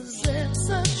 opposites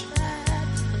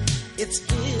attract. It's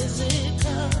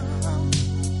physical,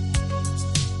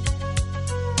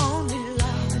 only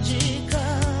logical.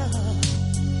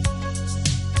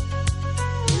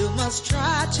 You must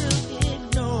try to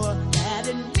ignore that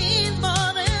it means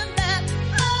more than that.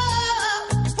 Oh,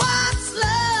 what's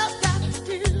love got to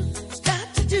do? It's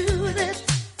got to do with it.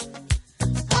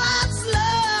 What's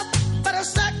love but a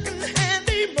second-hand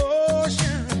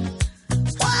emotion?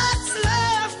 What's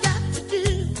love got to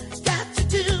do? It's got to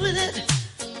do with it.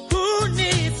 Who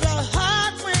needs a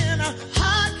heart when a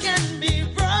heart can be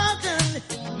broken?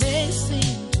 It may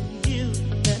seem to you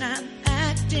that I'm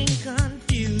acting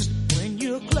confused when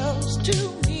you're close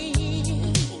to me.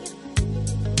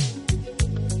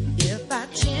 If I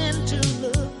tend to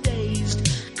look dazed,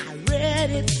 I read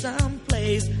it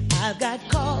someplace. I've got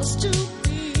cause to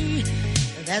be.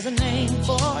 There's a name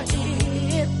for it.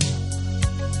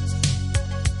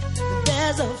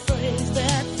 There's a phrase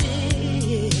that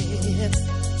fits.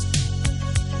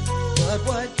 But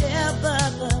whatever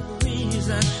the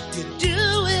reason, you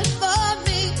do it for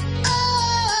me.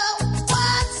 Oh,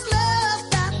 what's love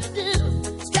got to do?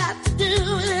 It's got to do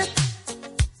with it.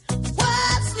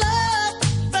 What's love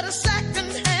but a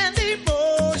second-hand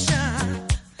emotion?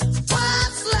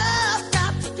 What's love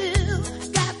got to do?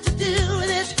 Got to do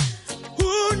with it.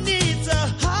 Who needs a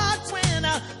heart when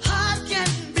a heart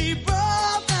can be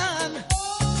broken?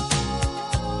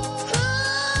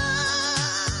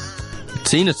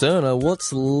 Tina Turner,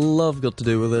 what's love got to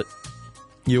do with it?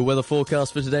 Your weather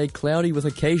forecast for today, cloudy with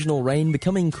occasional rain,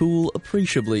 becoming cool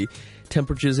appreciably.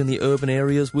 Temperatures in the urban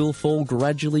areas will fall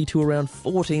gradually to around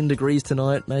 14 degrees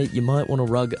tonight, mate. You might want to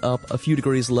rug up a few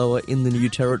degrees lower in the New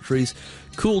Territories.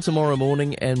 Cool tomorrow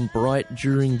morning and bright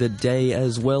during the day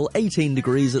as well. 18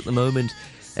 degrees at the moment,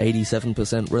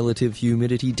 87% relative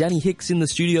humidity. Danny Hicks in the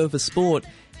studio for sport.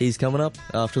 He's coming up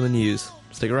after the news.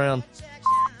 Stick around.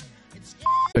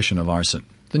 Suspicion of arson.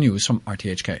 The news from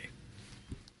RTHK.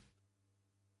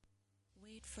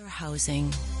 Wait for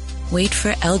housing. Wait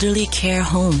for elderly care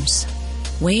homes.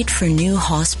 Wait for new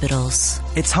hospitals.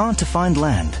 It's hard to find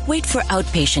land. Wait for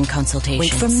outpatient consultations.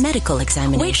 Wait for medical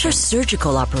examinations. Wait for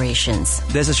surgical operations.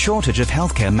 There's a shortage of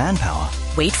healthcare manpower.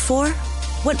 Wait for?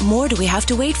 What more do we have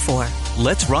to wait for?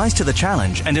 Let's rise to the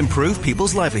challenge and improve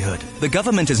people's livelihood. The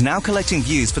government is now collecting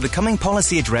views for the coming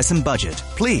policy address and budget.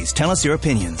 Please tell us your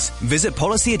opinions. Visit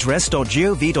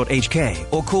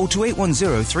policyaddress.gov.hk or call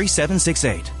 2810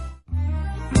 3768.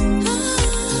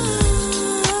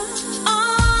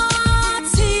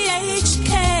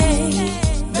 RTHK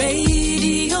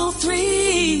Radio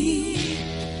 3.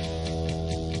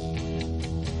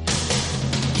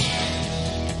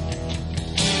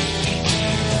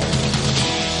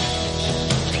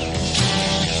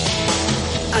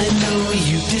 I know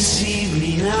you deceived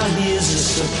me, now here's a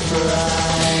surprise.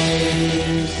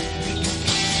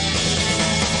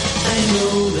 I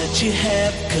know that you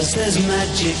have, 'cause there's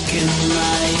magic in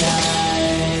my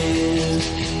eyes.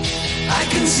 I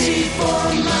can see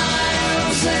for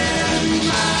miles and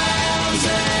miles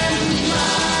and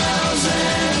miles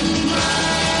and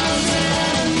miles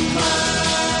and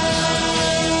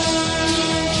miles.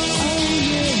 Oh,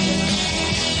 yeah.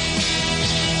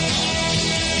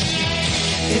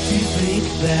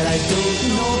 that I don't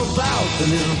know about, the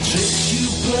little tricks you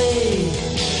play.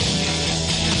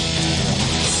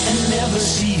 And never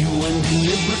see you when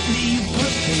deliberately you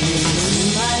put things in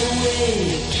my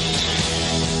way.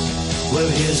 Well,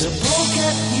 here's a poke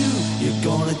at you, you're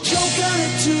gonna choke on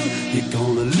it too, you're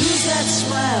gonna lose that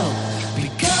smile,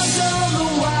 because all the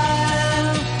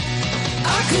while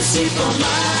I could see for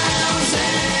miles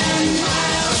and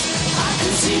miles, I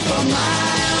could see for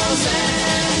miles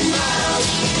and miles,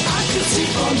 I could see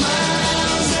for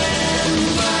miles and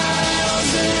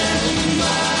miles and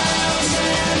miles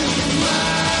and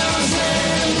miles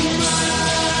and miles.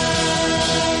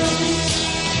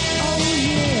 Oh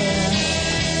yeah.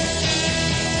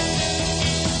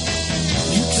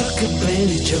 You took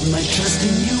advantage of my trust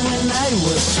in you when I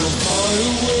was so far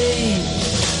away.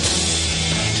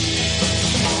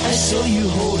 I saw you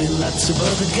holding lots of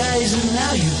other guys, and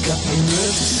now you've got the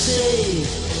nerve to say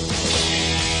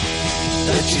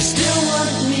that you still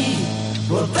want me.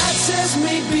 Well, that says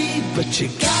maybe, but you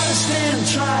gotta stand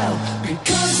trial,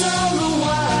 because all the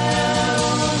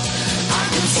while I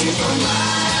could see for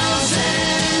miles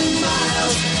and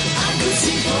miles, I could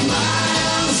see for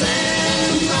miles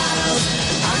and miles,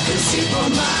 I could see for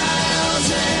miles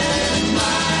and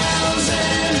miles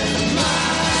and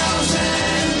miles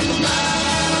and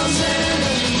miles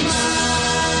and miles.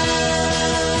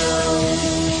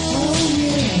 Oh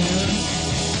yeah.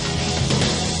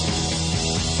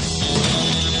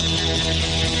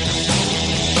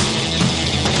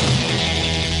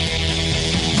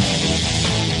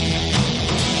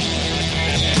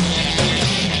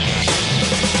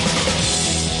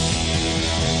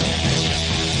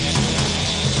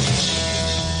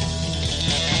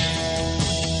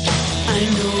 I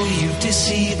know you've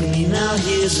deceived me, now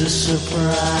here's a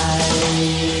surprise.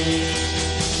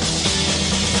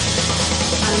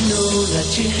 I know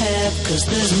that you have, 'cause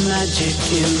there's magic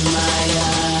in my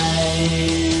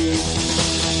eyes.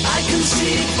 I can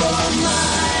see for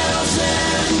miles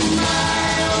and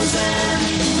miles and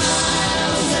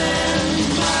miles and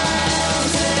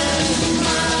miles and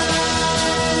miles.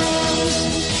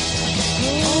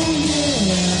 Oh yeah.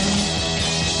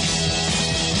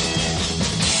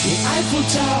 The Eiffel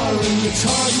Tower and the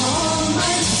Taj Mahal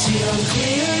nights, see on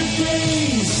clear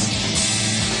days.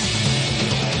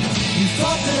 You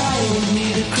thought that I would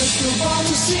need a crystal ball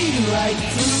to see right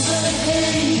through the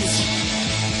haze.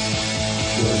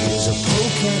 Well, here's a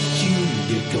poke at you,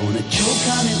 you're gonna choke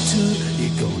on it too,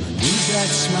 you're gonna lose that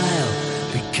smile,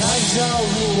 because all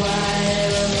the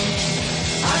while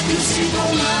I could see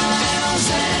for miles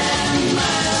and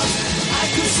miles, I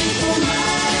could see for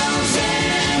miles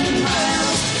and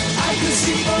miles, I could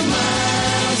see for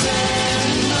miles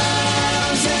and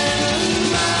miles and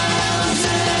miles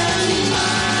and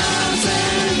miles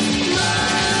and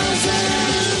miles and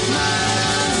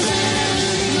miles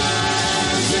and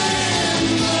miles and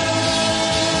miles.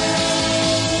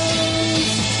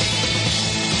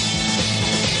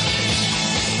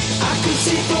 I could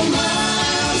see for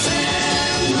miles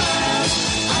and miles,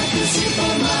 I could see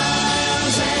for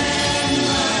miles and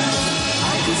miles,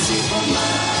 I could see for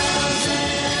miles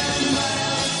and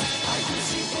miles, I could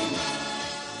see for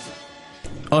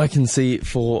miles. I can see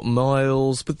for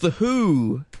miles, but the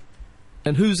Who.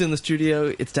 And who's in the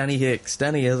studio? It's Danny Hicks.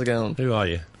 Danny, how's it going? Who are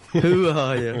you? Who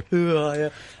are you? Who are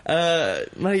you?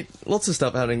 Mate, lots of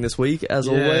stuff happening this week, as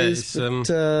Yeah, always. it's,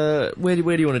 But, where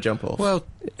do you want to jump off? Well,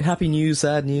 happy news,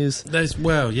 sad news? It's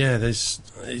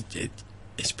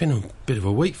been a bit of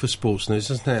a week for sports news,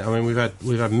 hasn't it? I mean, we've had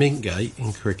Minkgate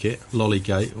in cricket,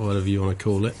 Lollygate, or whatever you want to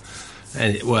call it.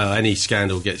 And any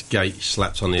scandal gets gate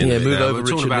slapped on the end of it. Move now. over We're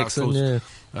talking Richard about, Nixon, of course, yeah.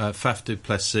 Faf du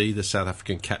Plessis, the South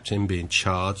African captain, being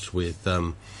charged with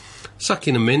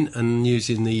sucking a mint and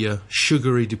using the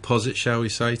sugary deposit, shall we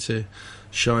say, to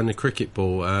shine the cricket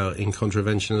ball in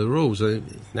contravention of the rules. It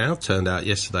now turned out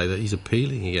yesterday that he's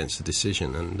appealing against the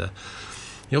decision, and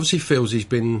he obviously feels he's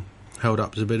been held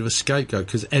up as a bit of a scapegoat,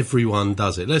 because everyone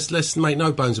does it. Let's make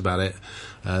no bones about it.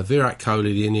 Virat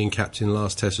Kohli, the Indian captain,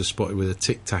 last test was spotted with a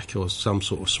Tic Tac or some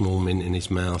sort of small mint in his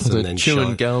mouth, and then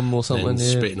chewing gum or something, and yeah.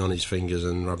 spitting on his fingers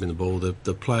and rubbing the ball. The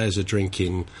players are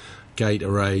drinking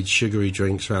Gatorade, sugary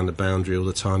drinks around the boundary all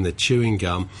the time. They're chewing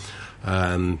gum.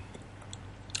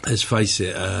 Let's face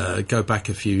it, go back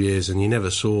a few years and you never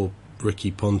saw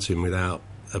Ricky Ponting without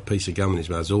a piece of gum in his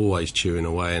mouth. He was always chewing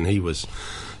away, and he was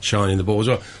shining the ball as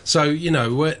well. So, you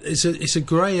know, it's a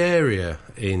grey area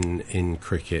in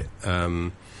cricket.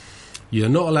 You're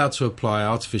not allowed to apply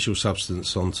artificial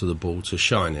substance onto the ball to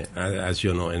shine it, as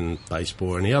you're not in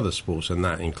baseball or any other sports, and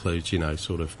that includes, you know,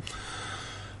 sort of,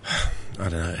 I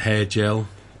don't know, hair gel,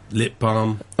 lip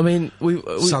balm. I mean,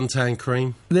 suntan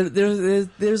cream.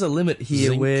 There's a limit here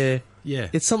Zinc. where Yeah.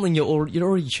 it's something you're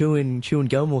already chewing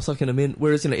gum or sucking a mint.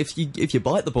 Whereas if you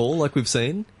bite the ball like we've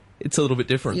seen, it's a little bit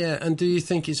different. Yeah, and do you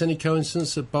think it's any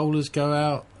coincidence that bowlers go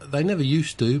out? They never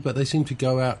used to, but they seem to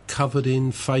go out covered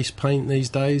in face paint these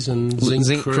days, and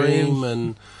zinc cream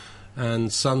and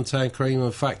suntan cream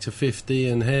and Factor 50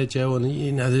 and hair gel, and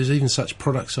there's even such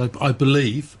products I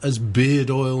believe as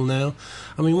beard oil now.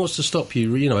 I mean, what's to stop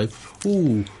you?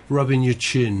 Rubbing your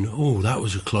chin. Oh, that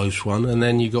was a close one. And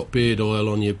then you got beard oil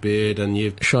on your beard, and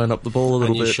you shine up the ball a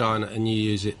little bit. And you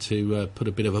use it to put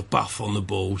a bit of a buff on the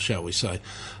ball, shall we say?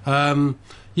 I think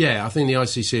the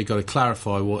ICC have got to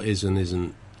clarify what is and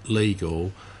isn't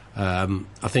legal. I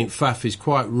think Faf is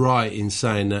quite right in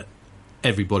saying that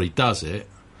everybody does it.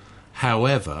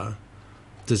 However,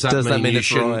 does that mean you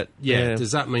shouldn't? Right? Yeah.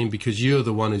 Does that mean because you're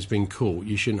the one who's been caught,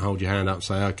 you shouldn't hold your hand up and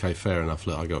say, "Okay, fair enough.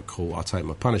 Look, I got caught. I'll take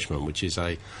my punishment," which is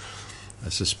a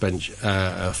suspension,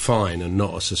 a fine, and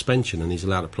not a suspension, and he's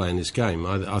allowed to play in this game.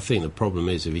 I think the problem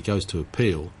is if he goes to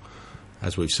appeal,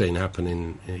 as we've seen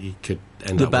happen, he could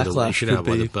end up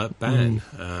with a ban.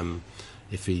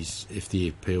 If the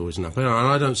appeal isn't up, and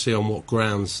I don't see on what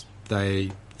grounds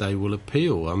they will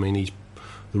appeal. I mean,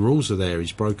 the rules are there.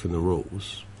 He's broken the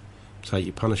rules. Take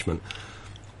your punishment.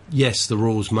 Yes, the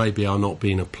rules maybe are not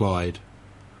being applied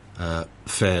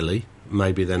fairly.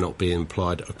 Maybe they're not being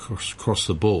applied across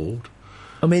the board.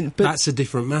 I mean, but that's a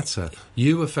different matter.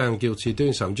 You were found guilty of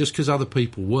doing something. Just because other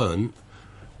people weren't,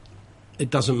 it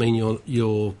doesn't mean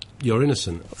you're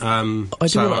innocent. I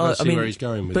don't see where he's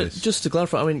going with this. But just to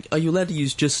clarify, I mean, are you allowed to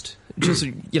use just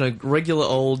regular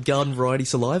old garden variety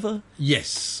saliva?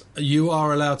 Yes, you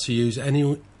are allowed to use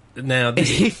any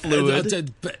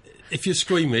fluid. If you're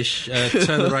squeamish,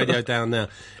 turn the radio down now.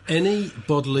 Any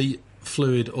bodily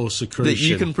fluid or secretion that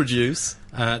you can produce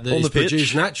that is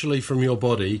produced naturally from your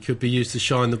body could be used to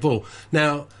shine the ball.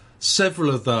 Now, several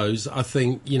of those, I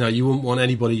think, you wouldn't want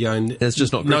anybody going. It's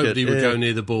just not cricket. Nobody would go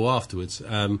near the ball afterwards.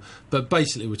 But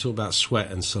basically, we're talking about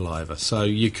sweat and saliva. So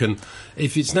you can,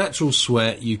 if it's natural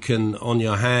sweat, you can on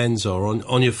your hands or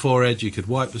on your forehead, you could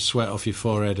wipe the sweat off your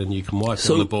forehead, and you can wipe it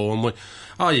on the ball. And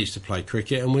I used to play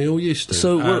cricket, and we all used to.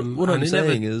 So what I'm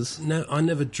saying is, I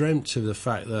never dreamt of the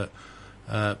fact that.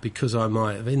 Because I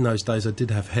might have, in those days I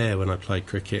did have hair when I played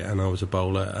cricket and I was a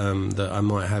bowler, that I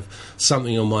might have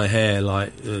something on my hair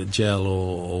like gel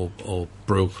or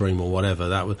Brill cream or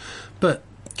whatever. But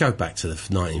go back to the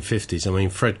 1950s. I mean,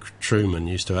 Fred Truman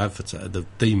used to advertise, the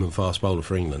demon fast bowler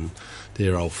for England,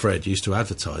 dear old Fred, used to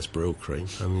advertise Brill cream.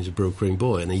 I mean, he's a Brill cream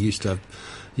boy, and he used to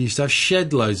have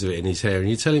shed loads of it in his hair. And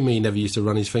you're telling me he never used to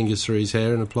run his fingers through his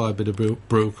hair and apply a bit of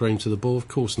Brill cream to the ball? Of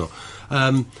course not.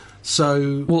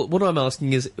 Well, what I'm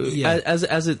asking is,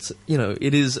 as it's,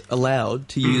 it is allowed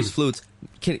to use fluids.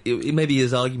 Maybe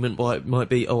his argument might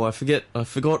be, I forgot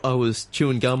I was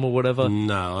chewing gum or whatever.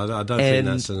 No, I don't think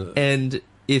that's. And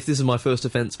if this is my first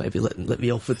offence, maybe let me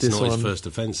off with this one. It's not his first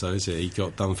offence, though, is it? He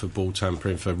got done for ball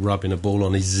tampering for rubbing a ball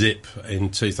on his zip in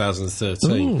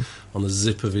 2013 on the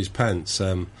zip of his pants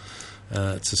to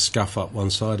scuff up one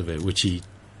side of it, which he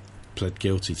pled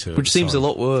guilty to, which seems a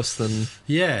lot worse than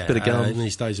a bit of gum in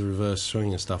these days of reverse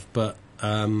swing and stuff. But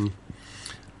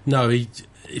no,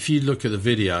 if you look at the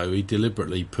video, he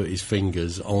deliberately put his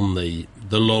fingers on the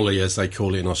lolly, as they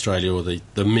call it in Australia, or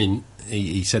the mint.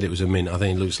 He said it was a mint. I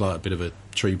think it looks like a bit of a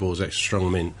Tree Balls extra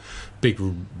strong mint, big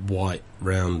white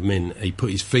round mint. He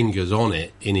put his fingers on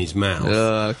it in his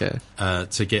mouth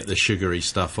to get the sugary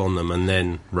stuff on them, and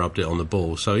then rubbed it on the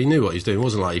ball. So he knew what he was doing. It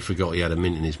wasn't like he forgot he had a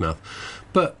mint in his mouth.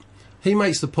 But he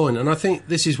makes the point, and I think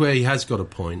this is where he has got a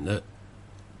point, that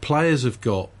players have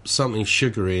got something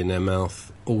sugary in their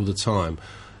mouth all the time.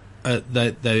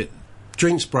 Their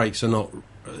drinks breaks are not...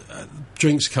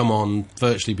 drinks come on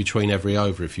virtually between every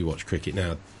over if you watch cricket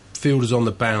now. Fielders on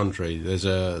the boundary, there's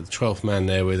a 12th man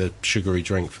there with a sugary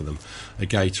drink for them, a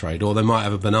Gatorade, or they might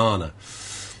have a banana,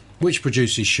 which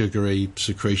produces sugary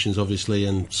secretions, obviously,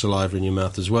 and saliva in your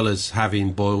mouth, as well as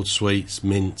having boiled sweets,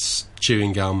 mints,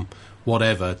 chewing gum,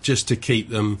 whatever, just to keep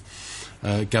them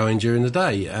going during the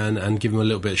day and give them a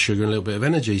little bit of sugar and a little bit of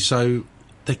energy. So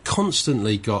they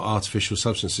constantly got artificial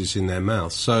substances in their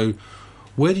mouth. So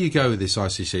where do you go with this,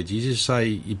 ICC? Do you just say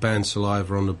you ban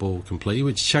saliva on the ball completely,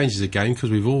 which changes the game, because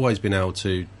we've always been able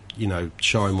to,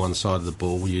 shine one side of the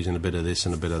ball using a bit of this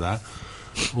and a bit of that?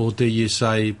 Or do you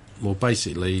say, well,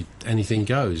 basically anything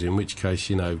goes, in which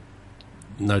case, no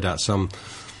doubt some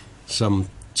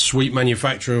sweet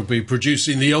manufacturer will be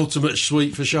producing the ultimate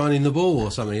sweet for shining the ball or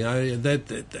something.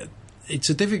 It's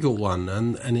a difficult one,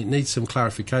 and it needs some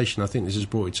clarification. I think this has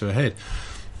brought it to a head.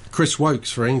 Chris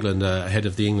Wokes for England, ahead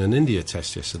of the England-India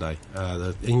test yesterday,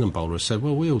 the England bowler said,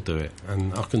 well, we'll do it,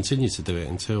 and I'll continue to do it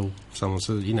until someone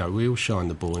says, we all shine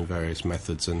the ball in various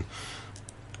methods, and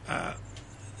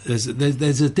there's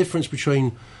a difference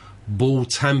between ball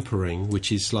tampering,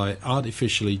 which is like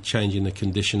artificially changing the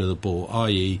condition of the ball,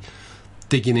 i.e.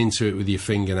 digging into it with your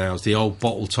fingernails, the old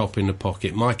bottle top in the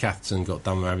pocket. Mike Atherton got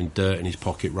done with having dirt in his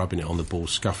pocket, rubbing it on the ball,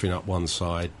 scuffing up one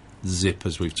side, zip,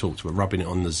 as we've talked about, rubbing it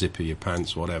on the zip of your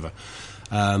pants, whatever.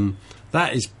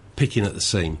 That is picking at the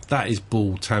seam. That is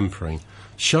ball tampering.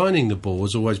 Shining the ball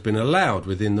has always been allowed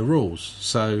within the rules,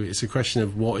 so it's a question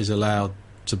of what is allowed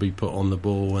to be put on the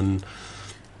ball, and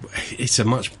it's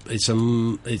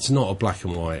not a black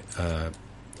and white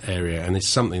area, and it's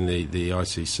something the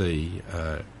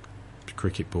ICC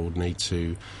cricket board need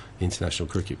to, International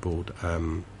Cricket Board,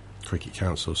 Cricket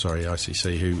Council,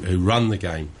 ICC, who run the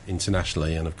game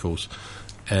internationally and of course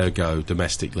ergo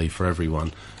domestically for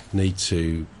everyone, need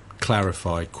to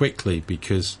clarify quickly,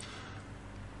 because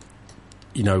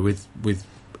with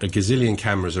a gazillion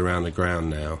cameras around the ground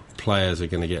now, players are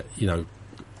going to get,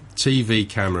 TV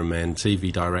cameramen,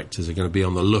 TV directors are going to be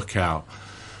on the lookout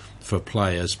for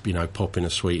players, popping a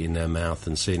sweet in their mouth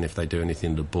and seeing if they do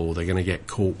anything to the ball. They're going to get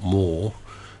caught more,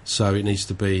 so it needs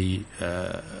to be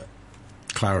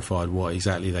clarified what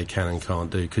exactly they can and can't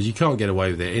do, because you can't get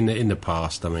away with it. In the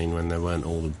past, I mean, when there weren't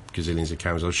all the gazillions of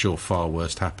cameras, I'm sure far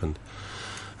worse happened.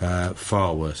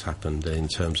 Far worse happened in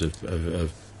terms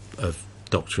of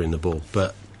doctoring the ball,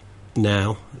 but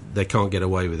now they can't get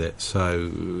away with it,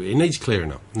 so it needs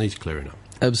clearing up.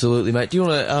 Absolutely, mate. Do you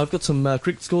want to? I've got some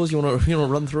cricket scores. You want to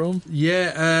run through them?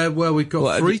 Yeah. Well, we've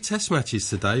got 3 Test matches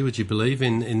today. Would you believe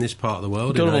in this part of the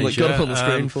world? Got them on the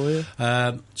screen for you.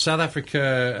 South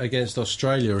Africa against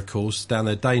Australia, of course, down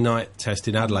there. Day-night test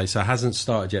in Adelaide, so it hasn't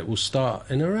started yet. We'll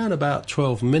start in around about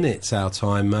 12 minutes our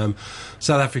time.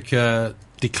 South Africa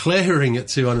declaring at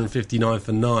 259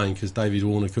 for 9 because David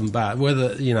Warner couldn't bat.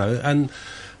 And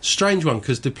strange one,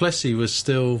 because du Plessis was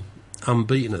still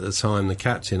unbeaten at the time, the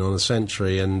captain, on a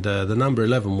century, and the number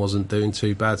 11 wasn't doing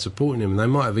too bad supporting him, and they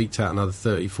might have eked out another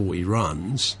 30-40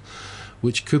 runs,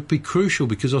 which could be crucial,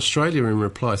 because Australia in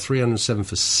reply 307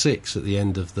 for 6 at the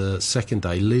end of the second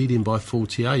day, leading by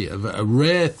 48. A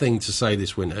rare thing to say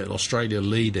this winter, Australia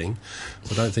leading.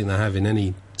 I don't think they have in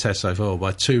any test so far,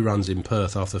 by 2 runs in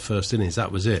Perth after the first innings.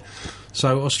 That was it.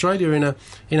 So Australia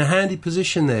in a handy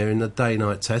position there in the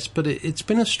day-night test, but it's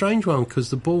been a strange one, because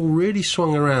the ball really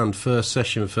swung around first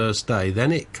session, first day,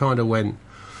 then it kind of went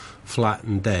flat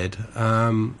and dead.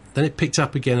 Then it picked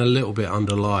up again a little bit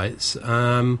under lights.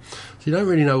 So you don't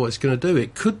really know what it's going to do.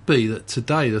 It could be that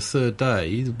today, the third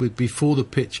day, before the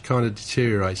pitch kind of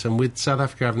deteriorates, and with South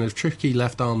Africa having a tricky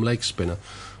left-arm leg spinner,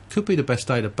 could be the best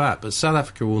day to bat. But South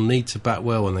Africa will need to bat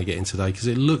well when they get in today, because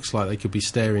it looks like they could be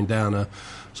staring down a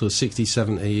sort of 60,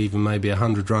 70, even maybe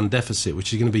 100-run deficit,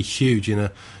 which is going to be huge in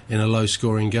a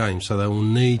low-scoring game. So they will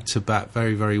need to bat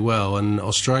very, very well. And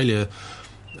Australia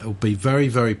will be very,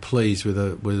 very pleased with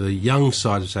a young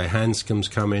side. Say Hanscom's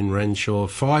come in, Renshaw,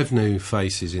 5 new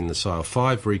faces in the side,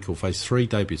 5 recall faces, 3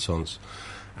 debutants,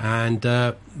 and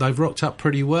they've rocked up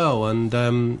pretty well, and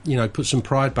put some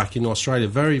pride back in Australia.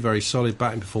 Very, very solid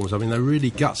batting performance. I mean, they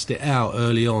really gutsed it out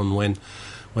early on when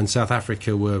South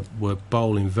Africa were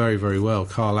bowling very, very well.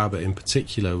 Carl Abbott in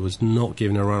particular was not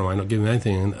giving a run away, not giving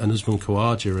anything, and Usman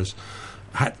Khawaja has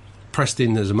had pressed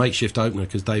in as a makeshift opener,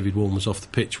 because David Warner was off the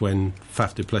pitch when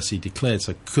Faf du Plessis declared,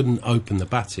 so couldn't open the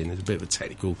batting. It's a bit of a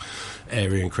technical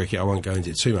area in cricket, I won't go into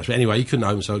it too much, but anyway, he couldn't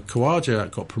open, so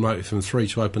Khawaja got promoted from 3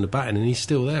 to open the batting, and he's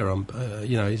still there.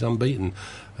 He's unbeaten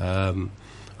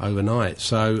overnight,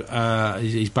 so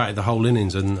he's batted the whole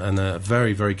innings, and a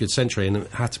very, very good century, and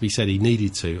it had to be said he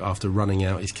needed to after running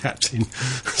out his captain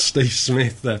Steve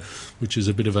Smith, which was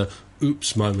a bit of a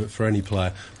oops moment for any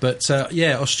player. But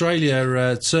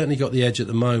Australia certainly got the edge at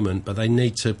the moment, but they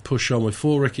need to push on with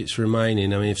 4 wickets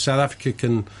remaining. I mean, if South Africa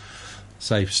can,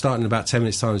 say, starting in about 10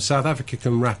 minutes' time, if South Africa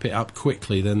can wrap it up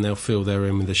quickly, then they'll feel they're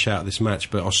in with a shout at this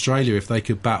match. But Australia, if they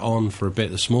could bat on for a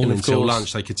bit this morning until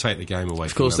lunch, they could take the game away.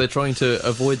 Of course, they're trying to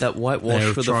avoid that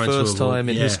whitewash for the first time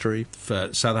in history.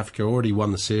 South Africa already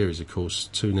won the series, of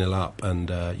course, 2-0 up, and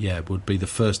it would be the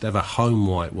first ever home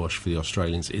whitewash for the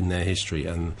Australians in their history,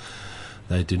 and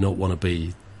they do not want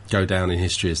to go down in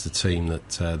history as the team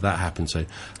that happened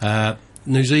to.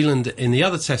 New Zealand in the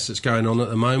other test that's going on at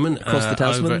the moment, across the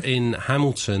Tasman, over in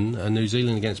Hamilton, New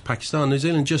Zealand against Pakistan. New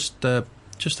Zealand just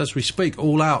as we speak,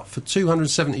 all out for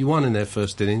 271 in their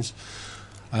first innings.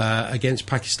 against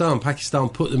Pakistan. Pakistan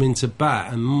put them into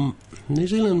bat, and New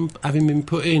Zealand, having been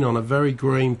put in on a very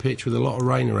green pitch with a lot of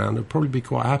rain around, would probably be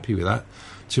quite happy with that.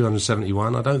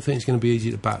 271. I don't think it's going to be easy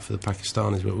to bat for the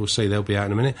Pakistanis, but we'll see. They'll be out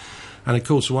in a minute. And of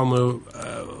course, the one we're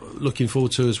looking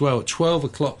forward to as well, at 12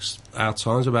 o'clock our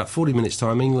time, so about 40 minutes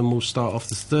time, England will start off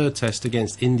the third test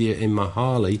against India in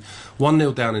Mohali.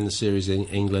 1-0 down in the series in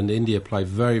England. India played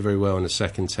very, very well in the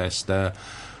second test. But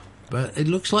it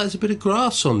looks like there's a bit of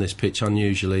grass on this pitch,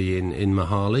 unusually, in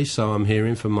Mohali. So I'm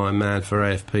hearing from my man for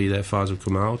AFP there, Faisal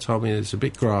Kamal, told me it's a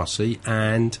bit grassy.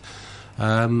 And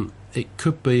it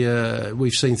could be...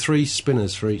 we've seen 3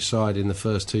 spinners for each side in the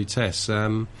first 2 tests.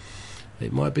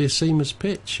 It might be a seamless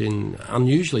pitch,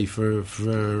 unusually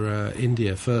for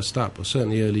India first up, or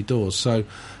certainly early doors. So,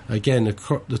 again,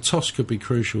 the toss could be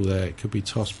crucial there. It could be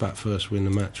toss bat first, win the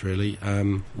match, really,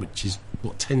 which is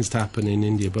what tends to happen in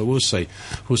India. But we'll see.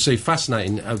 We'll see.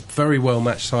 Fascinating. Very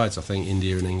well-matched sides, I think,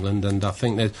 India and England. And I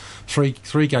think there's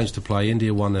three games to play.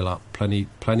 India 1-0 up.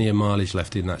 Plenty of mileage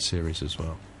left in that series as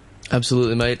well.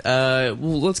 Absolutely, mate.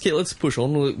 Well, let's push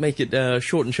on. We'll make it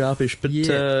short and sharpish. But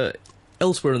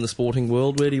elsewhere in the sporting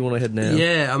world, where do you want to head now?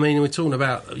 Yeah, I mean, we're talking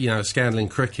about, scandal in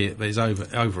cricket that is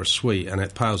over a sweet, and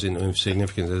it pales into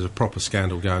insignificance. There's a proper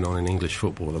scandal going on in English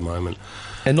football at the moment.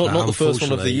 And not the first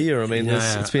one of the year. I mean,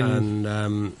 it's been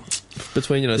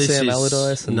between, Sam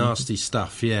Allardyce and... nasty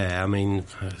stuff, yeah. I mean,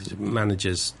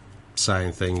 managers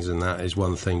saying things and that is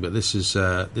one thing, but this is,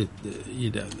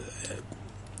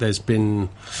 there's been...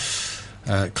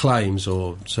 claims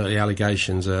or certainly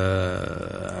allegations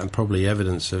and probably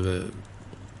evidence of a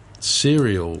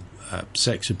serial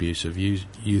sex abuse of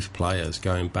youth players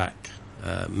going back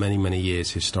many, many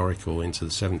years, historical, into the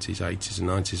 70s, 80s and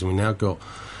 90s. And we now got,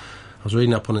 I was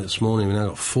reading up on it this morning, we now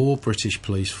got 4 British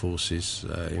police forces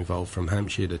involved from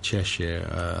Hampshire to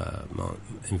Cheshire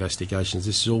investigations.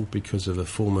 This is all because of a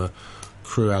former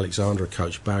Crewe Alexandra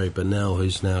coach Barry Burnell,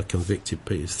 who's now convicted,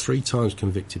 3 times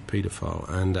convicted paedophile,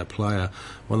 and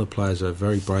one of the players,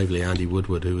 very bravely, Andy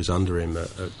Woodward, who was under him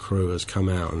at Crewe, has come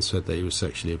out and said that he was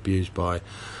sexually abused by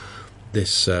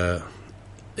this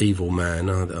evil man.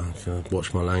 I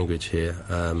watch my language here.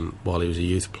 While he was a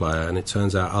youth player, and it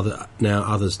turns out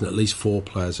others, at least 4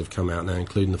 players have come out now,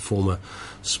 including the former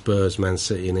Spurs, Man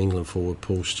City, and England forward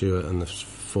Paul Stewart, and the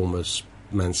former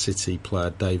Man City player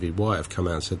David White have come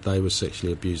out and said they were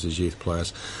sexually abused as youth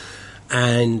players.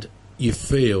 And you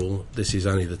feel this is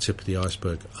only the tip of the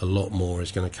iceberg. A lot more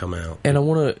is going to come out. And I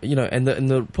want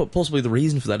to, possibly the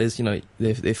reason for that is,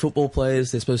 they're football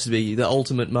players. They're supposed to be the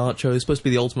ultimate machos, supposed to be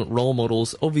the ultimate role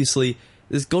models. Obviously,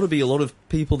 there's got to be a lot of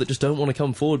people that just don't want to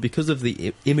come forward because of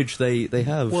the image they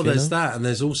have. Well, there's that, and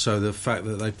there's also the fact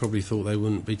that they probably thought they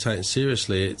wouldn't be taken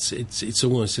seriously. It's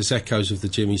almost this echoes of the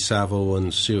Jimmy Savile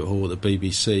and Stuart Hall at the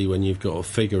BBC, when you've got a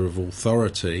figure of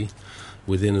authority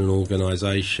within an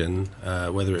organisation,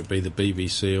 whether it be the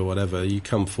BBC or whatever, you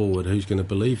come forward, who's going to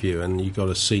believe you? And you've got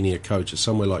a senior coach at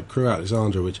somewhere like Crewe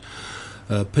Alexandra, which...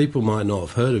 people might not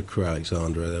have heard of Crewe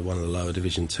Alexandra. They're one of the lower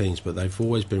division teams, but they've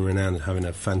always been renowned as having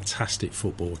a fantastic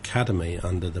football academy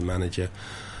under the manager,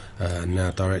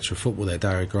 now director of football there,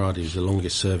 Dario Gradi, who's the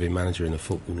longest serving manager in the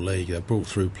Football League. They've brought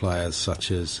through players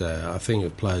such as, I think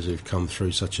of players who've come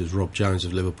through such as Rob Jones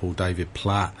of Liverpool, David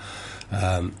Platt,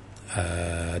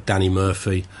 Danny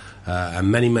Murphy,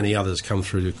 and many, many others come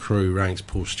through the Crewe ranks,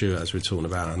 Paul Stewart, as we're talking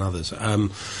about, and others.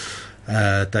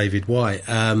 David White.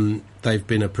 They've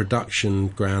been a production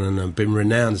ground and have been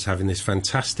renowned as having this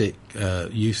fantastic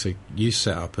youth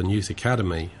setup and youth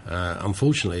academy.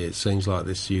 Unfortunately, it seems like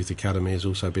this youth academy has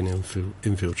also been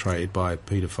infiltrated by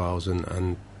paedophiles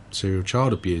and serial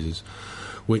child abusers,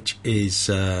 which is,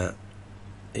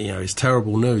 is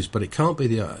terrible news. But it can't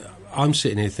be I'm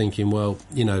sitting here thinking, well,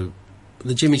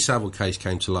 the Jimmy Savile case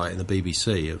came to light in the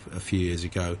BBC a few years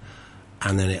ago,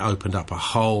 and then it opened up a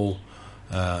whole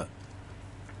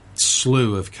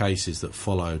slew of cases that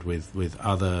followed with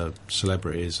other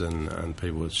celebrities and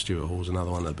people. Stuart Hall's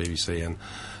another one at the BBC,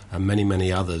 and many,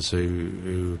 many others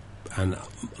who and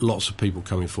lots of people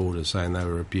coming forward and saying they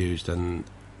were abused, and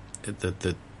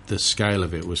the scale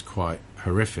of it was quite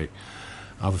horrific.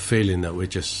 I have a feeling that we're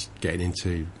just getting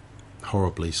into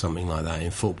horribly something like that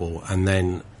in football, and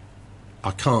then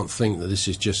I can't think that this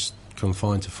is just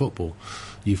confined to football.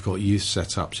 You've got youth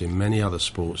setups in many other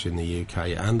sports in the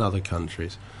UK and other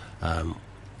countries.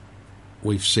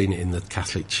 We've seen it in the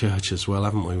Catholic Church as well,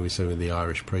 haven't we? We've seen it with the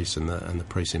Irish priests and the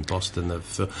priests in Boston.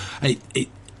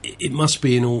 It must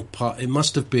be in all it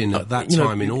must have been at that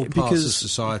time in all parts of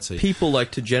society. People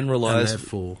like to generalise.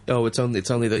 It's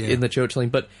only in the church thing,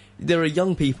 but there are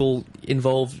young people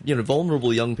involved.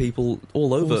 Vulnerable young people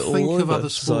all over. Well, think all of over other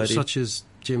society. sports such as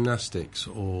gymnastics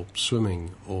or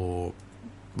swimming or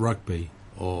rugby,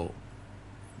 or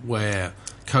where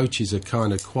coaches are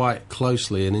kind of quite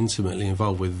closely and intimately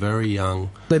involved with very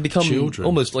young They become children.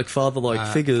 almost like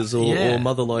father-like figures or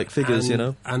mother-like figures, and, you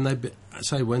know? And I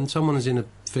say, when someone is in a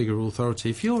figure of authority,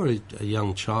 if you're a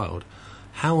young child,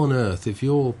 how on earth, if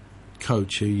your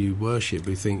coach who you worship,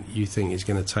 who you think is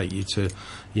going to take you to,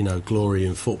 you know, glory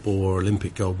in football or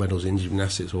Olympic gold medals in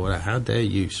gymnastics or whatever, how dare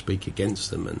you speak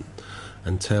against them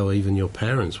and tell even your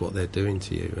parents what they're doing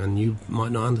to you? And you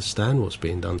might not understand what's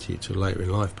being done to you till later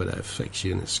in life, but it affects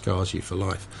you and it scars you for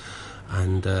life.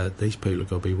 And these people have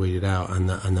got to be weeded out. And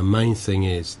the main thing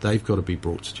is they've got to be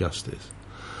brought to justice.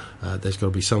 There's got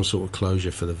to be some sort of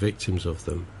closure for the victims of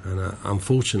them. And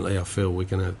unfortunately, I feel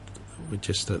we're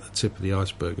just at the tip of the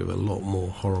iceberg of a lot more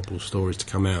horrible stories to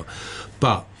come out.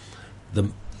 But the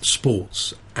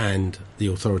sports and the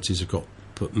authorities have got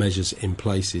put measures in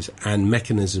places and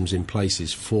mechanisms in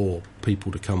places for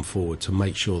people to come forward to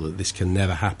make sure that this can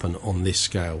never happen on this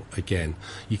scale again.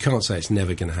 You can't say it's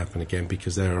never going to happen again,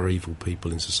 because there are evil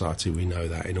people in society, we know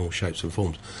that, in all shapes and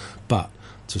forms. But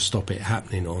to stop it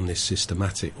happening on this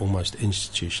systematic, almost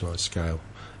institutionalised scale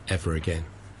ever again.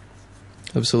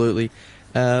 Absolutely.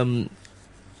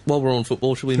 While we're on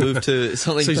football, shall we move to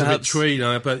something Seems perhaps... a bit twee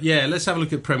now, but yeah, let's have a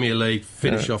look at Premier League,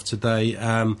 finish off today.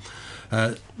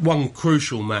 One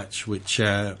crucial match which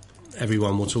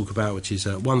everyone will talk about, which is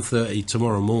 1:30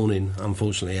 tomorrow morning,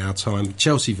 unfortunately our time,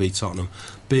 Chelsea v Tottenham.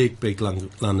 Big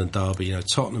London derby. You know,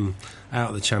 Tottenham out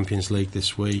of the Champions League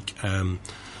this week,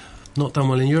 not done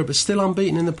well in Europe, but still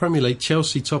unbeaten in the Premier League.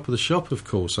 Chelsea top of the shop, of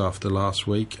course, after last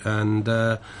week, and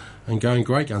going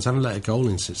great guns. Haven't let a goal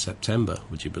in since September,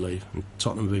 would you believe? And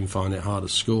Tottenham have been finding it hard to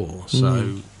score.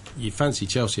 So you fancy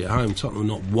Chelsea at home. Tottenham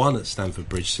have not won at Stamford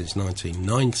Bridge since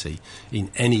 1990 in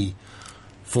any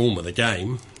form of the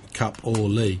game, cup or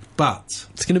league. But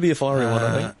it's going to be a fiery one,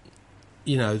 I think.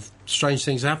 You know, strange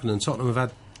things happen, and Tottenham have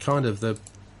had Tottenham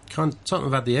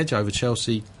have had the edge over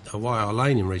Chelsea at White Hart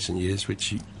Lane in recent years,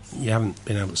 which you haven't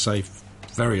been able to say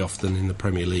very often in the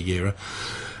Premier League era.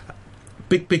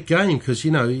 Big game, because,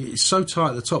 you know, it's so tight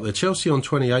at the top there. Chelsea on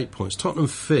 28 points, Tottenham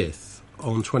 5th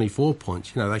on 24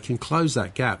 points. You know, they can close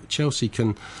that gap. Chelsea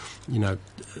can, you know,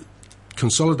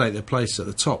 consolidate their place at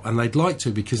the top, and they'd like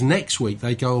to, because next week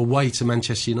they go away to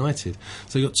Manchester United.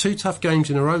 So they've got 2 tough games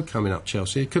in a row coming up,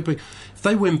 Chelsea. It could be, if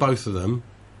they win both of them,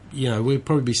 you know, we'd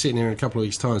probably be sitting here in a couple of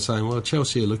weeks' time saying, well,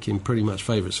 Chelsea are looking pretty much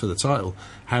favourites for the title.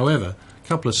 However, a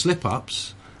couple of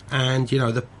slip-ups, and, you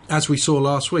know, as we saw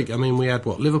last week, I mean, we had,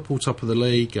 Liverpool top of the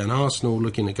league, and Arsenal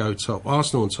looking to go top.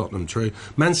 Arsenal and Tottenham drew.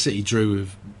 Man City drew,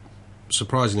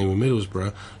 surprisingly, with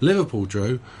Middlesbrough. Liverpool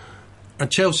drew.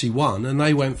 And Chelsea won, and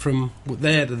they went from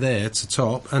there to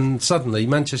top, and suddenly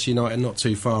Manchester United not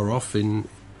too far off, and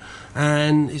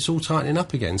it's all tightening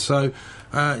up again. So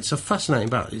it's a fascinating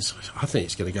battle. I think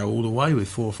it's going to go all the way with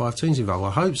 4 or 5 teams involved.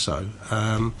 I hope so.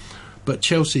 But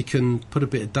Chelsea can put a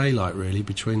bit of daylight, really,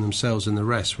 between themselves and the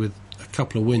rest, with a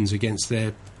couple of wins against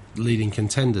their leading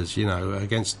contenders, you know,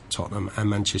 against Tottenham and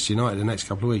Manchester United the next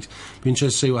couple of weeks. Be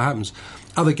interested to see what happens.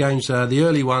 Other games, the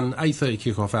early one, 8:30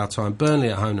 kick-off our time, Burnley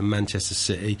at home to Manchester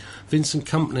City. Vincent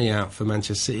Kompany out for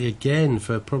Manchester City again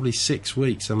for probably 6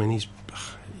 weeks. I mean,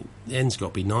 the end's got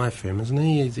to be nigh for him, hasn't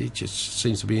he? He just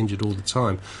seems to be injured all the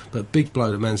time. But big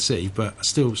blow to Man City, but I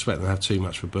still expect them to have too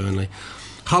much for Burnley.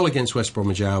 Hull against West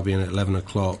Bromwich Albion at 11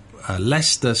 o'clock.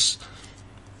 Leicester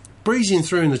breezing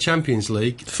through in the Champions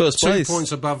League. First place. 2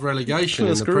 points above relegation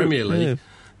in the Premier League. Yeah.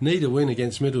 Need a win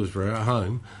against Middlesbrough at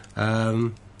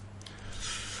home.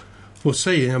 We'll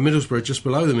see. Middlesbrough just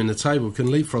below them in the table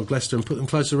can leapfrog Leicester and put them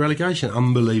close to relegation,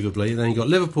 unbelievably. Then you've got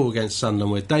Liverpool against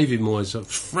Sunderland, where David Moyes are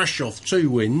fresh off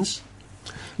 2 wins.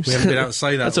 We haven't been able to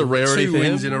say that. That's a rarity. 2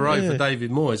 wins in a row for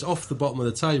David Moyes, off the bottom of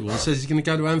the table. He says he's going to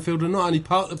go to Anfield and not only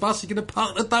park the bus, he's going to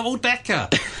park the double-decker.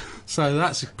 So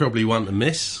that's probably one to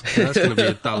miss. That's going to be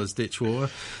a dull as ditch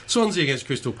water. Swansea against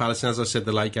Crystal Palace, and as I said,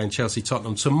 the late game,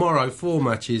 Chelsea-Tottenham. Tomorrow, 4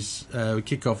 matches. We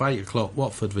kick off 8 o'clock,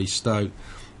 Watford v Stoke.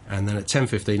 And then at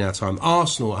 10:15 our time,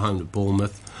 Arsenal at home to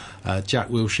Bournemouth. Jack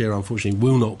Wilshere, unfortunately,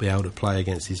 will not be able to play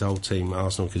against his old team,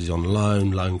 Arsenal, because he's on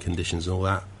loan conditions and all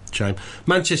that. Shame.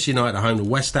 Manchester United at home to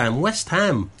West Ham. West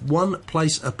Ham, 1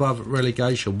 place above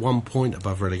relegation, 1 point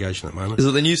above relegation at the moment. Is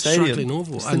it the new stadium? Struggling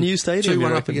awful. It's the new stadium.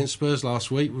 2-1 up against Spurs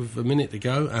last week with a minute to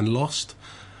go and lost.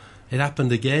 It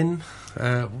happened again.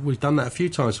 We've done that a few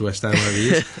times to West Ham over the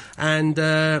years.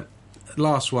 And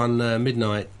last one,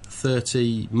 midnight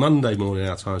 30, Monday morning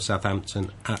our time,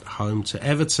 Southampton at home to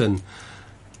Everton.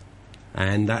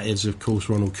 And that is, of course,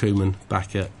 Ronald Koeman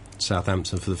back at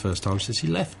Southampton for the first time since he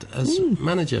left as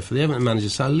manager for the Everton manager.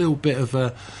 So a little bit of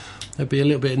there'd be a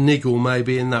little bit of niggle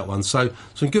maybe in that one. So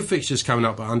some good fixtures coming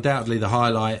up, but undoubtedly the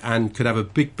highlight and could have a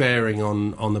big bearing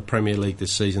on the Premier League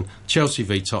this season. Chelsea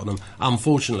v Tottenham.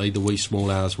 Unfortunately, the wee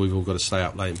small hours, we've all got to stay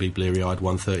up late and be bleary-eyed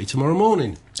 1:30 tomorrow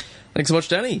morning. Thanks so much,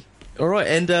 Danny. All right,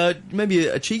 and maybe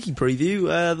a cheeky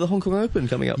preview, the Hong Kong Open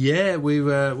coming up. Yeah,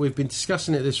 we've been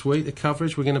discussing it this week, the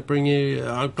coverage. We're going to bring you,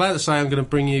 I'm glad to say I'm going to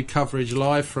bring you coverage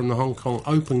live from the Hong Kong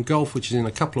Open Golf, which is in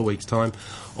a couple of weeks' time,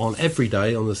 on every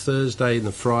day, on the Thursday and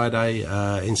the Friday,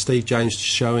 in Steve James'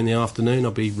 show in the afternoon.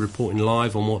 I'll be reporting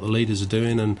live on what the leaders are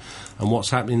doing and what's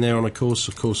happening there on the course.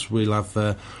 Of course, we'll have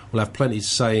plenty to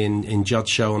say in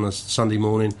Judd's show on a Sunday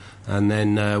morning, and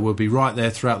then we'll be right there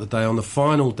throughout the day on the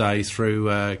final day through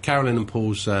Carolyn and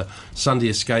Paul's Sunday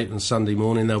Escape and Sunday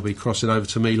morning. They'll be crossing over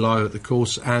to me live at the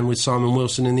course, and with Simon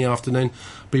Wilson in the afternoon,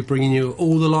 be bringing you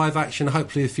all the live action,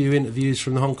 hopefully a few interviews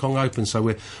from the Hong Kong Open. So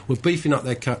we're beefing up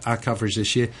our coverage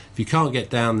this year. If you can't get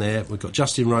down there, we've got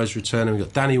Justin Rose returning, we've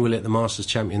got Danny Willett, the Masters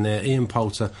champion there, Ian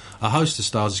Poulter, a host of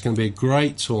stars. It's going to be a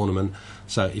great tournament.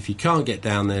 So if you can't get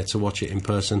down there to watch it in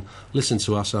person, listen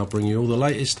to us and I'll bring you all the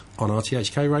latest on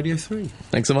RTHK Radio 3.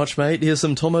 Thanks so much, mate. Here's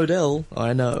some Tom Odell,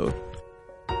 I Know.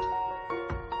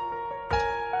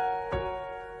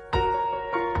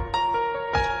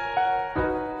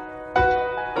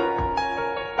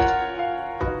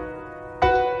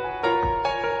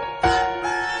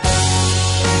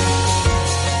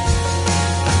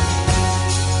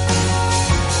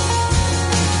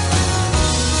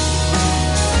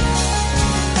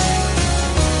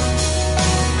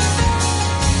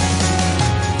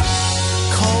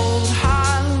 Cold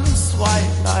hands,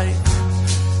 white light,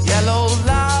 yellow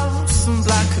lamps and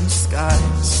blackened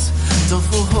skies,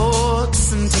 double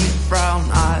hoods and deep brown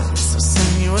eyes. I'll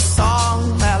sing you a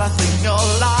song that I think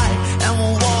you'll like, and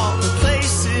we'll walk the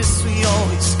places we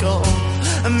always go.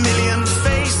 A million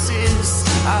faces,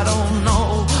 I don't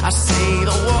know. I say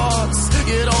the words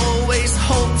you'd always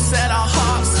hope, set our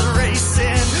hearts are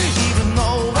racing, even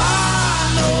though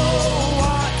I know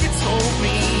what you told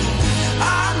me.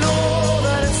 I know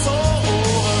that it's all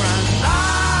over, and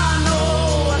I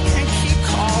know I can't keep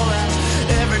calling.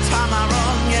 Every time I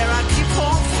run, yeah, I keep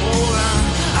on falling.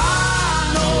 I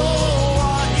know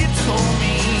what you told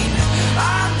me.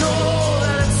 I know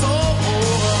that it's all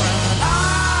over, and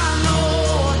I know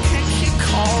I can't keep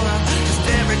calling. 'Cause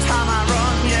every time I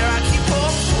run, yeah, I keep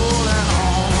on falling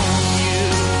on you.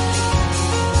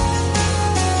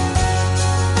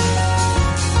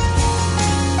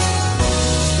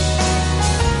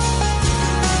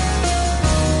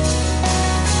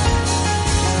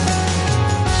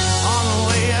 On the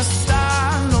way you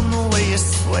stand, on the way you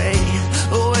sway,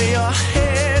 the way your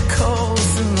hair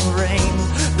curls in the rain,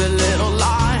 the little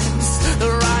lines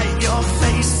that write your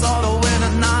face, all the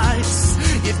winter nights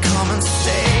you'd come and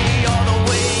stay, all the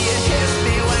way you hit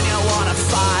me when you wanna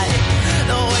fight,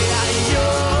 the way I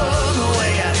yearn, the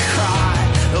way I cry,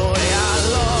 the way I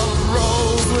love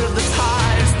rolls with the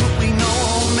tides, but we know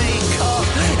we'll make up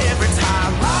every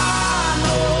time. I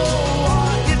know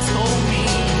what you told me.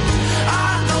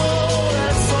 I know that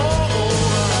it's all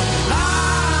over. I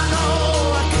know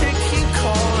I can't keep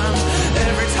calling.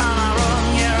 Every time I run,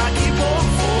 yeah, I keep on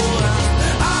falling.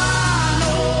 I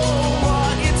know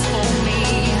what you told me.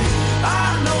 I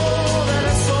know that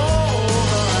it's all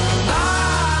over. I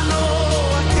know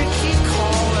I can't keep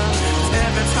calling. 'Cause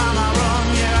every time I run,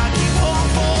 yeah, I keep on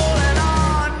falling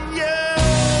on you.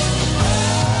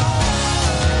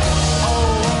 Oh,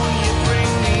 won't you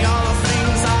bring me all the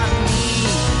things I need?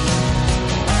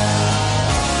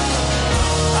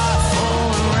 Like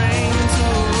falling rain to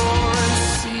a roaring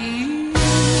sea.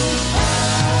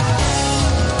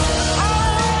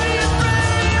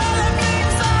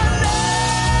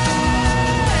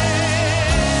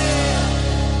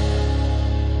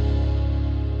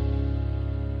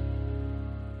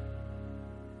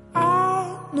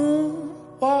 I know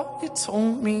what you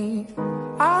told me.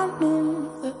 I know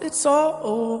that it's all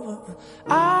over.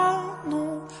 I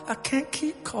know I can't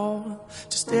keep calling.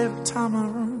 Just every time I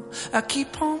run, I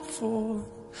keep on falling.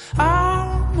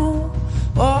 I know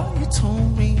what you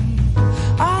told me.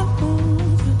 I know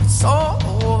that it's all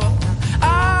over.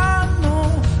 I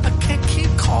know I can't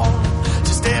keep calling.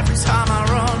 Just every time I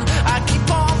run, I keep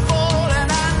on falling.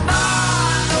 And I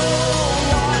know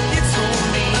what you told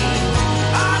me.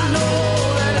 I know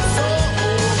that it's all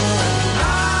over.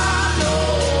 I know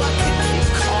I can't keep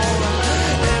calling.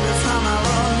 Every time I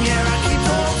run, yeah, I keep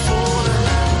on falling.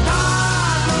 I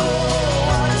know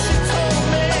what you told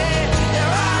me. Yeah,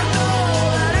 I know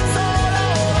that it's all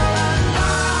over. And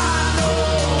I know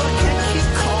I can't keep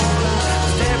calling.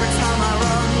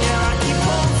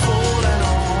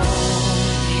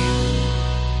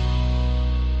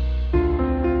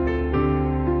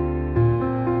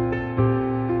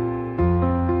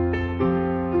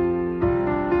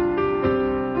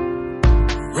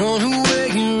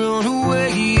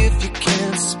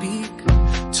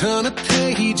 Turn a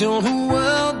page on a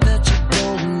world that you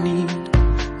don't need.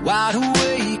 Wide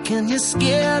awake and you're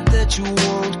scared that you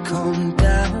won't come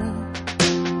down.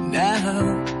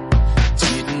 Now,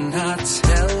 didn't I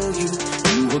tell you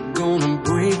you were gonna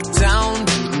break down?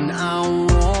 Didn't I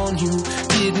warn you?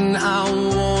 Didn't I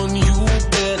warn you?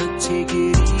 Better take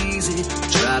it easy.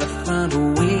 Try to find a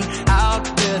way out.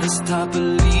 Better stop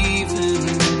believing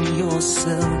in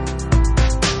yourself.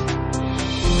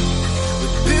 We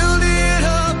build it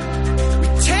up, we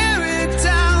tear it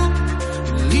down,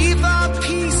 leave our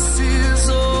pieces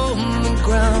on the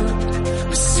ground.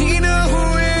 We see no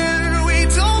end, we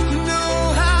don't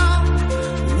know how.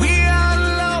 We are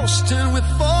lost and we're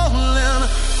falling.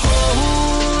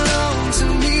 Hold on to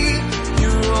me,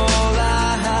 you're all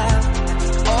I have,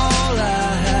 all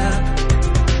I have.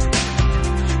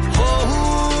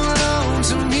 Hold on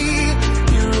to me,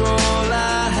 you're all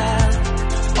I have,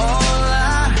 all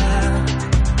I have.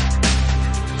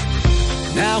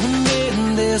 Now and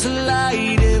then there's a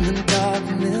light in the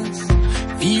darkness.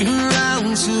 Feel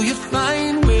around till you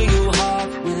find where your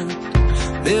heart went.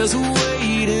 There's a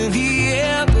weight in the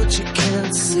air, but you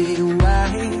can't say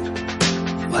why.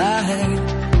 Why?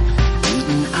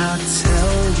 Didn't I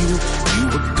tell you you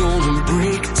were gonna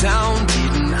break down?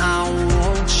 Didn't I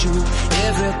want you?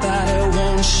 Everybody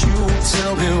wants you.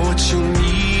 Tell me what you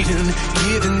need and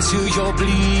give until you're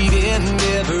bleeding.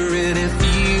 Never any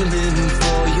feeling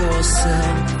for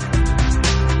yourself.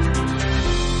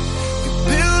 We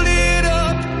build it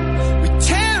up, we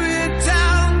tear it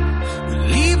down, we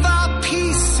leave our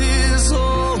pieces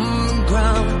on the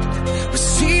ground. We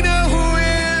see no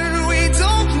end, we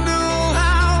don't know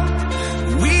how.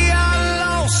 We are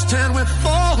lost and we're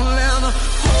falling.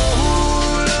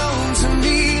 Hold on to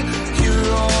me, you're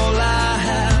all I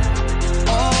have,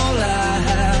 all I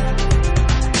have.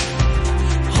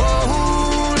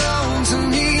 Hold on to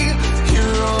me,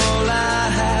 you're all I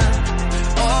have,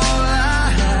 all I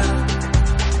have.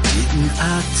 Didn't I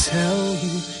tell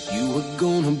you you were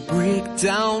gonna break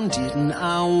down? Didn't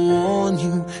I warn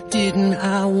you? Didn't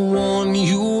I warn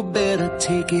you? Better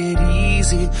take it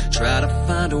easy. Try to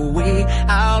find a way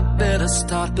out. Better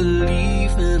start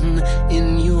believing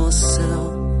in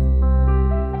yourself.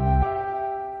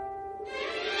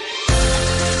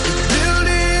 Build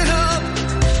it up,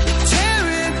 tear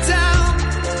it down,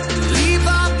 leave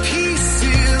our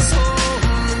pieces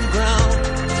on the ground.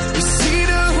 We see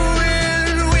the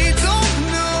end, we don't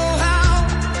know how.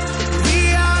 We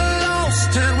are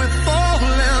lost and we're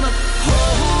falling.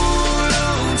 Hold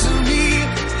on to me,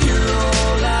 you're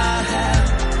all I have,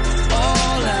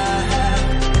 all I have.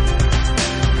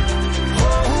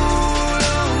 Hold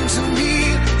on to me,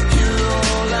 you're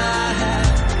all I have,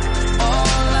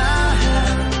 all I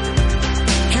have.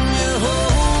 Can you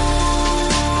hold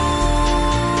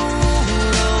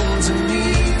on to me?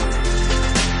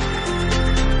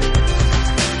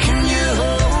 Can you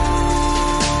hold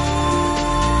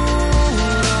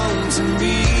on to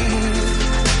me?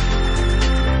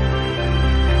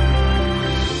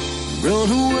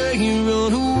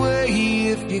 Run away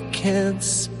if you can't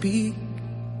speak.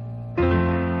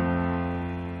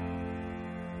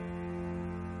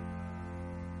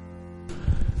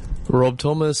 Rob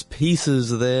Thomas,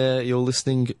 Pieces there. You're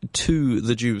listening to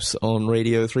The Juice on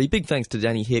Radio 3. Big thanks to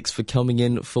Danny Hicks for coming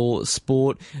in for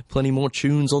sport. Plenty more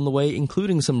tunes on the way,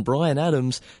 including some Bryan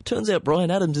Adams. Turns out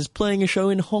Bryan Adams is playing a show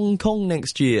in Hong Kong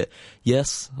next year.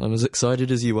 Yes, I'm as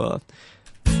excited as you are.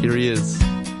 Here he is.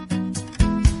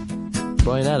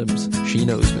 Bryan Adams, She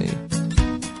Knows Me.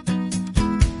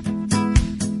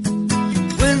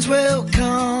 Winds will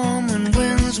come and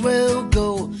winds will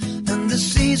go, and the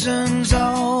seasons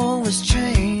always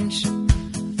change.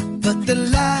 But the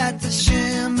light that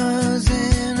shimmers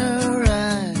in her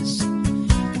eyes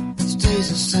stays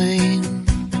the same.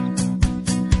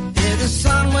 Yeah, the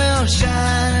sun will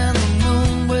shine and the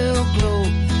moon will glow,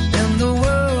 and the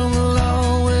world will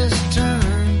always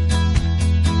turn.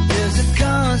 There's a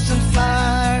constant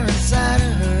fire inside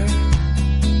of her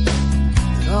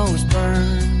that always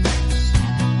burns.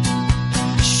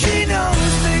 She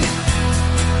knows me,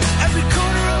 every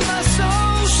corner of my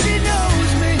soul. She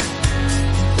knows me,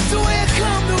 the way I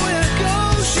come, the way I go.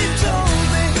 She told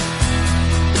me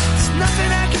there's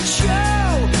nothing I can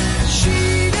show she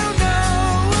don't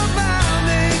know about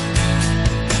me.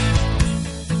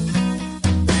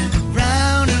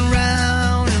 Round and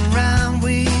round and round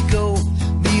we go,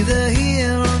 neither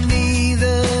here or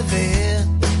neither there.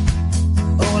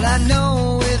 All I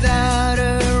know without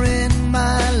her in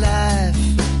my life,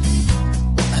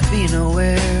 I'd be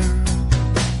nowhere.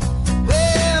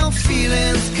 Well,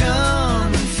 feelings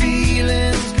come and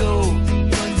feelings go,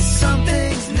 but some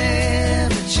things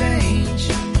never change.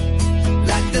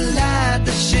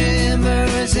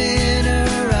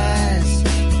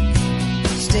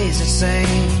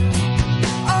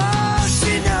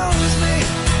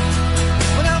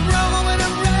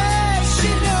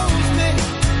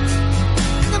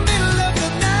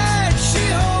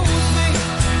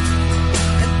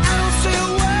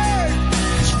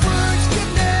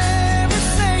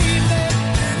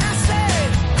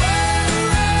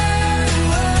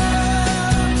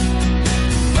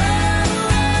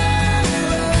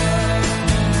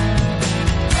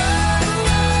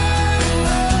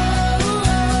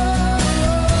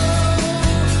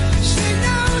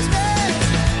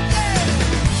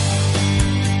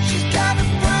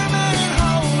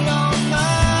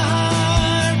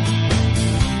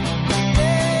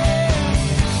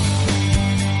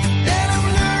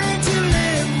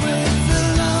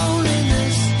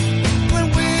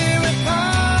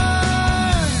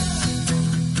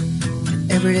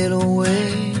 every little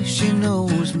way she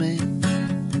knows me.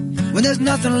 When there's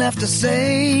nothing left to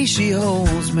say, she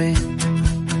holds me.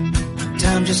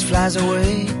 Time just flies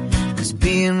away. It's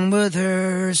being with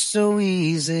her is so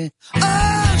easy.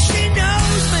 Oh, she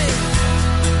knows me.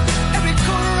 Every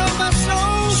corner of my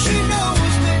soul, she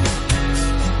knows me.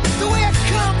 The way I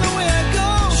come, the way I go,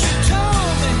 she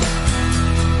told me.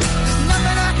 There's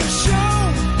nothing I can show.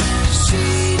 She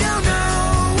don't know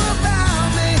about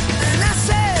me. And I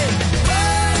say,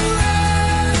 whoa,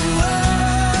 whoa, whoa,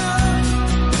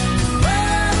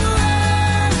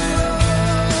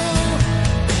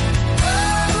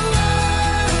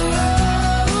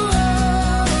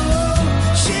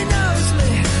 she knows me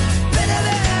better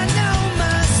than I know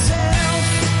myself.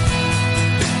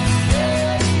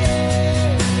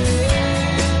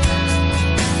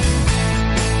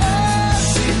 Oh,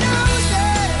 she knows me.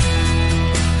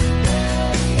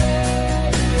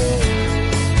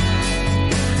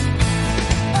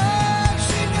 Oh,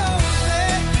 she knows me.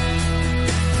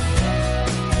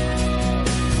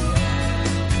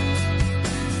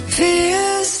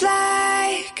 Feels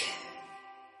like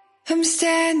I'm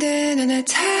standing in a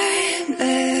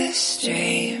timeless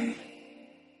dream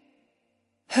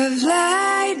of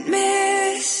light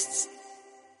mists,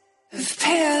 of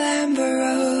pale amber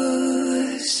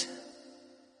rose.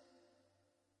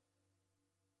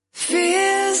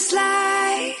 Feels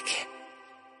like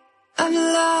I'm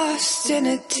lost in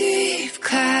a deep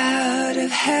cloud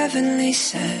of heavenly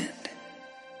sand,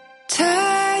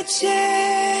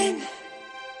 touching,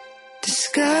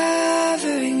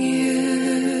 discovering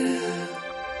you.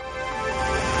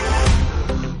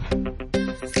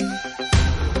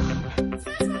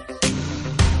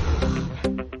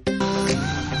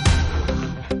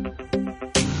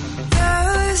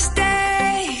 Those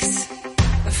days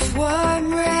of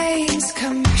warm rains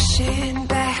come rushing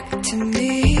back to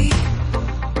me.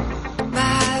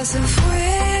 Miles of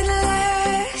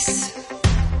windless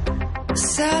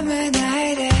summer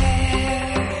night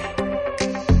air.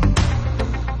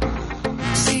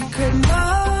 Secret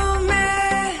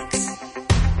moments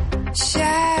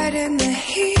shared in the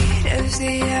heat of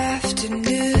the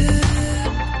afternoon.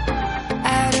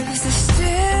 Out of the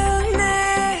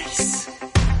stillness,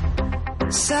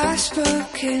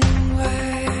 soft-spoken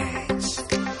words.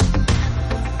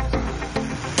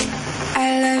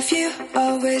 I love you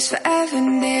always, forever,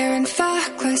 near and far,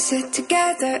 closer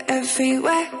together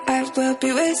everywhere. I will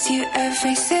be with you,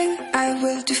 everything I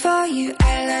will do for you.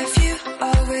 I love you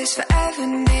always, forever,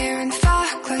 near and far,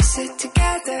 closer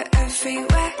together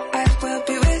everywhere. I will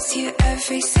be with you,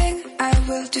 everything I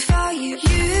will do for you.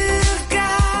 You've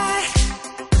got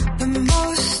the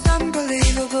most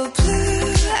unbelievable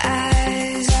blue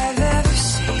eyes I've ever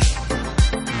seen.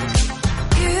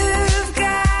 You've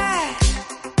got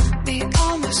me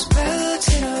almost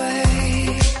melting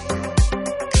away.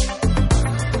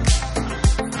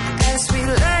 As we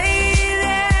lay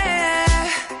there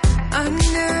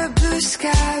under a blue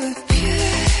sky with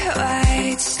pure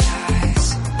white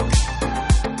stars,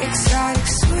 exotic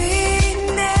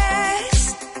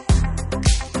sweetness,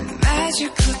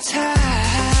 magical time.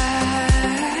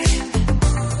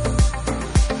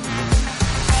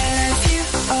 I love you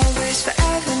always,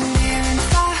 forever, near and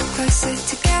far, closer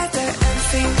together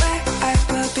everywhere. I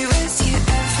will be with you,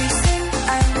 everything I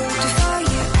will do for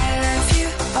you. I love you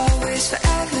always,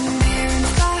 forever, near and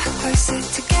far, closer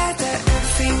together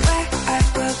everywhere. I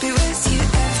will be with you,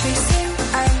 everything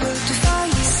I will do for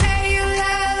you. Say you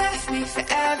love me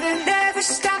forever, never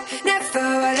stop, never,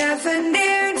 whatever,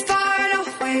 near and far, and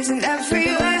always and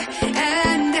everywhere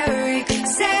and every.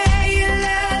 Say you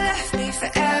love me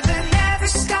forever, never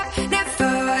stop,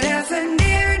 never, whatever,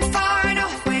 near and far, and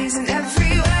always and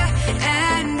everywhere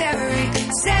and every.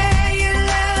 Say you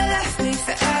love me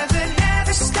forever,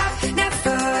 never stop,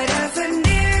 never, whatever,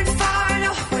 near and far, and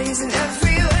always and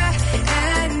everywhere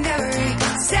and every.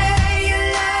 Say you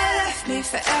love me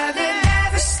forever,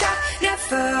 never stop,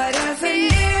 never, whatever,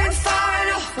 near and far, and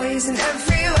always and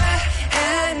everywhere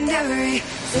and every.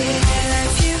 I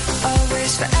love you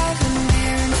always, forever,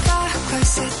 near and far,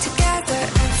 closer together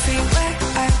everywhere.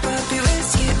 I will be with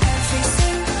you,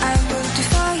 everything I will do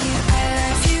for you. I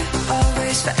love you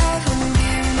always, forever,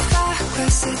 near and far,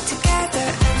 closer together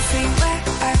everywhere.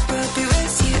 I will be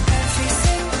with you,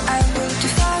 everything I will do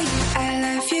for you. I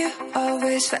love you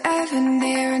always, forever,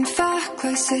 near and far,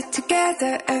 closer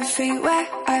together everywhere.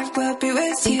 I will be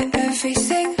with you,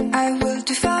 everything I will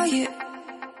do for you.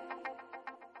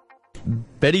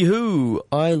 Betty Who,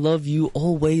 I love you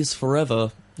always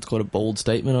forever. It's quite a bold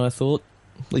statement, I thought.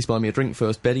 At least buy me a drink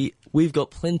first, Betty. We've got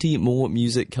plenty more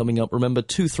music coming up. Remember,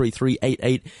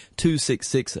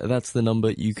 233-88-266. That's the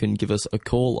number you can give us a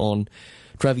call on.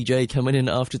 Travie J coming in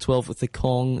after 12 with the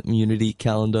Community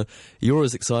Calendar. You're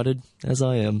as excited as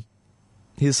I am.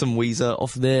 Here's some Weezer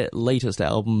off their latest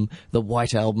album, the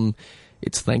White Album.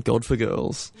 It's Thank God for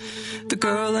Girls. The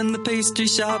girl in the pastry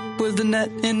shop with the net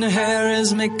in her hair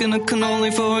is making a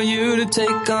cannoli for you to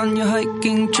take on your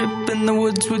hiking trip in the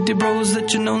woods with your bros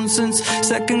that you've known since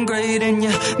second grade. And you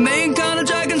make kind of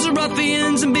dragons or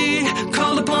ruffians and be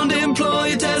called upon to employ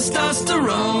your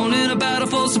testosterone in a battle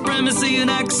for supremacy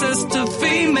and access to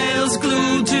females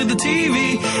glued to the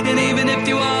TV. And even if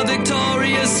you are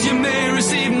victorious, you may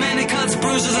receive many cuts,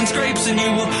 bruises and scrapes, and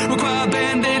you will require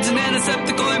band-aids and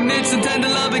antiseptic ointments and tender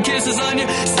loving kisses on your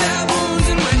stab wounds.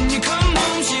 And when you come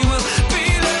home, she will be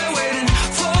there waiting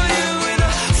for you with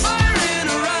a fire in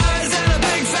her eyes and a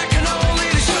big fat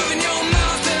cannoli to shove in your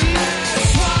mouth. And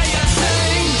that's why I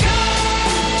thank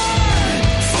God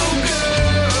for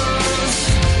girls.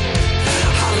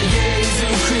 Holly Jesu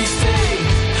Christi,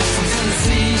 from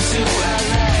Tennessee to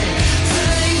LA.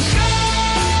 Thank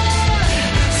God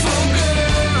for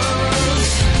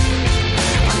girls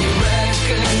on your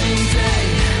reckoning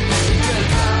day.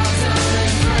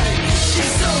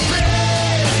 She's so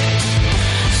big,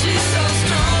 she's so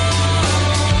strong,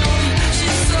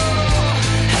 she's so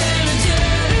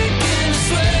energetic and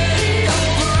sweaty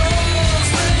overalls.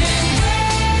 Thank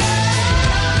God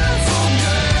for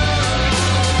girls,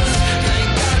 thank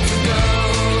God for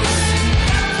girls,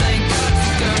 thank God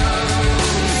for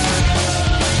girls.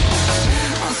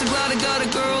 I'm so glad I got a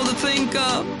girl to think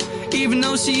of, even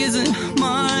though she isn't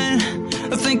mine.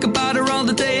 I think about her all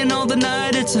the day and all the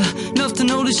night. It's enough to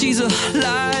know that she's a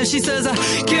lie. She says I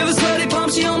give her sweaty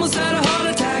palms, she almost had a heart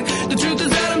attack. The truth is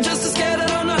that I'm just as scared, I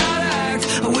don't know how to act.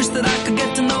 I wish that I could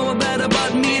get to know her better,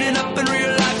 but meeting up in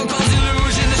real life will cause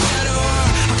illusion to shadow her.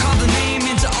 I call the name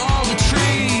into all the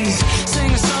trees,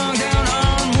 sing a song down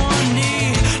on one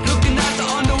knee, looking at the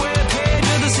underwear page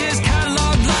of this his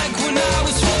catalog like when I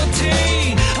was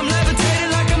 14. I'm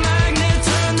levitating like a magnet,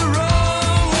 turn the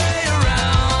wrong way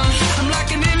around. I'm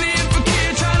like an Indian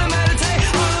fakir trying to meditate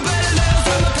on the better levels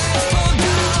from the past fall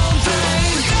down.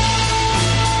 Thank God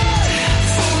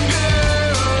for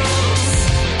girls.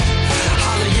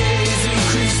 Holly Jesu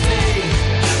Christi,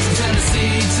 from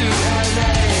Tennessee to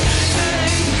LA.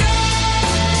 Thank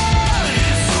God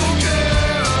for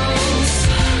girls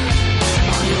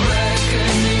on your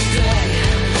reckoning day.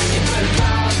 You better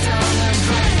bow down and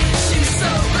pray. She's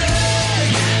so big,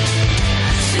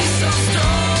 she's so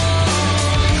strong,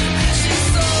 she's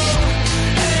so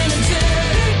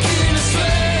energetic in a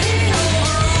sweaty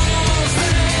overalls.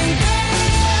 Thank God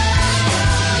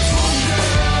for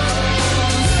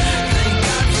girls, thank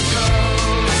God for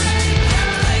girls,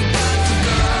 thank God for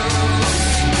girls.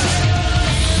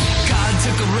 God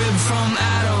took a rib from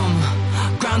Adam,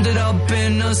 ground it up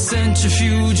in a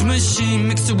centrifuge machine,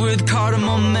 mixed it with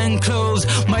cardamom and cloves,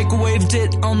 microwaved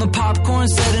it on the popcorn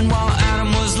setting while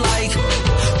Adam was like,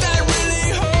 that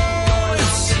really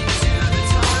hurts.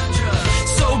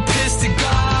 So pissed at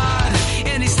God,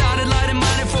 and he started lighting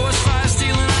mighty forest fire,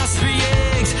 stealing osprey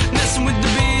eggs, messing with the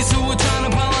bees who were trying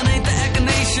to pollinate the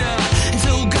echinacea,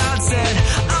 until God said,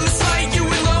 I'ma smite you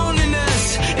with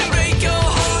loneliness and break your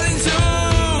heart in two.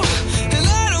 And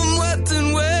Adam wept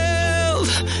and wailed,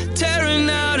 tearing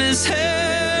out his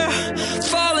hair,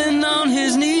 falling on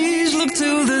his knees, looked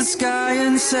to the sky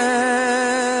and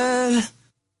said,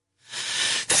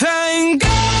 thank God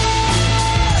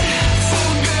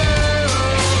for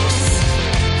girls.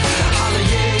 Holly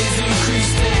Jesu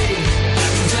Christi,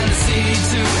 from Tennessee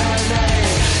to LA.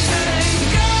 Thank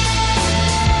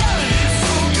God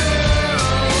for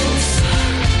girls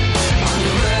on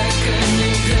your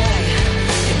reckoning day.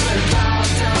 You better bow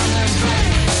down and pray.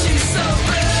 She's so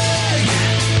big,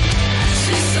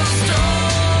 she's so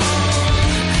strong,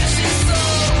 she's so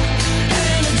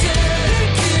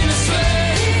energetic in a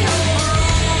sweaty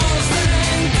overalls.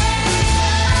 Thank God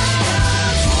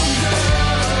for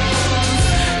girls,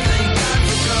 thank God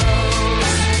for girls,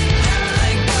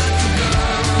 thank God for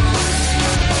girls,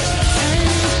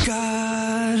 thank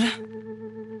God.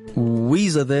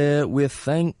 Weezer there with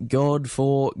Thank God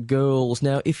for Girls.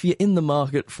 Now, if you're in the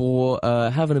market for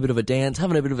having a bit of a dance,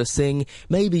 having a bit of a sing,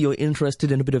 maybe you're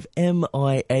interested in a bit of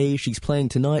MIA. She's playing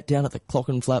tonight down at the Clock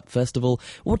and Flap Festival.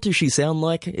 What does she sound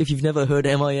like? If you've never heard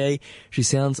MIA, she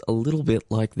sounds a little bit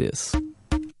like this.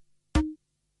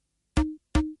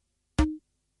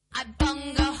 I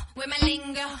bungo with my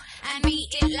lingo and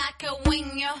beat it like a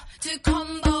wing, yo. To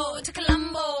combo, to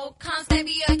Colombo, can't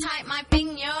stereotype my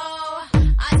thing, yo.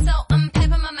 I salt and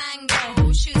pepper my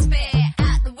mango, shoot spit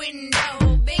at the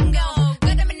window, bingo,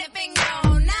 got them in the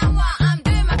bingo. Now what I'm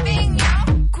doing my thing,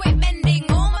 yo. Quit bending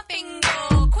all my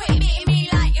finger, quit beating me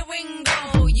like your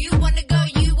Ringo.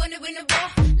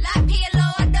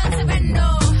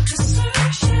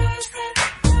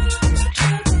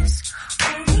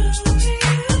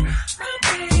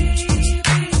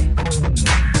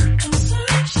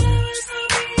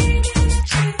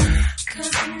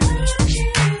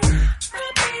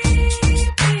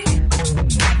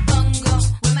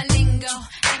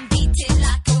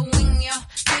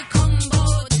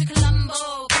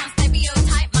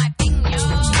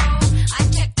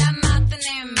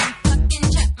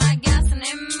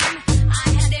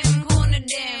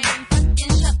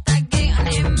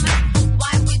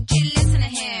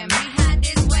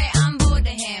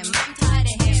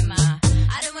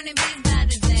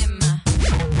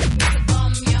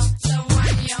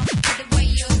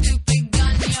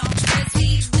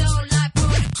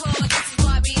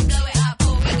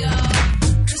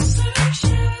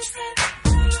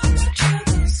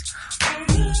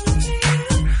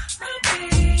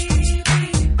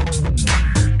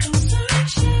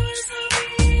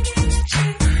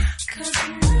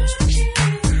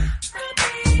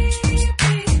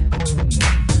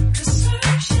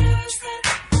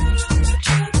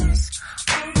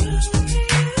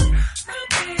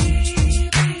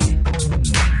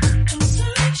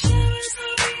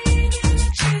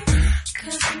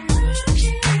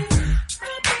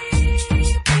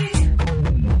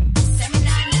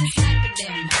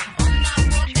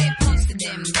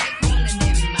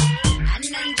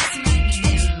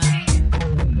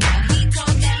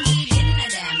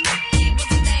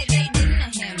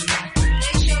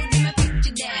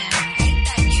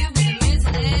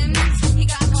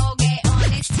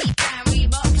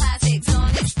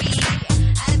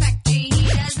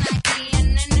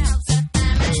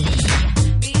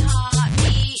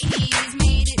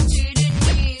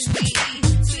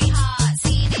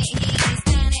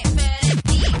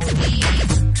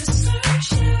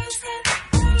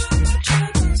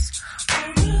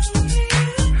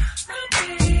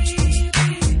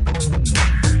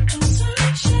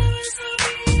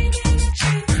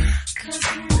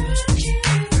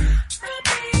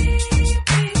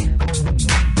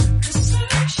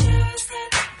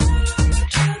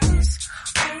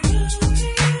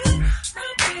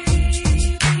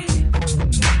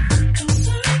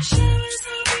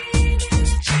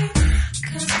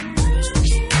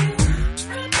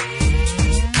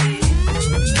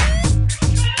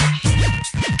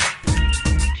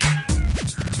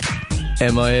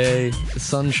 MIA,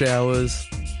 sun showers.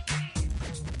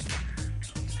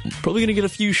 Probably going to get a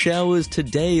few showers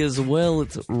today as well.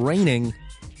 It's raining.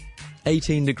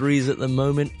 18 degrees at the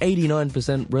moment,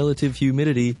 89% relative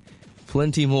humidity.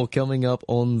 Plenty more coming up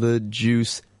on the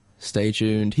Juice. Stay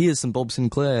tuned. Here's some Bob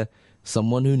Sinclair,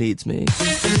 Someone Who Needs Me.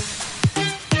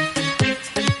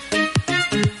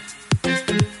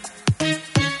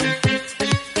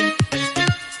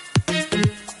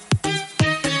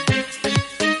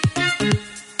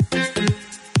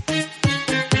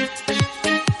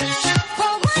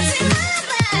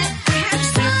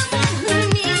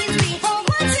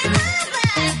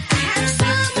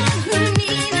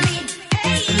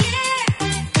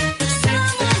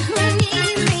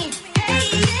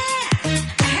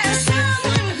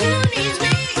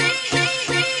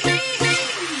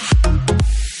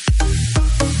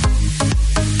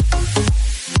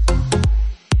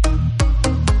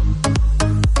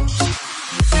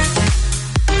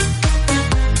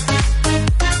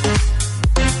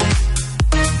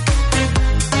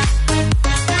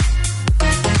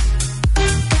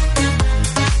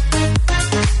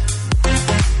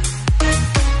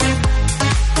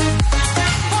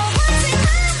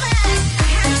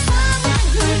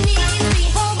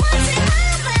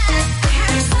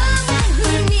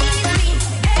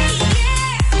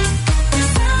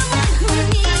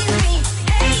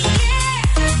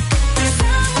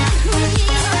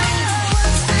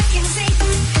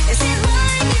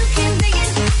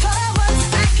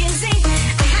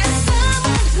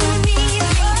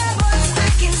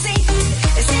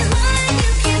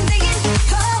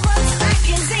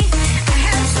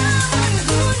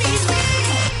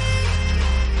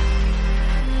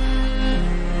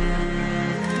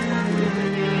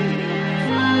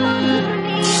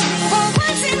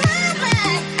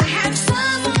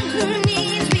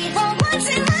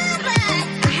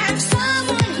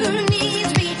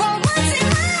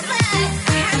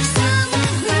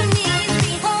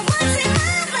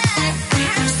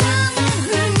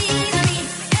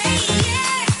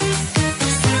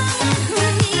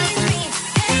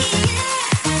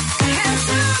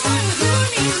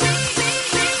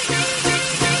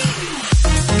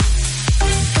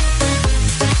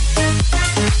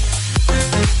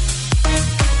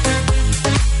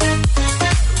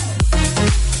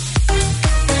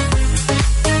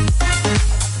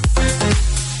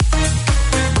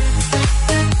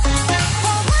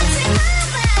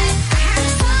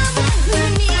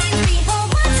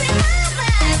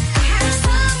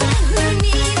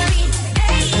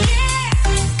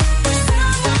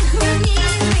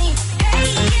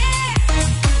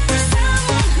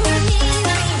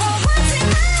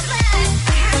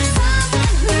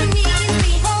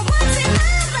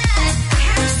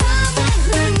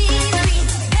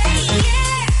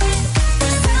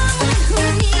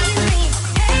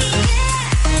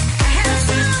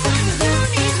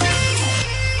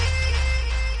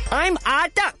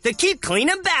 the Keep Clean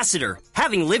ambassador.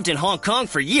 Having lived in Hong Kong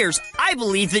for years, I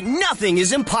believe that nothing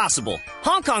is impossible.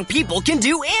 Hong Kong people can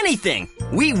do anything.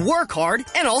 We work hard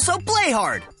and also play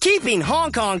hard. Keeping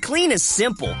Hong Kong clean is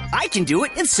simple. I can do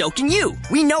it and so can you.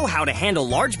 We know how to handle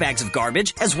large bags of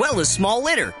garbage as well as small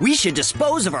litter. We should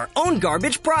dispose of our own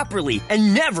garbage properly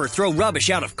and never throw rubbish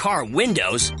out of car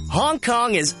windows. Hong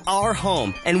Kong is our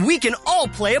home and we can all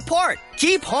play a part.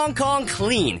 Keep Hong Kong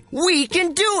clean. We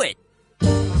can do it.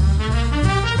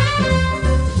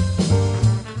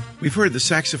 We've heard the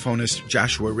saxophonist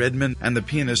Joshua Redman and the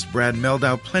pianist Brad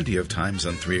Meldau plenty of times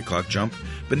on 3 O'Clock Jump,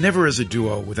 but never as a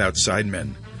duo without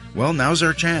sidemen. Well, now's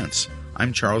our chance.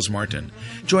 I'm Charles Martin.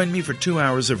 Join me for 2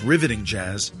 hours of riveting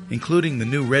jazz, including the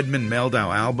new Redman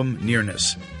Meldau album,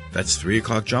 Nearness. That's 3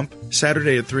 O'Clock Jump,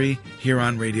 Saturday at 3, here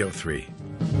on Radio 3.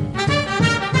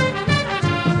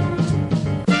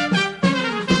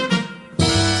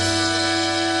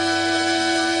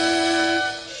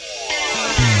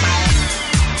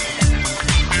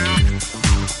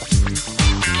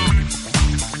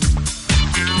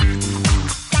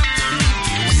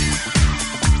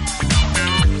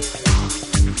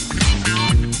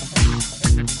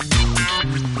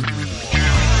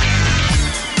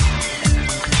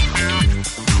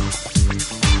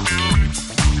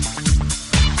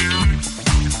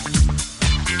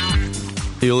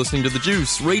 You're listening to The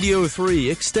Juice, Radio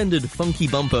 3, Extended Funky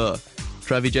Bumper.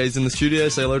 Travie J's in the studio.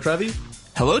 Say hello, Travie.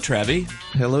 Hello, Travie.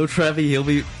 Hello,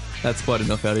 Travie. That's quite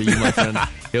enough out of you, my friend.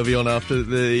 He'll be on after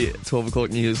the 12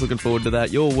 o'clock news. Looking forward to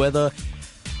that. Your weather,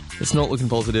 it's not looking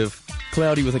positive.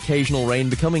 Cloudy with occasional rain,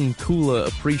 becoming cooler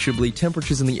appreciably.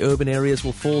 Temperatures in the urban areas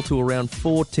will fall to around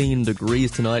 14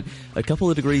 degrees tonight. A couple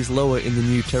of degrees lower in the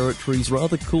New Territories.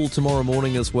 Rather cool tomorrow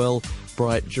morning as well.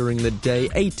 bright during the day.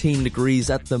 18 degrees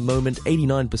at the moment,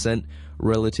 89%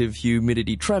 relative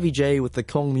humidity. Travi J with the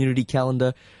community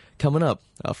calendar coming up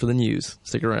after the news.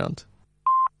 Stick around.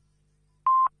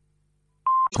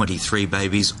 23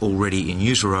 babies already in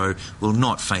utero will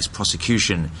not face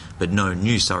prosecution, but no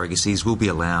new surrogacies will be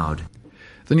allowed.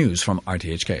 The news from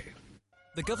RTHK.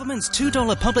 The government's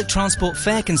 $2 public transport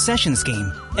fare concession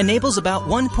scheme enables about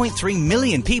 1.3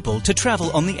 million people to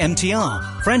travel on the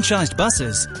MTR, franchised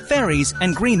buses, ferries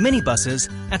and green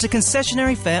minibuses at a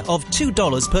concessionary fare of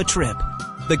 $2 per trip.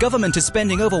 The government is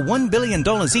spending over $1 billion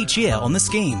each year on the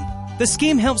scheme. The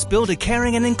scheme helps build a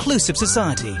caring and inclusive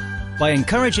society by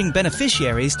encouraging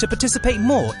beneficiaries to participate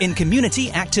more in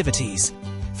community activities.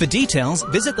 For details,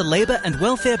 visit the Labour and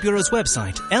Welfare Bureau's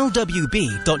website,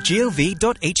 lwb.gov.hk.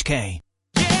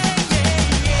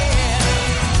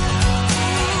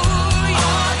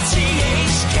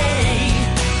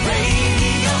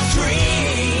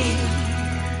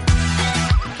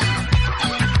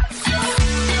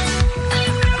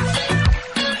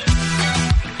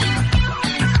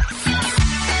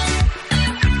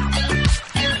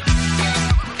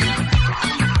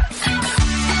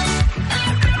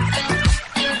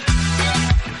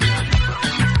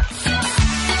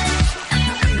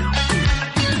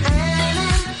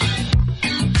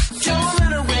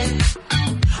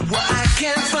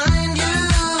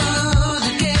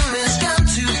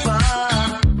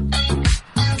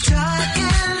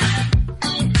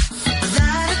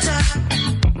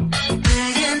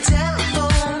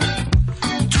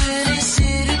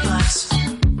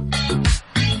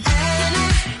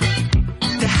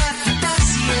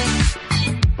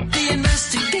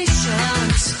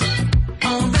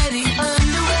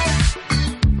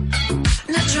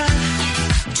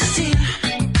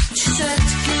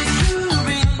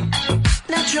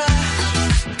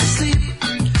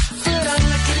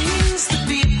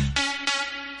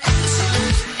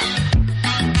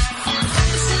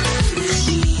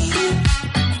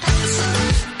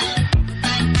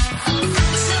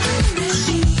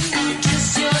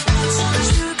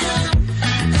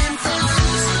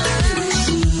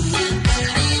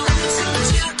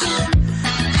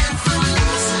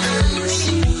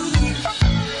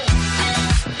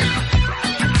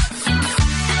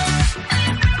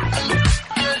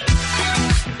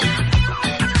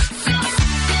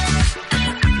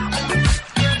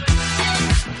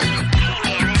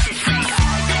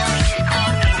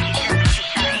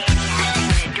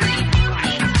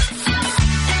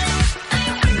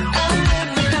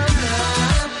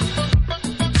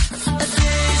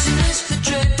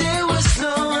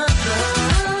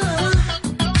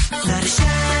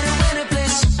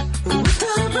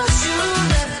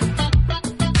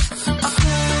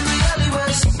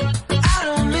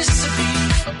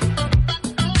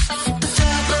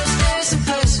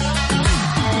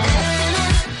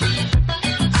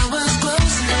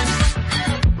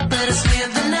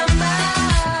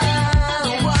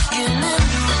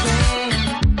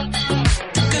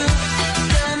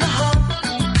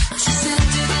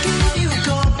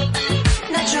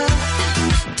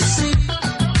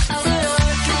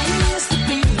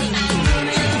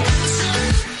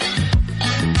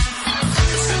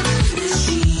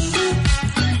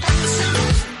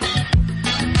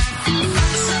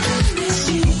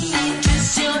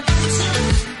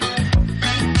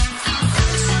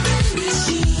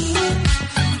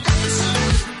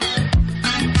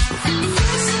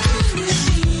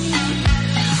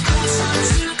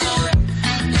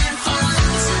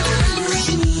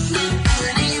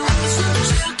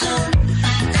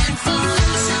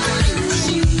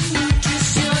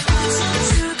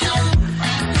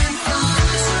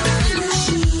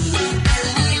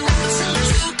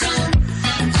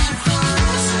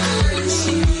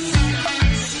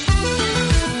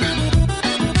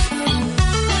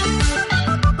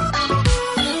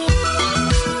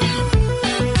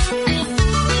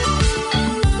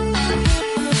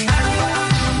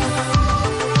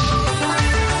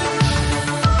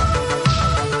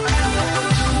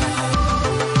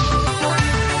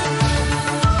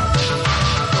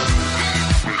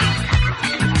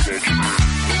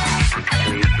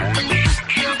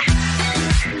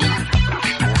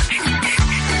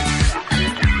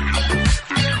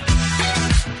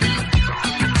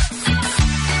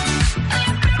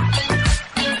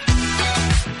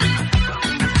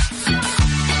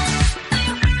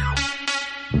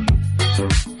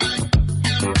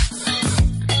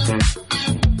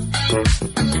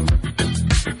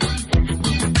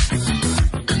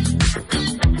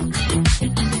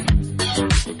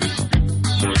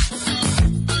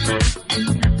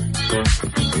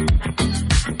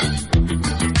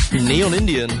 Neon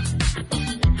Indian.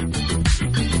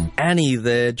 Annie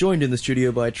there, joined in the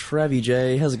studio by Travie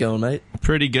J. How's it going, mate?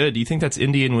 Pretty good. Do you think that's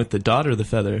Indian with the dot or the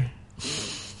feather?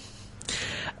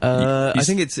 I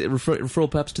think it's a referral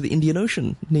perhaps to the Indian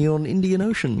Ocean, Neon Indian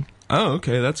Ocean. Oh,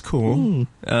 okay, that's cool.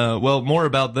 Well, more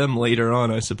about them later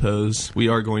on, I suppose. We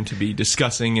are going to be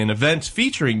discussing an event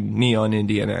featuring Neon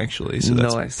Indian, actually, so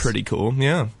that's Nice. pretty cool.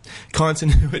 Yeah.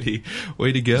 Continuity.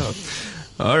 Way to go.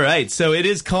 All right, so it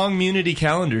is Community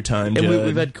Calendar time, And Judd.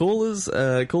 we've had callers,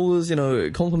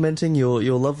 complimenting your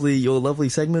lovely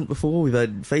segment before. We've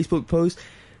had Facebook posts.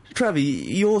 Travie,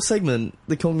 your segment,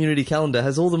 the Community Calendar,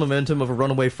 has all the momentum of a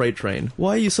runaway freight train.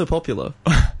 Why are you so popular?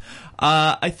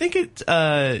 I think it,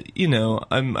 I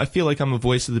feel like I'm a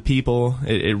voice of the people.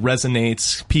 It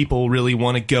resonates. People really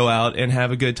want to go out and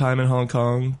have a good time in Hong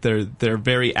Kong. They're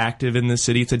very active in the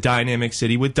city. It's a dynamic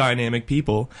city with dynamic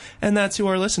people. And that's who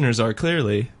our listeners are,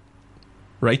 clearly.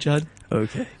 Right, Judd?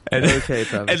 Okay. Okay,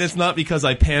 Travis. And it's not because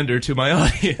I pander to my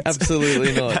audience.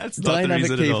 Absolutely not. That's not the Dynamic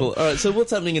reason at people. all. All right, so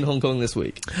what's happening in Hong Kong this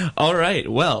week? All right.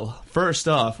 Well, first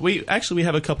off, we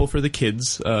have a couple for the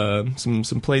kids.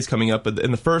 Some plays coming up,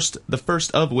 and the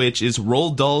first of which is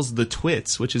Roald Dahl's The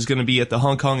Twits, which is going to be at the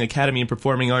Hong Kong Academy of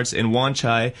Performing Arts in Wan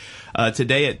Chai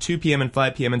today at 2 p.m. and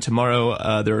 5 p.m. and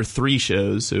tomorrow there are 3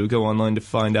 shows. So go online to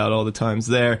find out all the times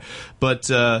there. But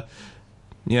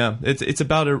yeah, it's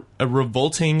about a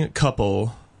revolting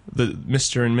couple, the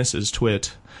Mr. and Mrs.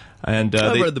 Twit. And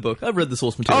I've read the book. I've read the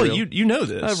source material. Oh, you know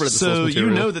this. I've read the so source material.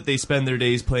 you know that they spend their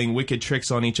days playing wicked tricks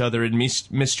on each other and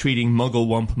mistreating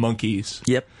Muggle-Wump monkeys.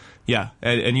 Yep. Yeah,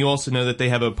 and you also know that they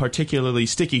have a particularly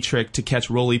sticky trick to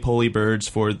catch roly-poly birds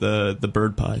for the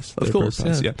bird pies. Of Their course, bird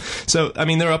pies, yeah. So, I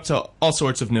mean, they're up to all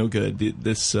sorts of no good,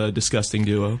 this disgusting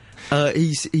duo.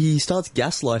 He starts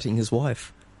gaslighting his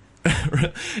wife.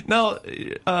 Now,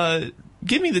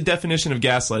 give me the definition of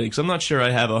gaslighting, because I'm not sure I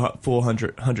have a full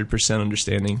 100%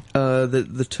 understanding.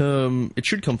 The term, it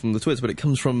should come from the Twits, but it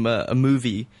comes from a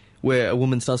movie where a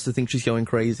woman starts to think she's going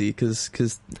crazy because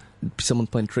someone's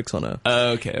playing tricks on her.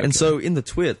 Okay. And so in the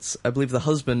Twits, I believe the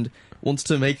husband wants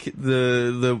to make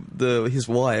his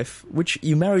wife, which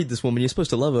you married this woman, you're supposed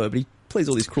to love her, but he plays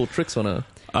all these cruel tricks on her.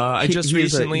 I just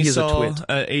recently he is a saw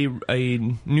twit.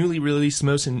 a newly released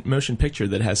motion picture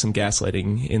that has some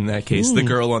gaslighting in that case. The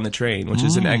Girl on the Train, which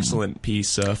is an excellent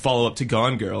piece, follow-up to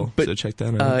Gone Girl, so check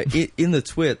that out. In the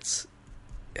Twits,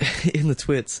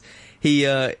 he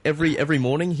every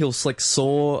morning he'll like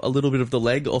saw a little bit of the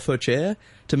leg off her chair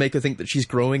to make her think that she's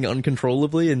growing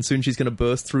uncontrollably and soon she's going to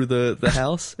burst through the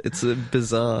house. It's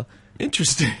bizarre.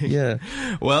 Interesting. Yeah.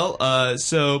 Well,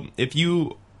 so if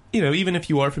you even if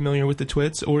you are familiar with the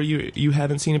Twits or you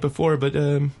haven't seen it before, but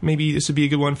maybe this would be a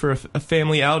good one for a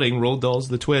family outing, Roald Dahl's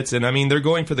The Twits. And I mean, they're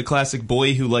going for the classic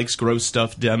boy who likes gross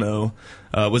stuff demo.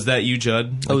 Was that you,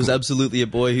 Judd? I was absolutely a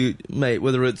boy who, mate,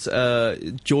 whether it's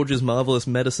George's Marvelous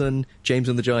Medicine, James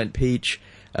and the Giant Peach,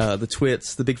 the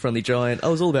Twits, The Big Friendly Giant, I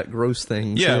was all about gross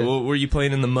things. Yeah, well, were you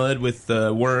playing in the mud with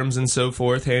worms and so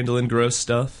forth, handling gross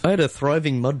stuff? I had a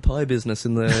thriving mud pie business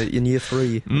in year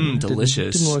 3.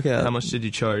 Delicious. Didn't work out. How much did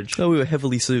you charge? Oh, we were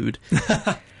heavily sued.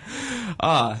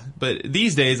 But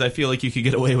these days I feel like you could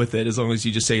get away with it as long as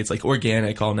you just say it's like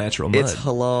organic, all natural mud. It's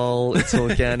halal, it's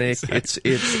organic,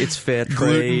 it's fair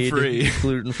trade.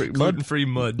 Gluten-free. Gluten-free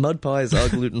mud. Mud pies are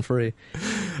gluten-free.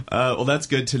 Well, that's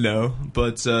good to know.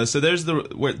 But so there's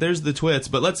the Twits.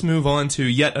 But let's move on to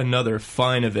yet another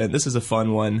fine event. This is a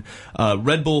fun one.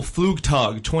 Red Bull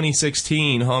Flugtag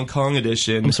 2016 Hong Kong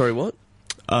edition. I'm sorry, what?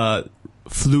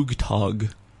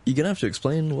 Flugtag. You're going to have to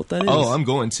explain what that is. Oh, I'm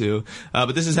going to.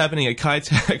 But this is happening at Kai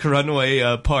Tak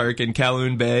Runway Park in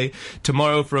Kowloon Bay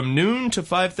tomorrow from noon to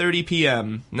 5:30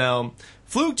 p.m. Now,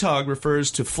 Flugtag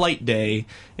refers to Flight Day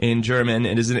in German.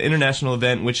 It is an international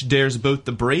event which dares both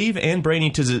the brave and brainy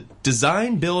to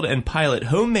design, build, and pilot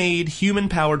homemade,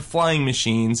 human-powered flying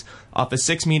machines off a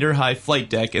 6-meter-high flight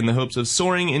deck in the hopes of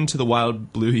soaring into the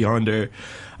wild blue yonder.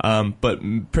 But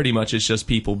pretty much it's just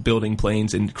people building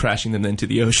planes and crashing them into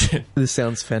the ocean. This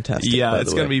sounds fantastic. Yeah, by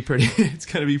it's the going to way. be pretty. It's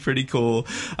going to be pretty cool.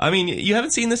 I mean, you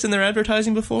haven't seen this in their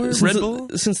advertising before, Red Bull?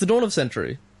 Since the dawn of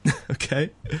century.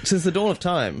 Okay. Since the dawn of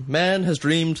time, man has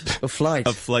dreamed of flight.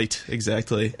 Of flight,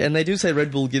 exactly. And they do say Red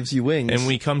Bull gives you wings. And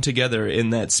we come together in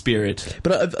that spirit.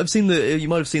 But I've seen you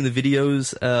might have seen the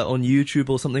videos on YouTube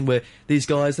or something where these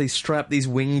guys, they strap these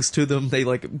wings to them, they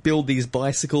like build these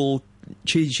bicycle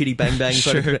chitty bang bangs,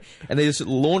 Sure. and they just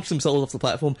launch themselves off the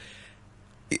platform.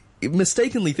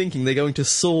 mistakenly thinking they're going to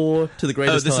soar to the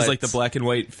greatest this is heights. like the black and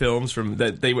white films from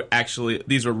that they were actually,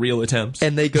 these were real attempts.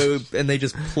 And they go, and they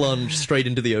just plunge straight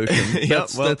into the ocean.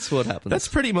 That's what happens. That's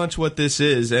pretty much what this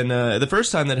is. And the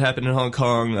first time that happened in Hong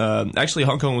Kong, actually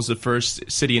Hong Kong was the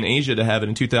first city in Asia to have it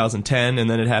in 2010, and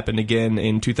then it happened again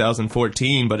in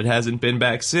 2014, but it hasn't been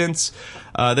back since.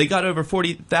 They got over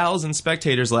 40,000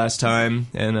 spectators last time,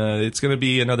 and it's going to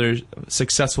be another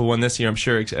successful one this year, I'm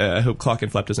sure. I hope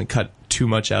Clockenflap doesn't cut too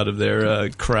much out of their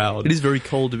crowd. It is very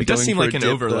cold to be It does going seem for like a an dip,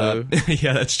 overlap. though.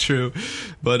 Yeah, that's true.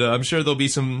 But I'm sure there'll be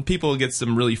some people get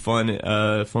some really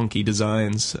fun, funky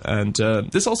designs. And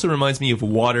this also reminds me of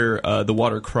the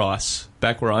water cross.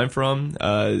 Back where I'm from,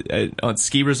 on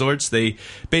ski resorts, they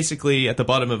basically, at the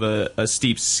bottom of a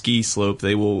steep ski slope,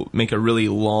 they will make a really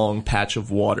long patch of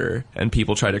water, and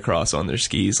people try to cross on their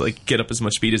skis, like get up as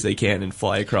much speed as they can and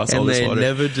fly across all this water. And they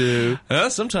never do.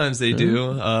 Sometimes they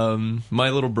do. My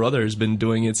little brother has been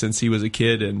doing it since he was a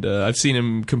kid, and I've seen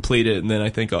him complete it, and then I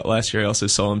think last year I also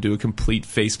saw him do a complete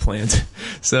face plant.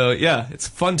 So, yeah, it's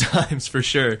fun times for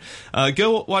sure.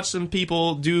 Go watch some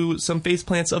people do some face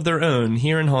plants of their own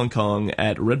here in Hong Kong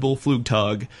at Red Bull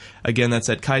Flugtag. Again, that's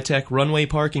at Kai Tak Runway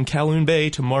Park in Kowloon Bay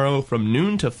tomorrow from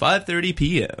noon to 5:30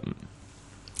 p.m.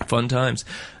 Fun times.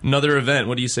 Another event.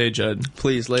 What do you say, Judd?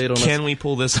 Please, lay it on us. Can we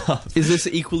pull this off? Is this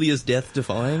equally as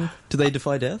death-defying? Do they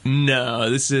defy death? No,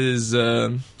 this is...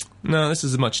 this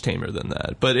is much tamer than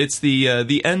that. But it's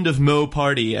the end of Mo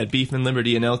party at Beef and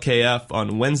Liberty in LKF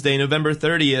on Wednesday, November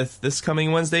 30th. This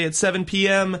coming Wednesday at 7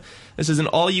 p.m. This is an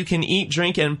all-you-can-eat,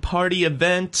 drink, and party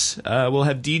event. We'll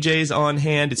have DJs on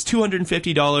hand. It's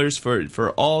 $250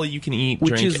 for all-you-can-eat,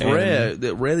 drink, Which is rare.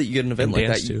 Rare that you get an event like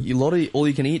that. A lot of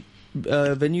all-you-can-eat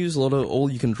venues, a lot of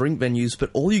all-you-can-drink venues, but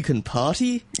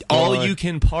all-you-can-party?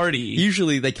 All-you-can-party.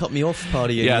 Usually they cut me off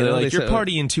partying. Yeah, they're like, they you're say,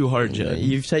 partying too hard, Judd.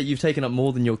 You've taken up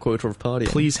more than your quota of partying.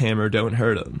 Please, Hammer, don't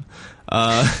hurt him.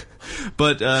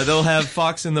 But they'll have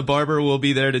Fox and the Barber will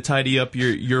be there to tidy up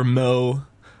your Mo.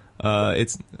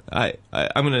 I'm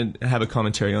gonna have a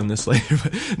commentary on this later,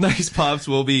 but Nice Pops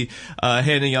will be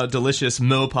handing out delicious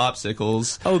Mo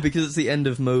popsicles. Oh, because it's the end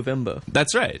of Movember.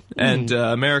 That's right. And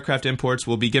Americraft Imports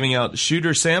will be giving out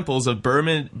shooter samples of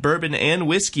bourbon and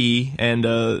whiskey, and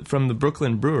from the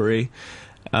Brooklyn Brewery.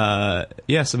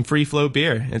 Some free flow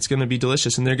beer. It's going to be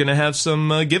delicious, and they're going to have some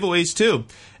giveaways too.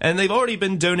 And they've already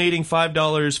been donating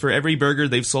 $5 for every burger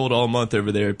they've sold all month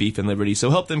over there at Beef and Liberty. So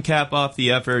help them cap off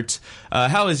the effort.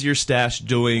 How is your stash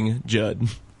doing, Judd?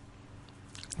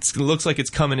 It looks like it's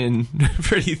coming in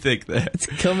pretty thick there. It's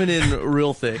coming in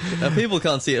real thick. People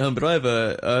can't see it at home, but I have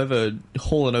a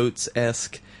Hall &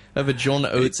 Oates-esque. I have a John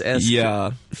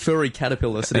Oates-esque furry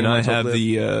caterpillar sitting on top And I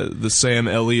have the Sam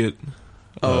Elliott.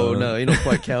 Oh, no, you're not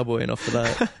quite cowboy enough for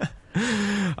that.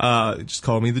 Just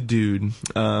call me the dude.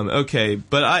 Okay,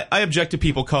 but I object to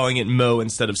people calling it Mo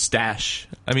instead of stash.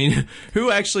 I mean,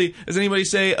 who actually, does anybody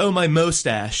say, oh, my Mo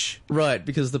stash? Right,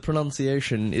 because the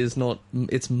pronunciation is not,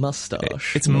 it's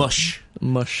mustache. It's mush.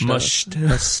 Mustache.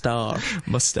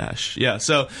 Mustache. Yeah,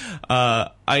 so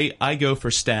I go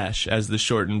for stash as the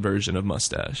shortened version of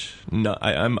mustache. No,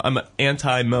 I'm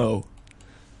anti-Mo.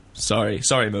 Sorry,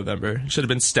 Movember. Should have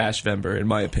been Stashvember, in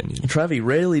my opinion. Travi,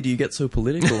 rarely do you get so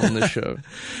political on this show.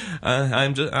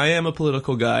 I am a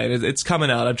political guy, and it's coming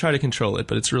out. I try to control it,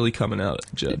 but it's really coming out,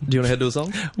 Judd. Do you want to head to a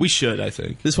song? We should, I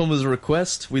think. This one was a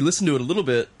request. We listened to it a little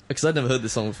bit, because I'd never heard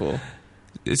this song before.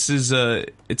 This is,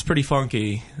 it's pretty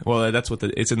funky. Well, that's what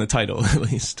it's in the title, at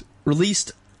least.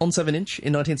 Released on 7-inch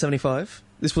in 1975.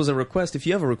 This was a request. If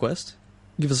you have a request,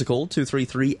 give us a call,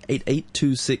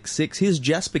 233-88266. Here's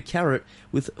Jasper Carrot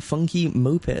with Funky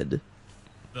Moped.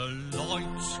 The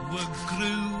lights were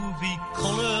groovy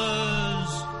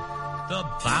colours, the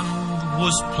band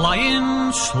was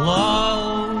playing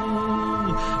slow.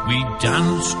 We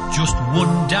danced just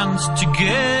one dance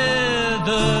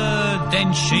together,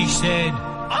 then she said,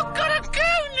 I've gotta go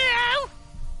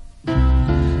now.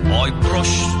 I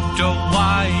brushed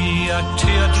away a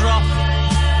teardrop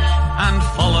and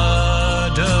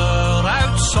followed her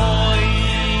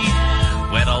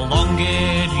outside, where a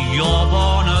long-haired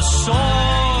Yawbana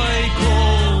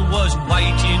cycle was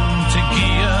waiting to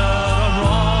gear a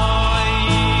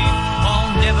ride.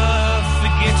 I'll never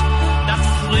forget that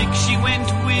freak she went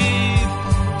with,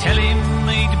 telling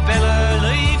me to better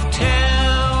leave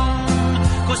town,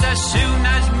 'cause as soon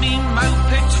as me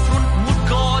moped's front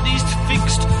mudguard is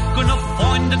fixed, gonna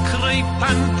find the creep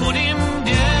and put him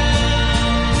down.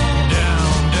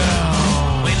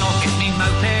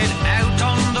 Moped out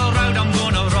on the road, I'm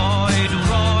gonna ride.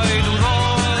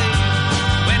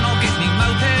 When I get me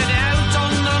moped out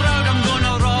on the road, I'm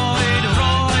gonna ride.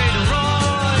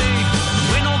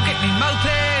 When I get me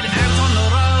moped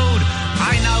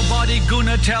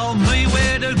tell me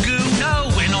where to go now.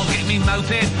 When I'll get me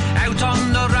moped out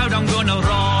on the road, I'm gonna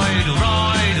ride,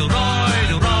 ride,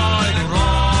 ride, ride,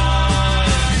 ride.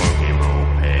 Funky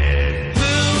moped.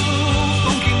 Move,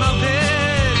 funky moped.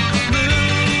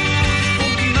 Move,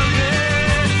 funky moped.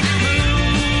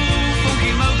 Move,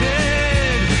 funky moped.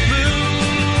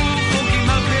 Move, funky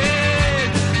moped.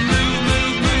 Move,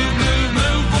 move, move, move,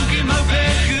 move, funky moped.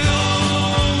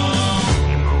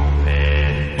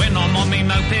 When I'm on me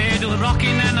moped,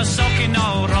 rocking and a socking,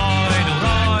 I'll ride,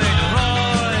 ride,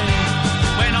 ride.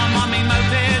 When I'm on me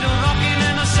moped, rocking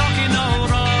and a socking, I'll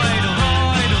ride,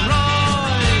 ride,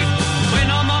 ride.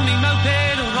 When I'm on me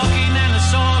moped, rocking and a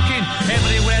socking,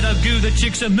 everywhere I go, the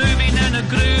chicks are moving and a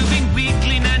grooving,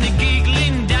 weakling and a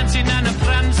giggling, dancing and a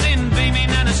prancing, beaming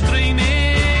and a screaming.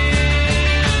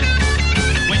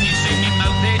 When you see me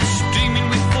moped streaming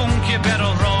with funk, you better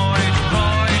ride,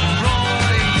 ride,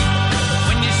 ride.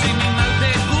 When you see me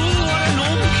moped, ooh, what an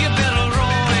unk, you better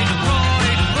ride,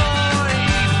 ride,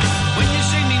 ride. When you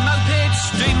see me moped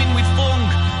streaming with funk,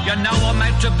 you know I'm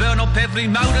out to burn up every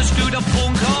motor scooter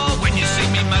punk. Oh, when you see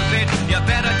me moped, you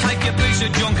better take your piece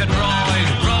of junk and ride,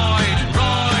 ride,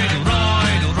 ride,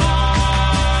 ride, ride.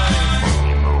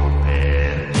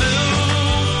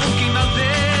 Move, funky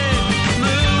moped.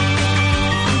 Move,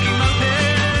 funky moped. Move,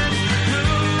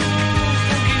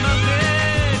 funky moped.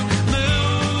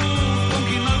 Move,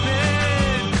 funky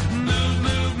moped. Move,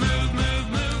 move, move,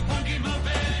 move, move, funky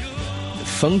moped.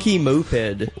 Funky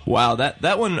Moped. Wow,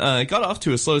 that one got off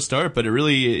to a slow start, but it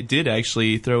really did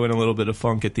actually throw in a little bit of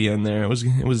funk at the end there. It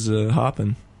was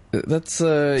hopping. That's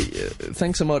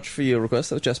thanks so much for your request.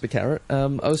 That was Jasper Carrot. I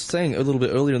was saying a little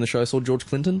bit earlier in the show I saw George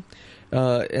Clinton,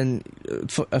 and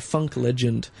a funk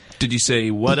legend. Did you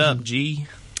say "What up, G"?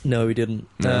 No, he didn't.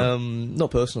 No.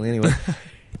 Not personally, anyway.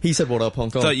 He said "What up, Hong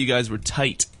Kong." Thought you guys were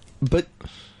tight, but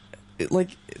like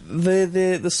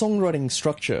the songwriting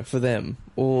structure for them,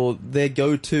 or their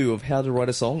go-to of how to write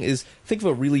a song, is think of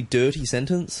a really dirty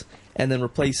sentence and then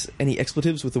replace any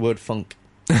expletives with the word funk.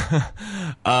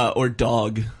 Or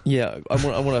dog. Yeah, I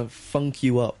want to funk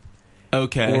you up.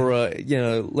 Okay. Or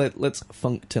let's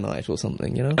funk tonight or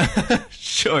something. You know.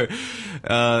 Sure.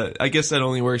 I guess that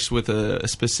only works with a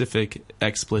specific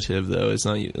expletive, though. It's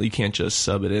not you can't just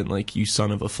sub it in like "you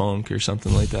son of a funk" or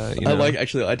something like that. You know? I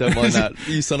don't mind that.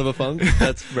 You son of a funk.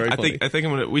 That's very funny. I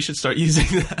think we should start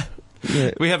using that.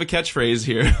 Yeah. We have a catchphrase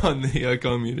here on the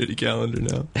community calendar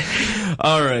now.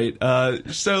 All right,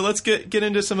 so let's get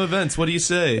into some events. What do you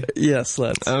say? Yes,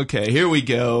 let's. Okay, here we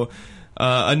go.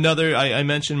 Another, I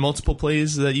mentioned multiple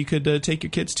plays that you could take your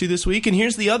kids to this week, and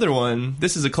here's the other one.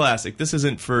 This is a classic. This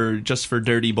isn't just for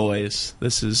dirty boys.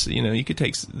 This is, you could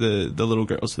take the little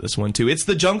girls to this one too. It's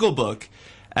The Jungle Book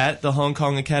at the Hong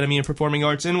Kong Academy of Performing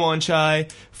Arts in Wan Chai.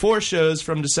 4 shows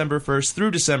from December 1st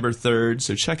through December 3rd,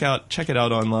 so check it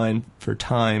out online for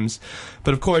times.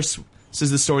 But of course, this is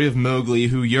the story of Mowgli,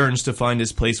 who yearns to find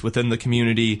his place within the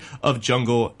community of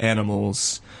jungle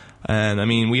animals. And I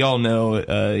mean, we all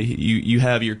know you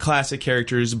have your classic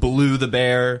characters: Baloo the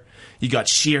bear. You got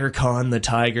Shere Khan the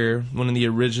tiger, one of the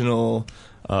original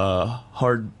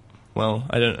hard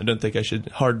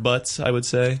butts, I would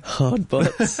say. Hard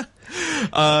butts.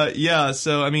 Yeah.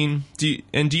 So I mean, do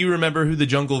you remember who the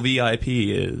Jungle VIP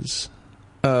is?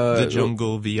 The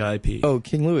Jungle VIP. Oh,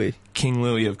 King Louie. King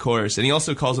Louie, of course, and he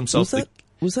also calls himself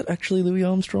Was that actually Louis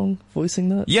Armstrong voicing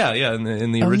that? Yeah,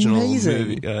 in the original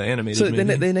movie, animated movie.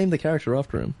 So they named the character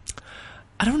after him?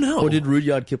 I don't know. Or did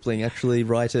Rudyard Kipling actually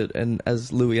write it and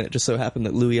as Louis, and it just so happened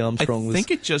that Louis Armstrong was... I think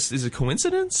it just is a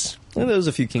coincidence. Well, there was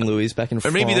a few King Louis back in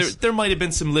France. Or maybe there might have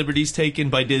been some liberties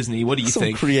taken by Disney. What do you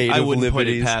think? Creative I wouldn't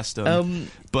liberties. put it past him.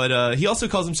 But he also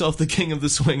calls himself the King of the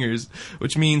Swingers,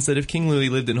 which means that if King Louis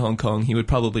lived in Hong Kong, he would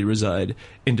probably reside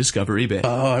in Discovery Bay.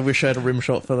 Oh, I wish I had a rim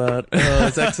shot for that. Oh,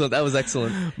 it's excellent. That was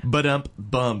excellent.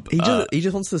 Bump. He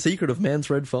just wants the secret of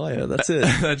man's red fire. That's it.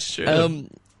 That's true.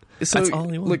 So, that's all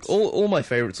he wants. Like, all my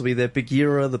favourites will be there: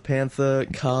 Bagheera, the panther,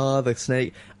 Kaa, the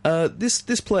snake.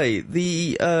 This play,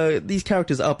 these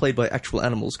characters are played by actual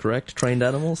animals, correct? Trained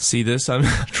animals? See this? I'm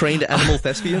trained animal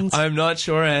thespians? I'm not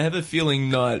sure. I have a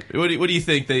feeling not. What do you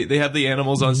think? They have the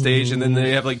animals on stage, and then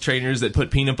they have like trainers that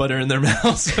put peanut butter in their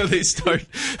mouths, so they start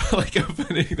like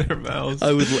opening their mouths.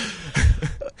 I would.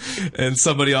 And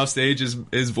somebody off stage is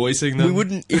voicing them. We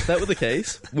wouldn't, if that were the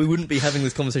case, we wouldn't be having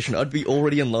this conversation. I'd be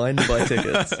already in line to buy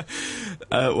tickets.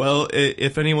 Well,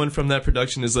 if anyone from that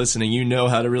production is listening, you know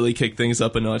how to really kick things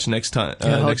up a notch next time.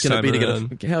 How hard can it be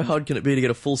to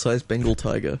get a full-size Bengal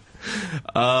tiger?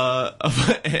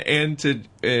 And to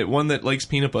one that likes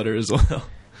peanut butter as well.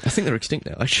 I think they're extinct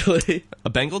now, actually. A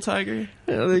Bengal tiger?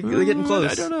 Yeah, they're getting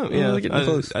close. I don't know. Yeah, Yeah, they're getting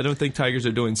close. I don't think tigers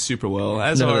are doing super well,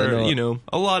 as No, they're are, not.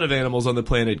 a lot of animals on the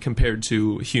planet compared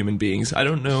to human beings. I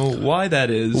don't know why that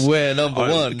is. We're number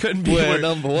one. Couldn't be. We're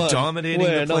number one. Dominating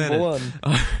We're the planet. number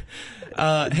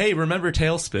one. Hey, remember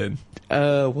Tailspin?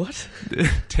 What?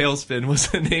 Tailspin was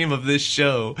the name of this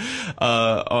show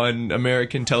on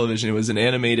American television. It was an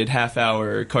animated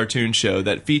half-hour cartoon show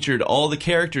that featured all the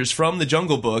characters from the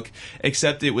Jungle Book,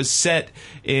 except it was set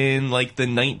in like the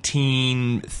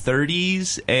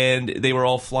 1930s, and they were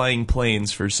all flying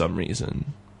planes for some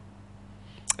reason.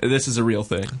 This is a real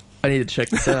thing. I need to check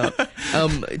this out.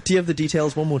 Do you have the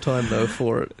details one more time, though,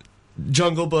 for it?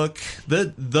 Jungle Book,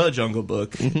 the Jungle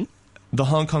Book. Mm-hmm. The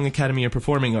Hong Kong Academy of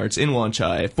Performing Arts in Wan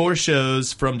Chai. 4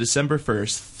 shows from December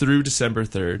 1st through December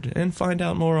 3rd. And find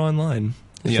out more online.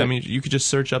 Yeah, I mean, you could just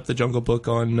search up the Jungle Book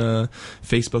on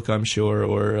Facebook, I'm sure,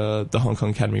 or the Hong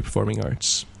Kong Academy of Performing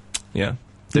Arts. Yeah.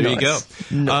 There you go.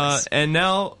 Nice. And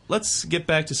now, let's get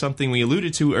back to something we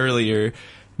alluded to earlier.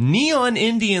 Neon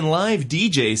Indian live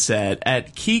DJ set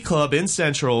at Key Club in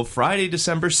Central, Friday,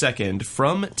 December 2nd,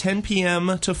 from 10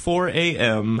 p.m. to 4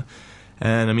 a.m.,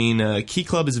 And, I mean, Key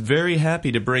Club is very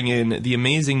happy to bring in the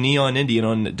amazing Neon Indian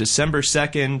on December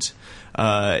 2nd.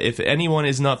 If anyone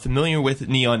is not familiar with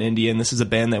Neon Indian, this is a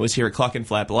band that was here at Clock and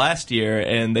Flap last year,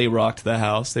 and they rocked the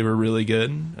house. They were really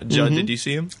good. Judd, did you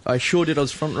see them? I sure did. I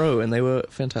was front row, and they were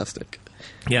fantastic.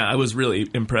 Yeah, I was really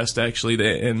impressed, actually.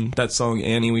 And that song,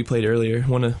 Annie, we played earlier,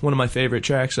 one of my favorite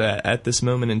tracks at this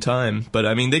moment in time. But,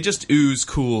 I mean, they just ooze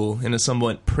cool in a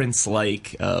somewhat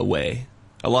Prince-like way.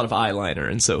 A lot of eyeliner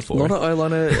and so forth. A lot of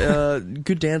eyeliner,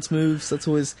 good dance moves. That's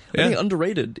always, I think,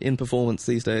 underrated in performance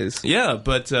these days. Yeah,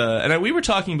 but and we were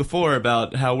talking before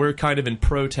about how we're kind of in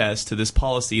protest to this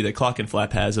policy that Clock and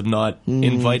Flap has of not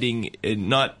inviting,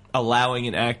 not allowing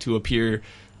an act to appear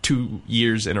 2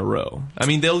 years in a row. I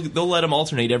mean, they'll let them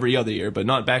alternate every other year, but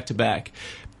not back to back.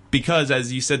 Because,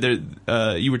 as you said,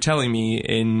 you were telling me,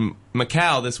 in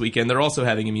Macau this weekend, they're also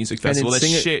having a music festival that's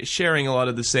sharing a lot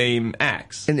of the same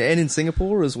acts. And in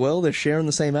Singapore as well, they're sharing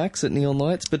the same acts at Neon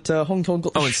Lights, but Hong Kong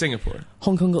got the... in Singapore.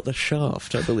 Hong Kong got the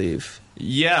shaft, I believe.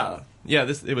 Yeah. Yeah,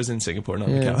 it was in Singapore, not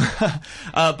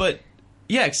Macau. But,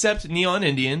 yeah, except Neon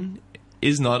Indian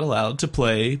is not allowed to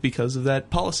play because of that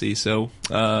policy, so...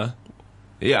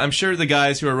 yeah, I'm sure the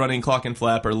guys who are running Clock and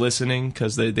Flap are listening,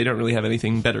 because they don't really have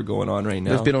anything better going on right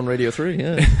now. They've been on Radio 3,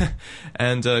 yeah.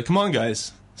 And come on,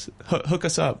 guys. Hook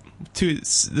us up.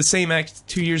 The same act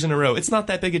 2 years in a row. It's not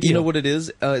that big a deal. You know what it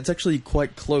is? It's actually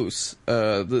quite close.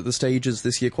 The stages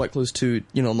this year quite close to,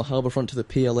 on the harbour front to the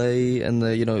PLA and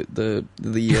the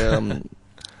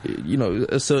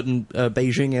a certain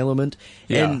Beijing element.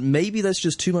 Yeah. And maybe that's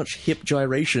just too much hip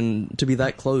gyration to be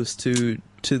that close to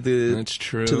the That's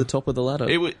true. to the top of the ladder.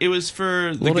 It was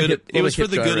for the good. It was for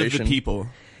the good of the people.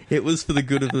 It was for the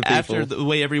good of the people. After the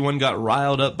way everyone got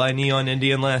riled up by Neon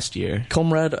Indian last year.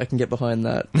 Comrade, I can get behind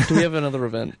that. Do we have another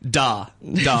event? Da.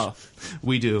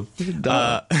 We do.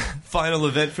 Final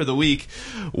event for the week.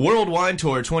 World Wine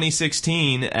Tour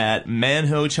 2016 at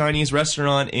Manho Chinese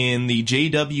Restaurant in the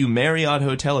JW Marriott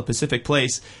Hotel at Pacific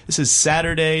Place. This is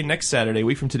next Saturday, a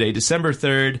week from today, December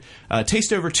 3rd.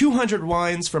 Taste over 200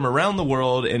 wines from around the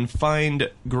world and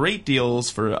find great deals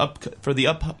for the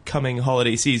upcoming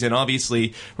holiday season.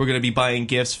 Obviously, we're going to be buying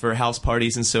gifts for house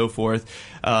parties and so forth.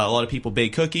 A lot of people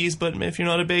bake cookies, but if you're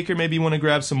not a baker, maybe you want to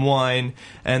grab some wine.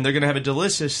 And they're going to have a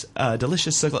delicious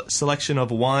selection of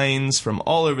wines from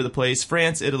all over the place.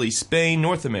 France, Italy, Spain,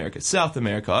 North America, South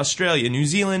America, Australia, New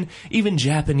Zealand, even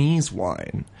Japanese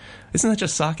wine. Isn't that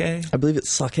just sake? I believe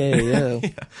it's sake, yeah.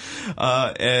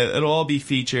 Yeah. It'll all be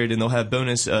featured, and they'll have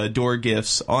bonus door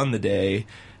gifts on the day.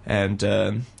 And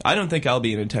I don't think I'll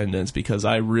be in attendance because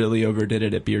I really overdid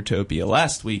it at Beertopia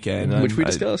last weekend. Which we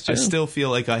discussed, I still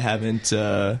feel like I haven't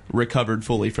recovered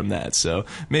fully from that. So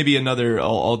maybe another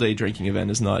all-day drinking event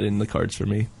is not in the cards for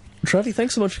me. Travi,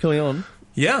 thanks so much for coming on.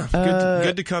 Yeah,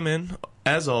 good to come in,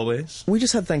 as always. We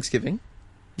just had Thanksgiving.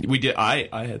 We did. I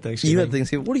had Thanksgiving. You had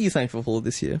Thanksgiving. What are you thankful for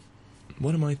this year?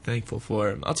 What am I thankful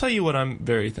for? I'll tell you what I'm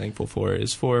very thankful for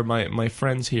is for my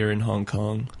friends here in Hong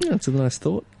Kong. Yeah, that's a nice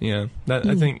thought. Yeah,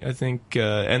 I think,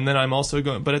 and then I'm also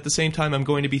going. But at the same time, I'm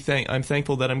going to be I'm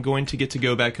thankful that I'm going to get to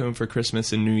go back home for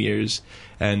Christmas and New Year's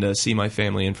and see my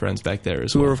family and friends back there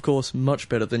as well. Who are, of course, much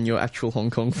better than your actual Hong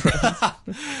Kong friends.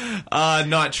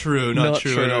 Not true. Not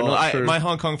true at all. My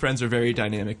Hong Kong friends are very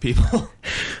dynamic people.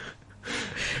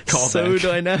 So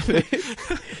dynamic.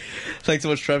 Thanks so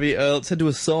much, Travi. Let's head to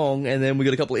a song, and then we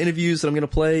got a couple of interviews that I'm going to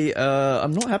play.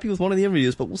 I'm not happy with one of the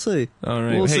interviews, but we'll see. All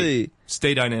right. We'll see.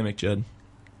 Stay dynamic, Judd.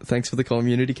 Thanks for the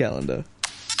community calendar.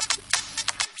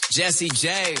 Jesse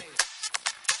J.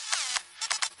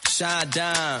 Shine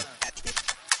Dime.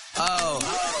 Oh.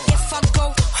 If I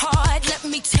go hard, let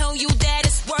me tell you that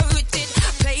it's worth it.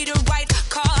 Play the right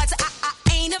cards,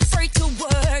 I ain't afraid to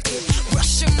work it.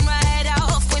 Rush 'em right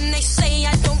off when they say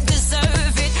I don't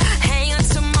deserve it. Hang on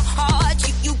to my heart,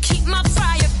 you keep my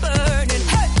fire burning.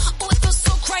 Hey. Oh, it feels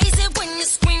so crazy when you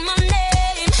scream my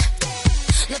name.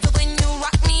 Love it when you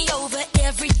rock me over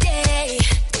every day.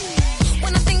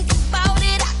 When I think about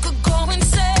it, I could go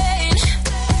insane.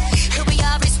 Here we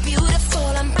are, it's beautiful,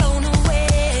 I'm blown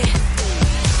away.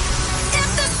 If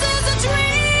this is a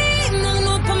dream, then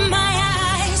open my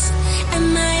eyes.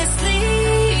 Am I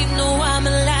asleep? No, I'm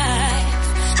alive.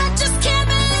 I just can't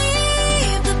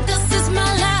believe that this is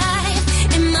my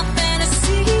life. In my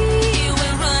fantasy,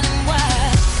 we're running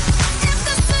wild. If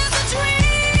this is a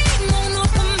dream, then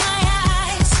open my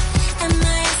eyes. Am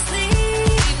I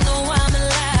asleep? No, I'm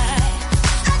alive.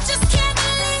 I just can't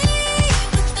believe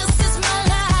that this is my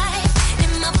life.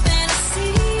 In my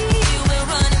fantasy, we're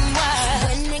running wild.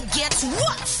 When it gets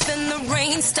rough and the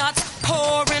rain starts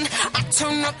pouring, I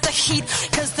turn up the heat,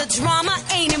 cause the drama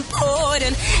ain't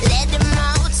important. Let them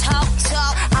all talk,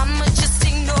 I'ma just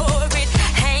ignore it.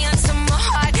 Hang on to my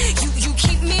heart, you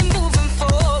keep me moving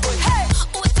forward. Hey,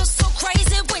 oh, it feels so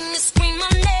crazy when you scream my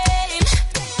name.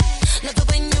 Love it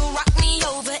when you rock me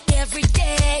over every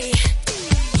day.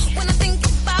 When I think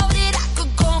about it, I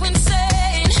could go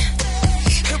insane.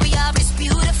 Here we are, it's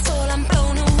beautiful, I'm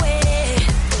blown away.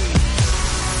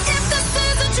 If this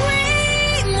is a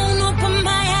dream, then open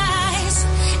my eyes.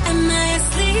 Am I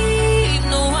asleep?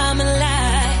 No, I'm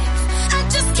alive. I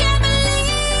just can't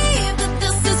believe that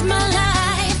this is my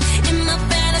life. In my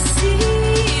fantasy,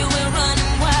 we're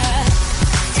running wild.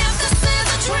 If this is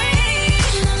a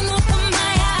dream, then open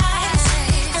my eyes.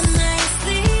 Am I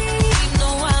asleep? No,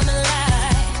 I'm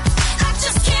alive. I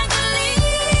just can't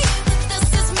believe that this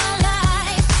is my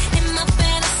life. In my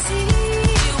fantasy,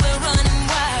 we're running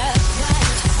wild.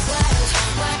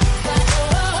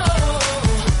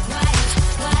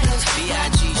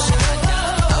 B.I.G. Shine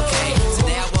Dime. Okay,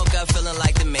 today I woke up feeling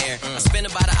like the mayor. I spent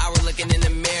about an hour looking in the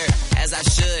mirror, as I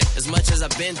should. As much as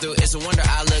I've been through, it's a wonder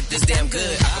I look this damn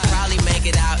good. I could probably make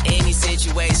it out any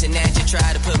situation that you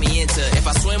try to put me into. If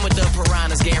I swim with the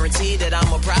piranhas, guaranteed that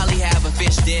I'ma probably have a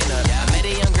fish dinner. I met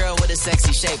a young girl with a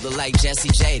sexy shape, look like Jessie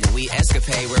J. Then we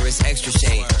escapade where it's extra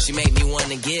shade. She made me want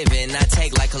to give and I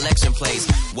take like collection plates.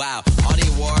 Wow, all the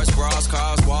awards, bras,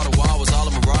 cars, wall to wall was all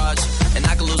a mirage. And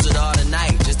I could lose it all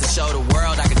tonight just to show the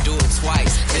world I could do it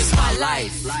twice. It's my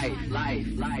life.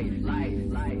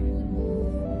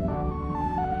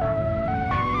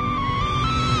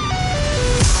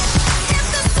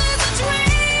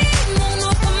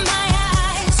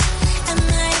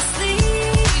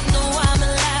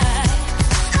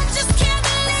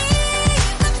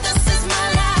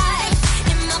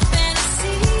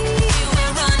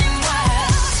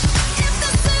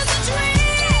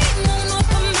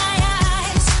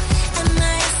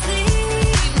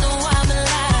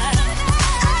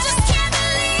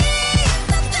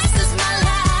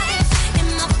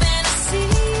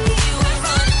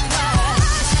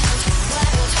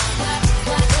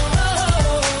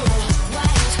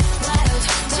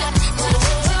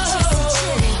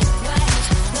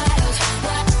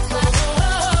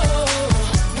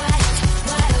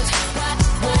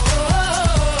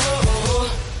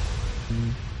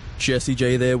 Jessie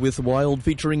J there with Wild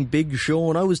featuring Big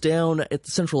Sean. I was down at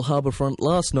the Central Harbourfront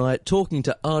last night talking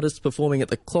to artists performing at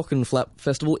the Clock and Flap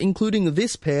Festival, including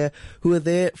this pair who are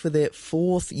there for their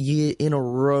 4th year in a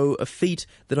row, a feat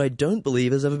that I don't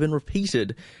believe has ever been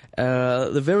repeated.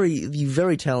 The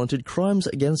very talented Crimes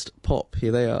Against Pop.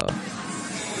 Here they are.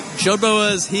 Judd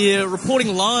Boas here,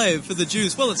 reporting live for The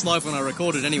Juice. Well, it's live when I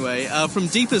record it anyway. From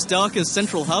deepest, darkest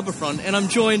Central Harbourfront, and I'm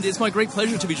joined, it's my great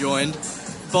pleasure to be joined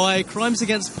by Crimes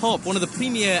Against Pop, one of the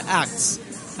premier acts.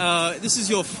 This is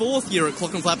your 4th year at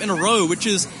Clock and Flap in a row, which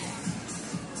is,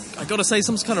 I gotta say,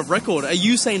 some kind of record, a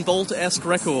Usain Bolt-esque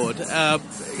record.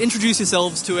 Introduce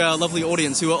yourselves to our lovely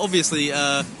audience who are obviously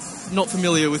not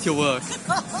familiar with your work.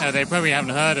 They probably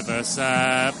haven't heard of us.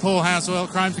 Paul Housewell,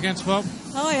 Crimes Against Pop.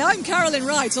 Hi, I'm Carolyn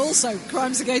Wright, also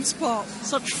Crimes Against Pop.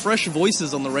 Such fresh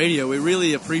voices on the radio, we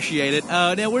really appreciate it.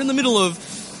 Now, we're in the middle of,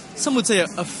 some would say,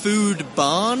 a food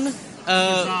barn.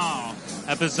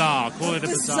 A bazaar. Call it a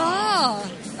bazaar.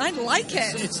 I like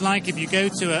it. It's like if you go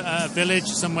to a village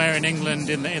somewhere in England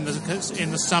in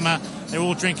the summer, they're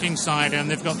all drinking cider and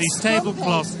they've got these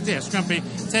tablecloths. Yeah, scrumpy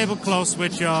tablecloths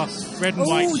which are red and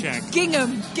white check.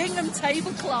 Gingham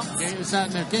tablecloths. Is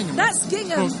that no gingham? That's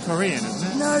gingham. It's Korean,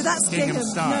 isn't it? No, that's gingham.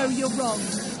 Style. No, you're wrong.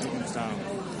 Gingham style.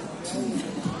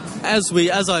 As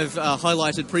I've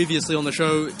highlighted previously on the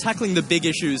show, tackling the big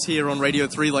issues here on Radio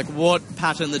 3, like what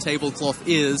pattern the tablecloth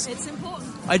is. It's important.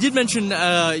 I did mention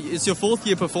it's your 4th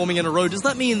year performing in a row. Does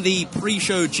that mean the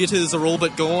pre-show jitters are all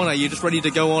but gone? Are you just ready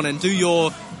to go on and do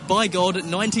your, by God,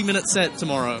 90-minute set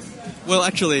tomorrow? Well,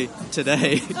 actually,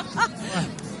 today.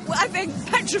 Well, I think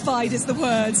petrified is the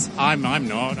word. I'm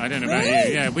not. I don't know about Really?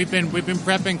 you. Yeah, we've been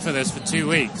prepping for this for 2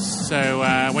 weeks. So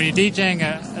when you're DJing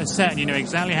a set and you know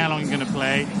exactly how long you're going to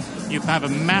play, you have a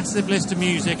massive list of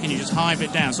music and you just hive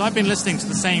it down. So I've been listening to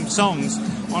the same songs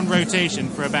on rotation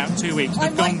for about 2 weeks.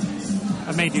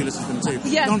 I made you listen to them too.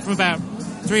 Yeah. Gone from about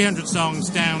 300 songs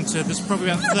down to there's probably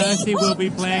about 30 we'll be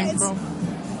playing from.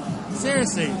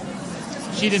 Seriously,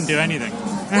 she didn't do anything.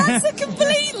 That's a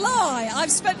complete lie.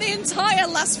 I've spent the entire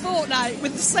last fortnight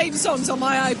with the same songs on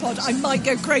my iPod. I might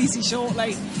go crazy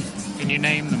shortly. Can you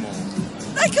name them all?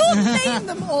 I can't name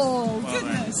them all.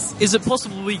 Goodness. Is it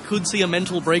possible we could see a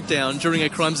mental breakdown during a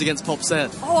Crimes Against Pop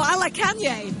set? Oh, I like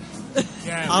Kanye.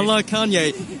 I like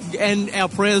Kanye, and our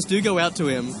prayers do go out to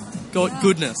him. God,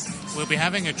 goodness. We'll be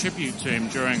having a tribute to him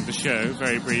during the show,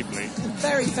 very briefly.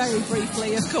 Very, very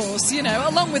briefly, of course. You know,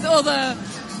 along with other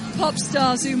pop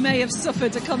stars who may have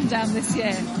suffered a come down this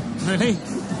year. Really?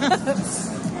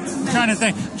 trying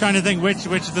to think which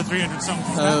of the 300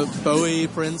 songs. Bowie,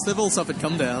 Prince, they've all suffered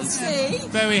come downs. See?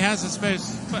 Bowie has, I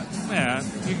suppose, but yeah,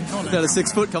 you can call it. About a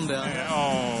 6 foot come down.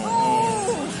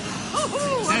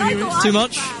 Too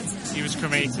much? He was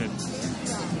cremated.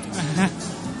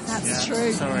 That's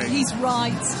true. Sorry. He's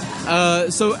right.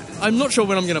 So I'm not sure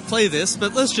when I'm going to play this,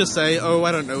 but let's just say,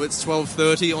 I don't know, it's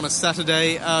 12:30 on a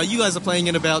Saturday. You guys are playing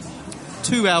in about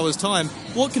 2 hours' time.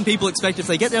 What can people expect if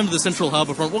they get down to the Central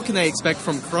Harbourfront? What can they expect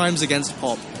from Crimes Against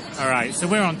Pop? All right, so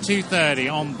we're on 2:30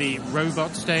 on the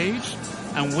Robot stage,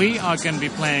 and we are going to be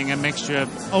playing a mixture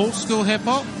of old school hip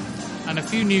hop and a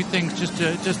few new things just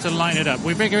to line it up.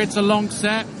 We figure it's a long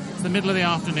set. The middle of the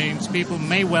afternoon, so people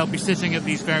may well be sitting at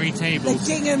these very tables.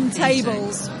 The gingham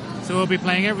tables. So we'll be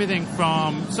playing everything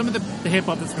from some of the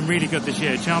hip-hop that's been really good this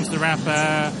year. Chance the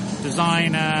Rapper,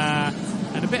 Designer,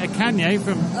 and a bit of Kanye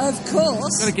from... Of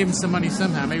course. Got to give him some money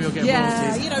somehow. Maybe he'll get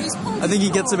royalties. You know, he's I think he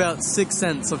gets about 6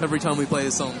 cents off every time we play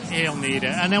his song. He'll need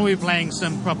it. And then we'll be playing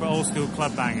some proper old-school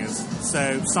club bangers.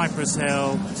 So Cypress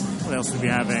Hill, what else will we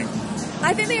be having?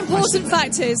 I think the important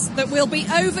fact is that we'll be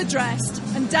overdressed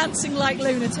and dancing like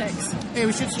lunatics. Yeah,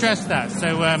 we should stress that.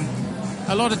 So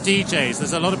a lot of DJs,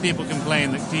 there's a lot of people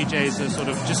complain that DJs are sort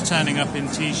of just turning up in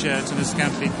T-shirts and are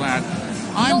scantily clad.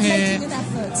 I'm Not here making an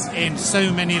effort. in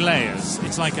so many layers.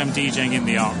 It's like I'm DJing in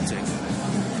the Arctic.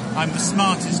 I'm the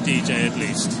smartest DJ, at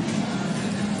least.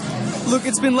 Look,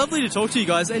 it's been lovely to talk to you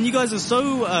guys, and you guys are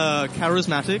so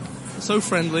charismatic, so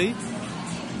friendly.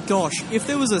 Gosh, if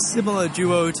there was a similar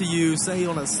duo to you, say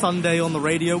on a Sunday on the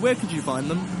radio, where could you find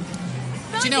them?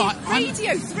 Do you know,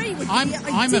 Radio 3 would be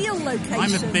the ideal location.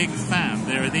 I'm a big fan.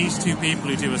 There are these two people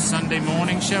who do a Sunday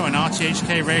morning show on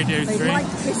RTHK Radio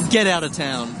 3. Get out of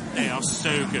town. They are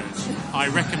so good. I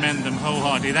recommend them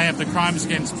wholeheartedly. They have the Crimes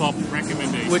Against Pop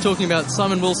recommendation. We're talking about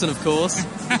Simon Wilson, of course.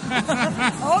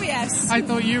 Oh, yes. I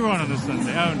thought you were on a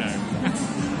Sunday. Oh, no.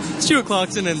 Stuart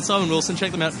Clarkson and Simon Wilson,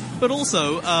 check them out. But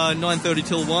also, 9:30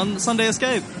 till 1, Sunday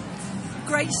Escape.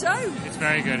 Great show. It's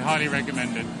very good. Highly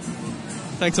recommended.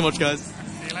 Thanks so much, guys.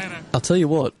 See you later. I'll tell you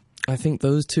what, I think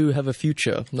those two have a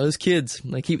future. Those kids,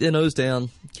 they keep their nose down,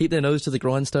 keep their nose to the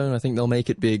grindstone. I think they'll make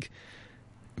it big.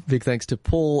 Big thanks to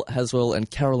Paul Haswell and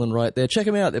Carolyn Wright there. Check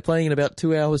them out. They're playing in about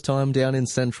 2 hours' time down in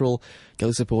Central.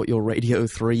 Go support your Radio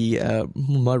 3,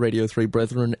 my Radio 3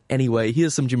 brethren. Anyway,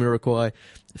 here's some Jamiroquai.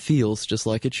 Feels just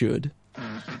like it should.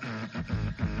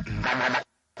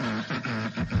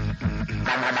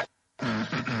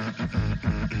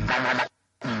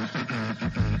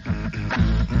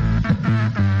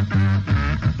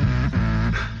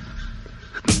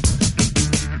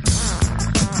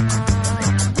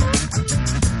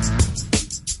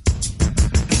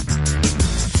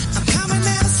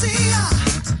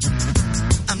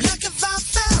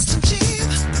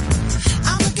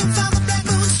 I'm looking for the black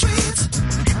moon streets.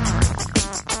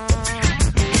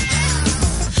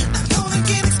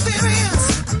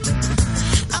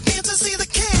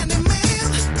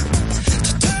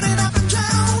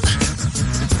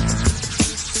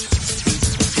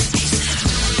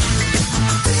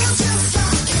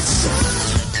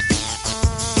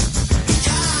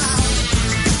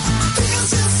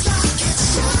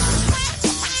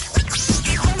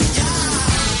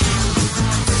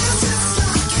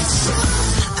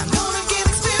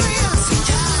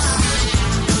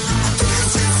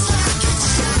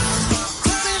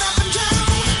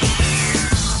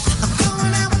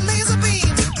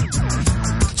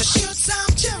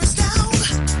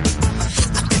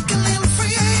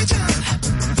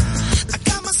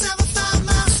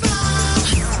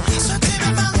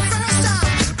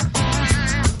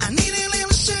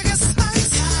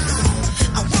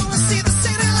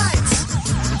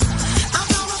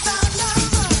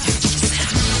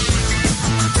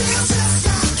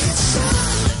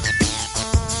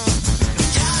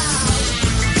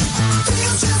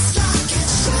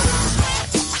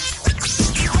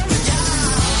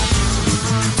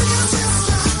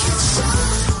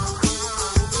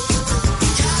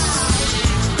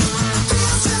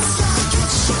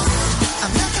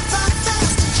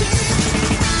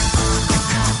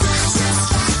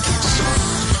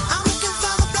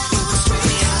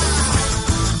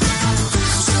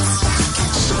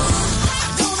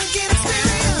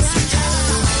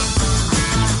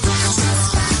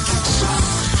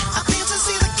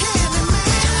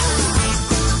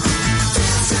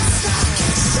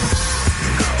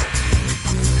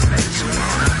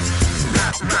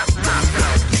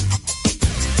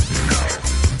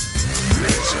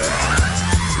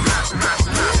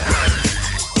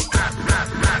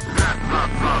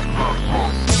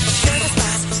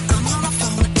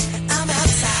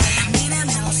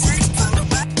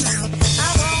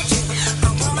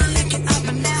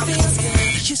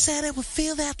 said it would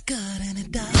feel that good, and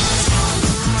it does.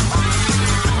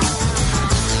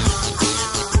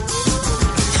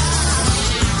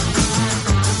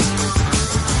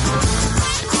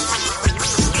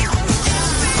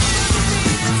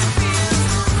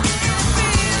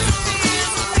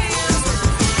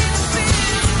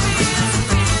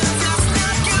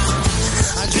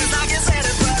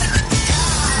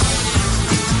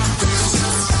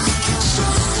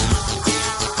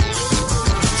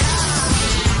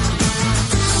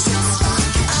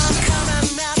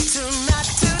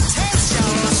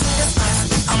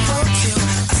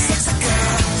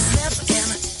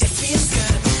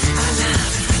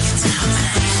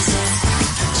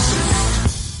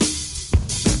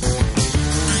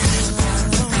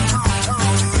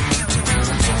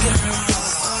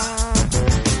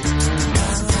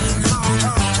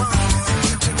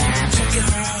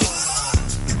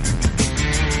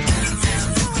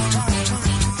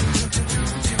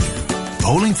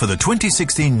 Polling for the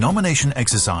 2016 nomination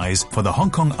exercise for the Hong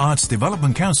Kong Arts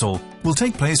Development Council will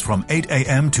take place from 8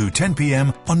 a.m. to 10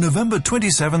 p.m. on November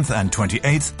 27th and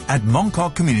 28th at Mong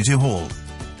Kok Community Hall.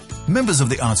 Members of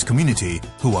the arts community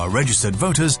who are registered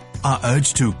voters are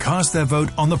urged to cast their vote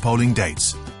on the polling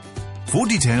dates. For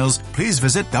details, please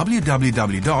visit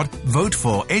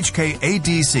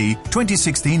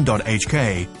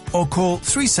www.voteforhkadc2016.hk or call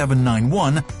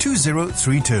 3791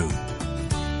 2032.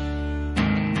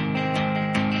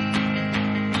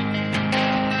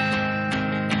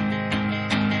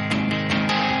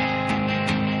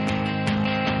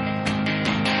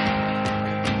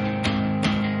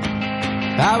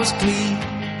 I was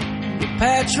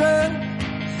Cleopatra,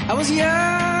 I was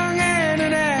young and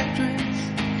an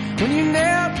actress, when you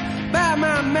knelt by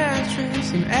my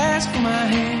mattress and asked for my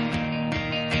hand.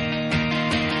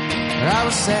 But I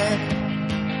was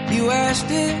sad, you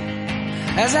asked it,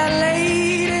 as I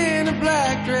laid in a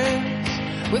black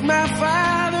dress, with my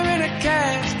father in a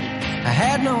casket, I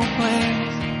had no plans.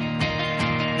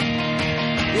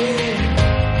 Yeah.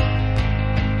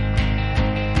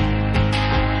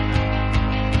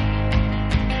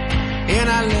 And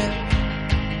I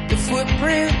left the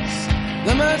footprints,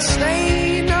 the mud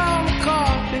stain on the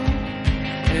carpet,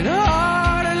 and it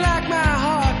hardened like my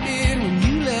heart did when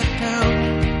you left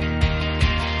town.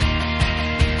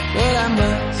 But I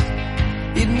must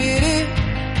admit it,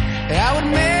 that I would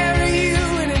marry you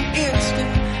in an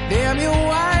instant. Damn your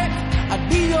wife, I'd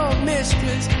be your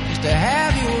mistress, just to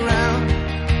have you around.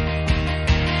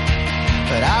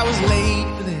 But I was late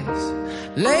for this,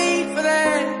 late for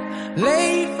that,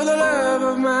 late for the love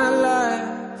of my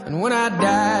life. And when I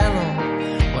die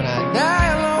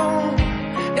alone,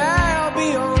 I'll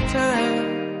be on time.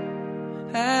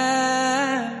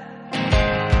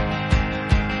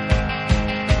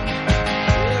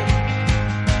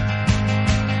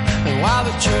 And while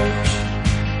the church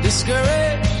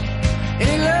discouraged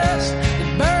any lust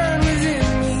that burned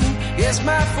within me, yes,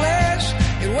 my flesh,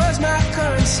 it was my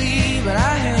currency, but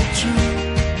I held true.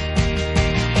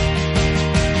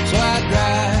 So I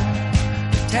drive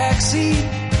the taxi,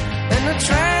 and the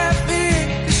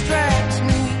traffic distracts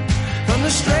me from the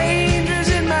strangers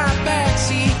in my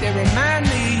backseat. They remind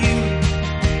me of you.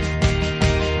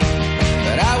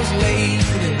 But I was late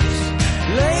for this,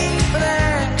 late for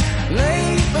that,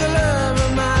 late for the love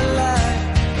of my life.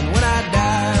 And when I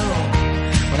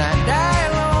die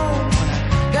alone,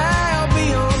 I'll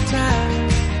be on time.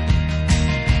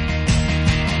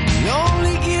 The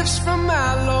only gifts from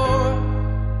my Lord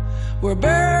were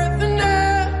birth and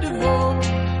a divorce.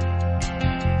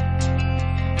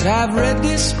 But I've read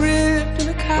this script and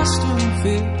a costume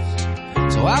fits,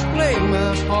 so I play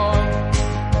my part.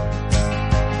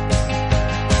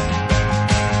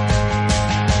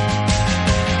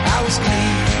 I was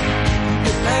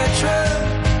Cleopatra,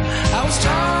 I was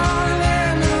taller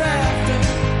than the rafters,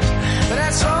 but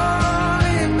that's all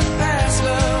in the past,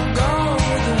 love, gone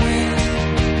with the wind.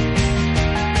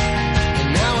 And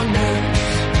now a nurse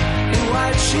in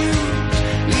white shoes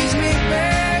leads me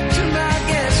back to my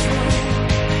guest room.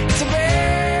 It's a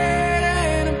bed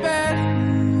and a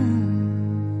bathroom,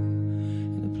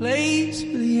 and a place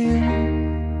for the end.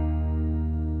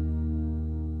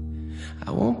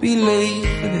 I won't be late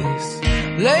for this,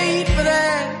 late for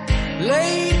that,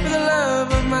 late for the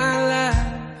love of my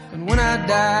life. And when I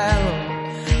die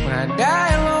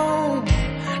alone,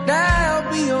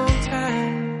 I'll be on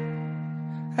time.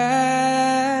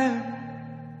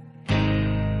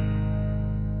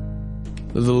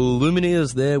 The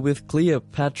Lumineers there with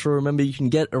Cleopatra. Remember, you can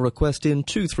get a request in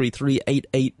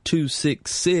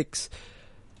 233-88266.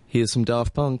 Here's some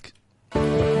Daft Punk.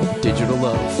 Digital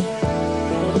Love.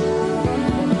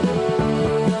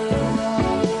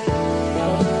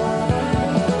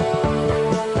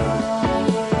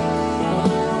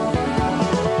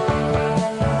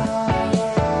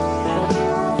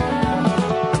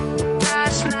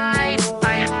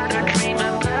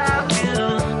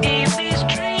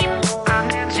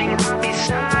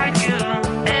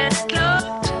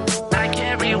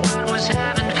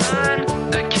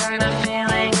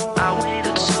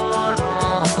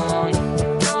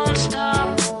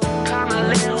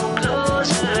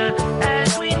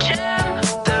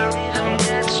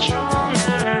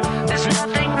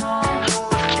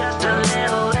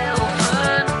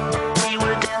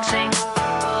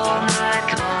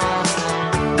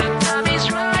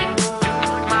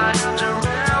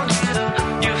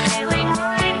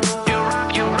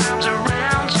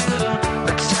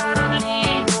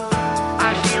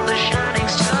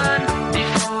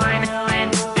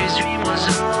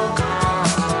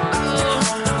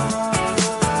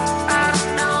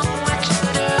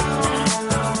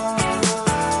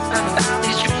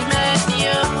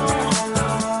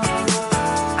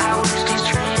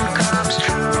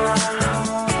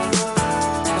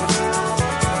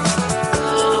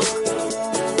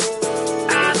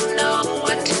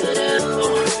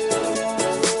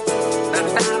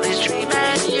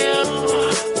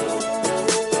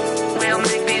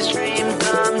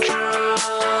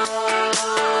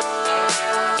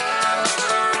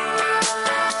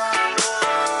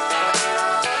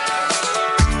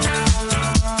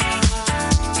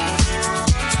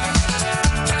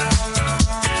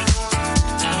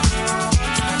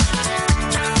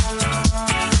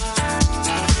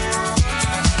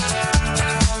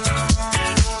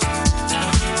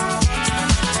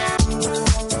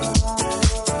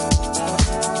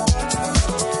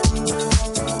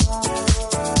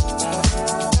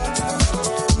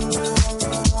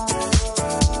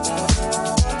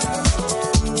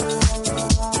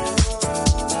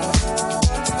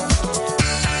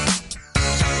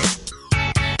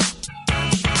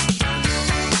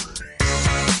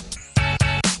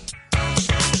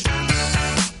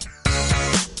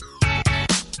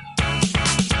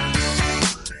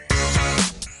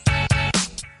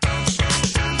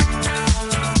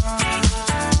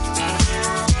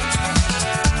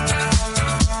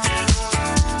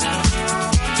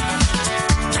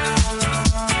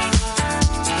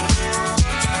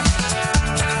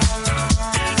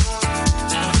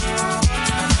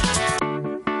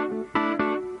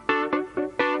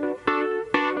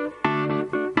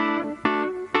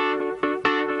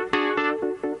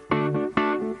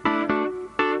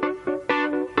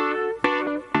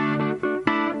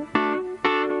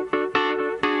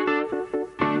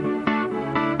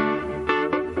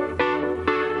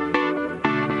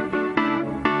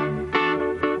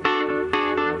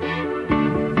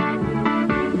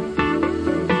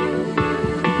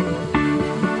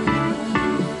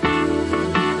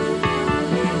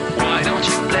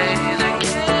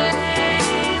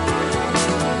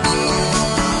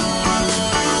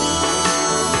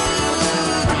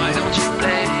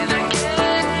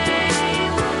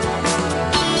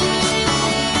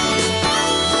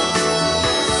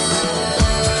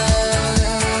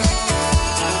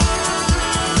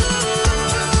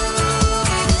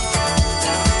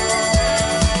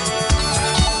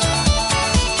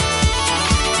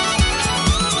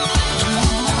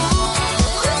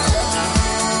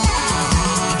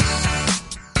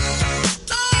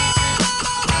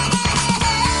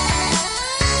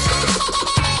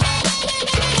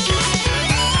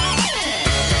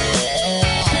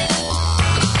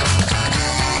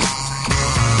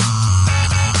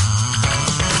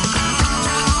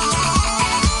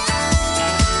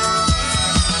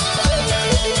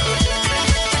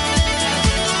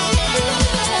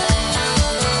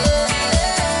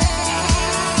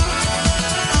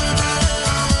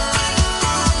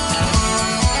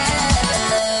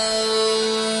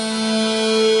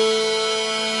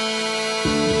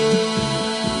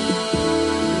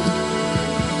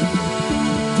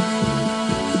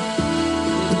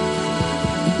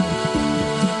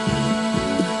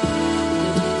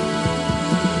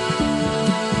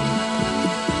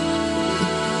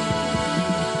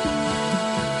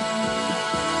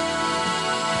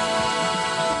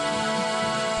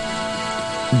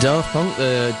 Daft Punk,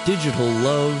 Digital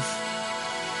Love.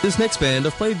 This next band,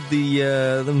 I've played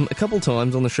them a couple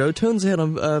times on the show. Turns out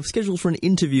I'm scheduled for an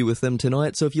interview with them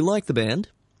tonight, so if you like the band,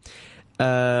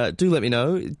 do let me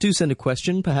know. Do send a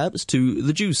question, perhaps, to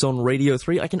The Juice on Radio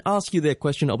 3. I can ask you their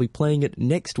question. I'll be playing it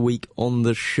next week on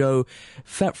the show.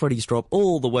 Fat Freddy's Drop,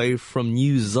 all the way from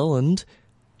New Zealand.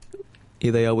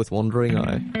 Here they are with Wandering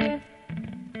Eye.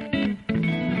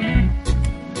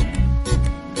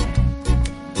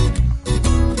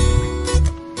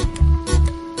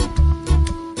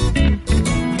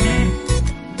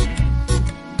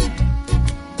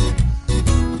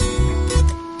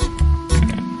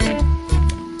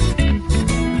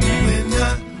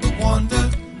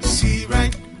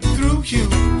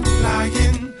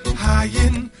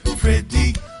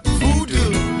 Freddy,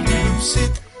 voodoo,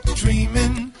 lucid,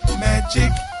 dreaming,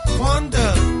 magic,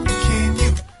 wonder. Can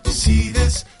you see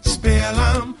this spell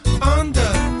I'm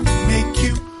under? Make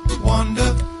you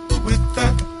wonder with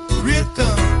that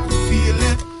rhythm. Feel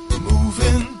it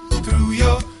moving through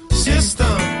your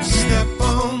system. Step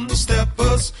on,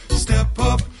 steppers, step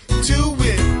up to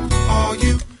it. All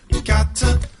you got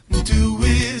to do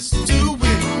is do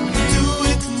it. Do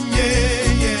it,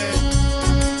 yeah, yeah.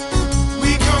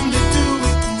 We come to do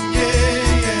it, yeah,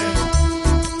 yeah.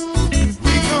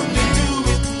 We come to do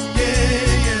it, yeah,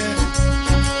 yeah.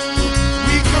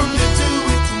 We come to do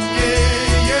it,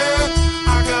 yeah, yeah.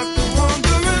 I got the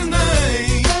wandering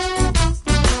eye.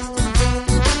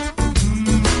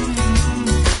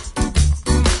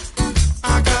 I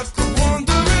got the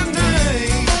wandering eye.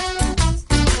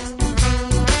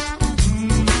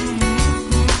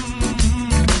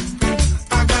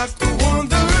 I got the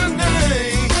wandering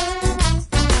eye.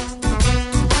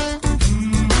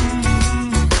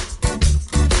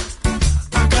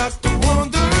 I got the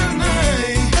wandering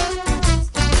eye.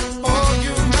 Oh,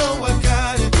 you know I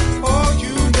got it. Oh,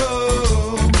 you know.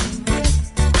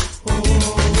 Oh,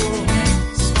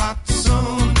 spot the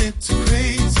sun, it's a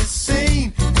crazy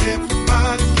scene.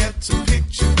 Everybody gets a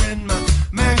picture in my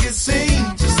magazine.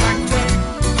 Just like the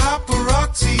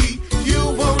paparazzi, you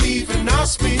won't even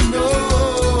ask me,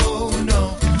 no,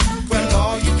 no. Well,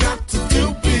 all you got to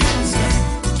do is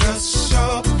dress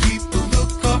sharp, people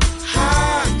look up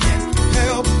high. Can't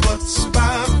help but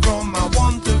spy from my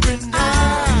wandering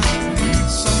eye.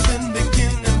 Something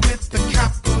beginning with the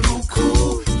capital Q,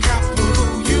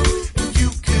 capital U. If you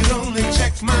could only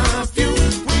check my view,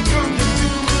 we come to do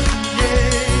it, yeah,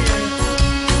 yeah.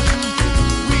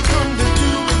 We come to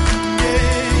do it, yeah,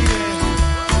 yeah.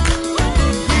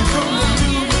 We come to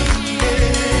do it, yeah,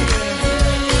 yeah.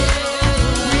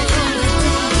 We come to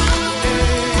do it, yeah,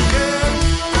 yeah.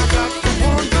 I got the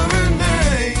wandering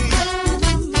eye.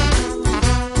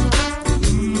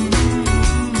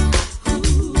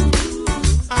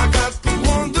 I got the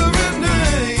wandering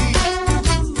eye.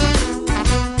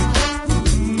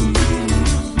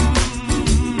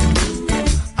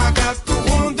 I got the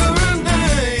wandering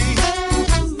eye.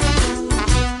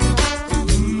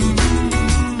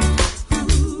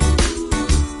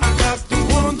 I got the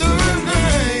wandering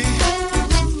eye.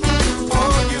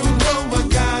 Oh, you know I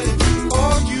got it.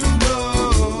 Oh, you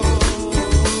know.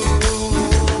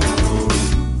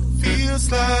 Feels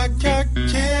like I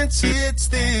can't sit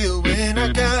still when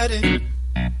I got it.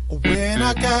 When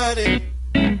I got it.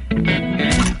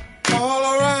 All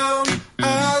around,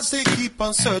 eyes they keep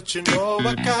on searching. Oh,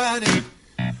 I got it.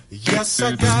 Yes,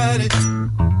 I got it.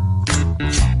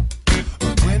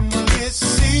 When will it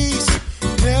cease?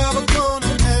 Never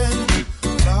gonna end.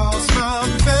 Lost my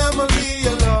family, I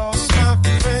lost my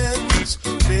friends.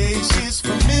 Faces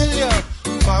familiar,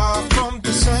 far from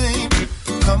the same.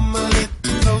 Come a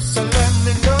little closer, let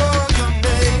me know your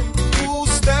name. Ooh,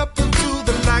 step into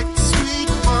the light, sweet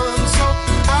one, so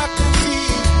I can see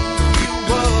who you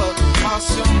were. What's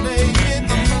your name in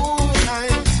the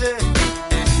moonlight? Yeah.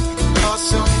 What's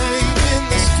your name in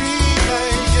the street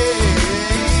light?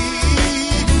 Yeah.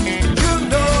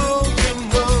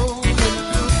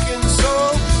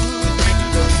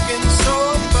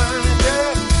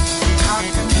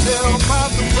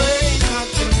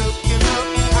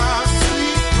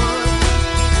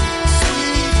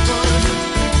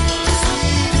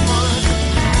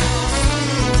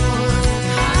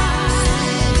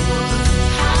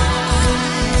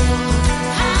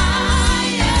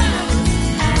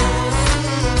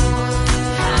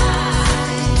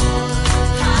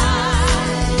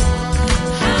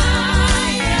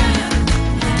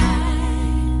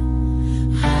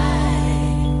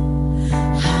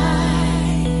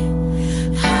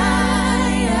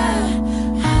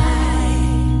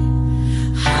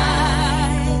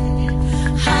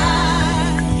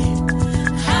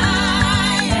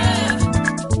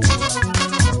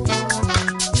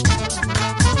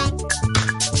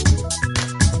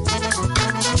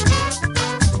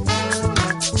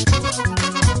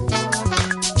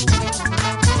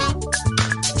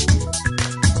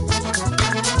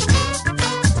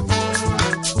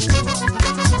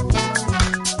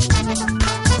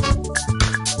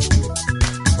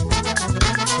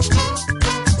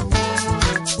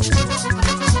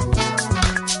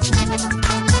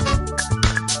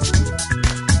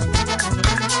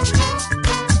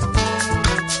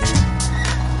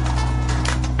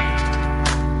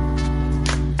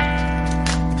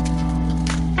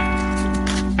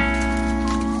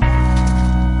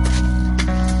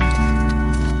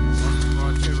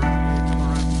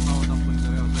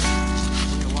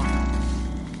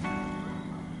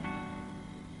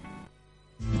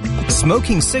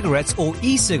 Smoking cigarettes or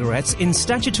e-cigarettes in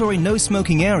statutory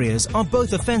no-smoking areas are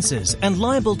both offences and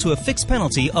liable to a fixed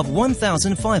penalty of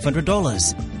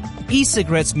 $1,500.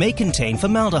 E-cigarettes may contain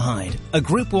formaldehyde, a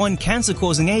Group 1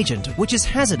 cancer-causing agent which is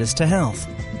hazardous to health.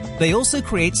 They also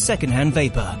create second-hand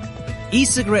vapour.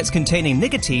 E-cigarettes containing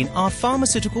nicotine are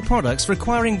pharmaceutical products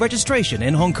requiring registration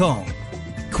in Hong Kong.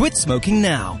 Quit smoking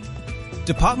now.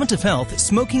 Department of Health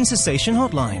Smoking Cessation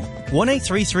Hotline,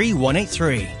 1833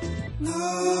 183.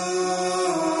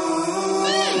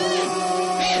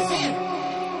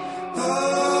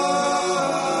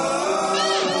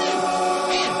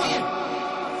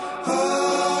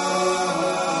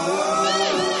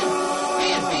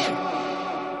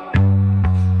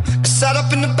 Sat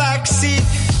up in the back seat,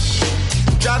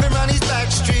 driving around these back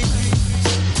streets.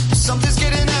 Something's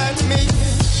getting at me.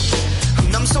 I'm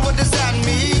numb, so what does that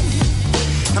mean?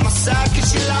 Am I sad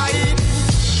cause you lied?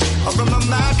 Or am I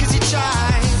mad cause you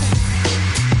tried?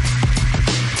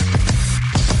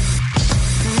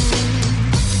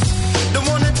 Don't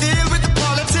wanna deal with the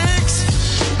politics,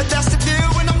 but that's the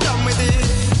deal when I'm done with it.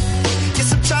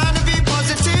 Guess I'm trying to be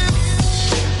positive,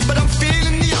 but I'm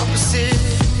feeling the opposite.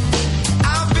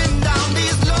 I've been down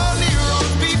these lonely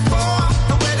roads before,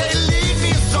 and where they lead me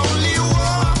is only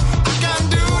war. I can't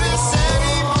do this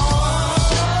anymore.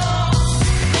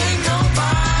 Ain't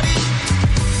nobody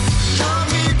love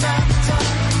me better,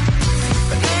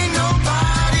 but ain't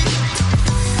nobody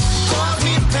cause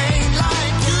me pain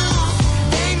like you.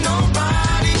 Ain't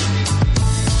nobody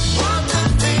want the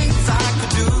things I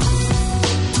could do.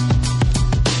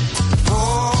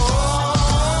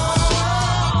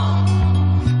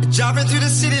 Driving through the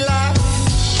city lights,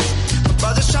 my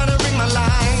brother's trying to ring my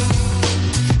line,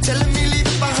 telling me leave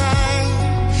it behind,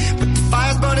 but the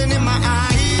fire's burning in my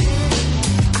eye.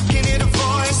 I can hear the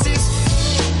voices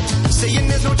saying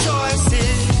there's no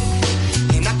choices,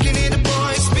 and I can hear the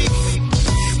boys speak,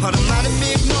 but the mind of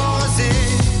me ignores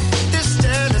it. This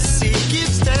jealousy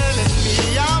keeps telling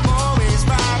me I'm always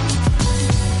right,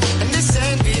 and this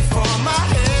ain't before my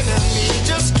enemy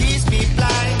just keeps me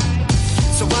blind.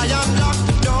 So I unlock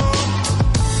the door,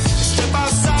 step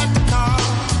outside the car,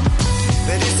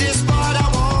 but is this what I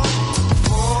want?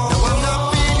 No, I'm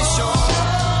not really sure.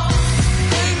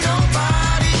 Ain't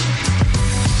nobody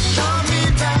love me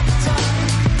better,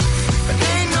 but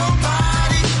ain't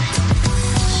nobody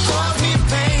cause me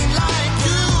pain like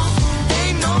you.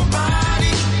 Ain't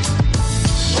nobody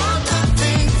want the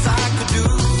things I could do.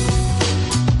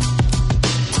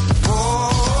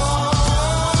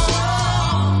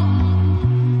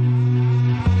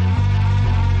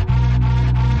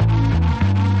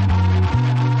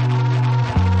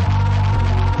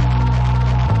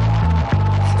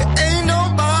 Ain't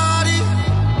nobody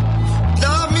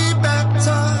love me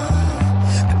better,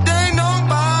 but ain't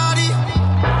nobody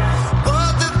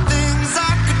want the things I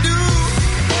could do.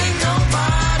 Ain't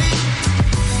nobody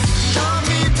love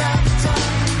me better,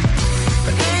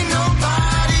 but ain't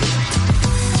nobody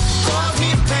cause me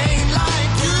pain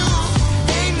like you.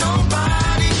 Ain't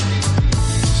nobody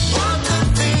want the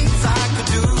things I could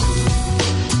do.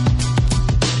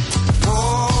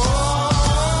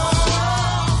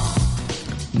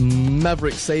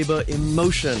 Maverick Sabre,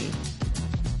 Emotion.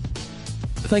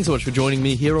 Thanks so much for joining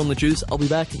me here on The Juice. I'll be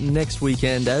back next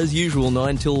weekend, as usual,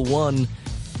 9 till 1.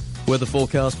 Weather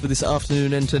forecast for this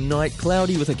afternoon and tonight,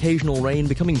 cloudy with occasional rain,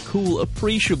 becoming cool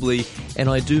appreciably, and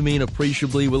I do mean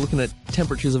appreciably. We're looking at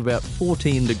temperatures of about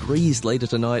 14 degrees later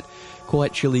tonight.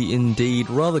 Quite chilly indeed,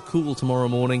 rather cool tomorrow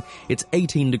morning. It's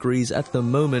 18 degrees at the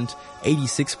moment,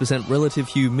 86% relative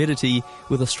humidity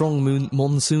with a strong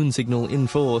monsoon signal in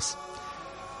force.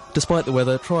 Despite the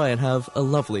weather, try and have a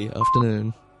lovely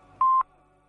afternoon.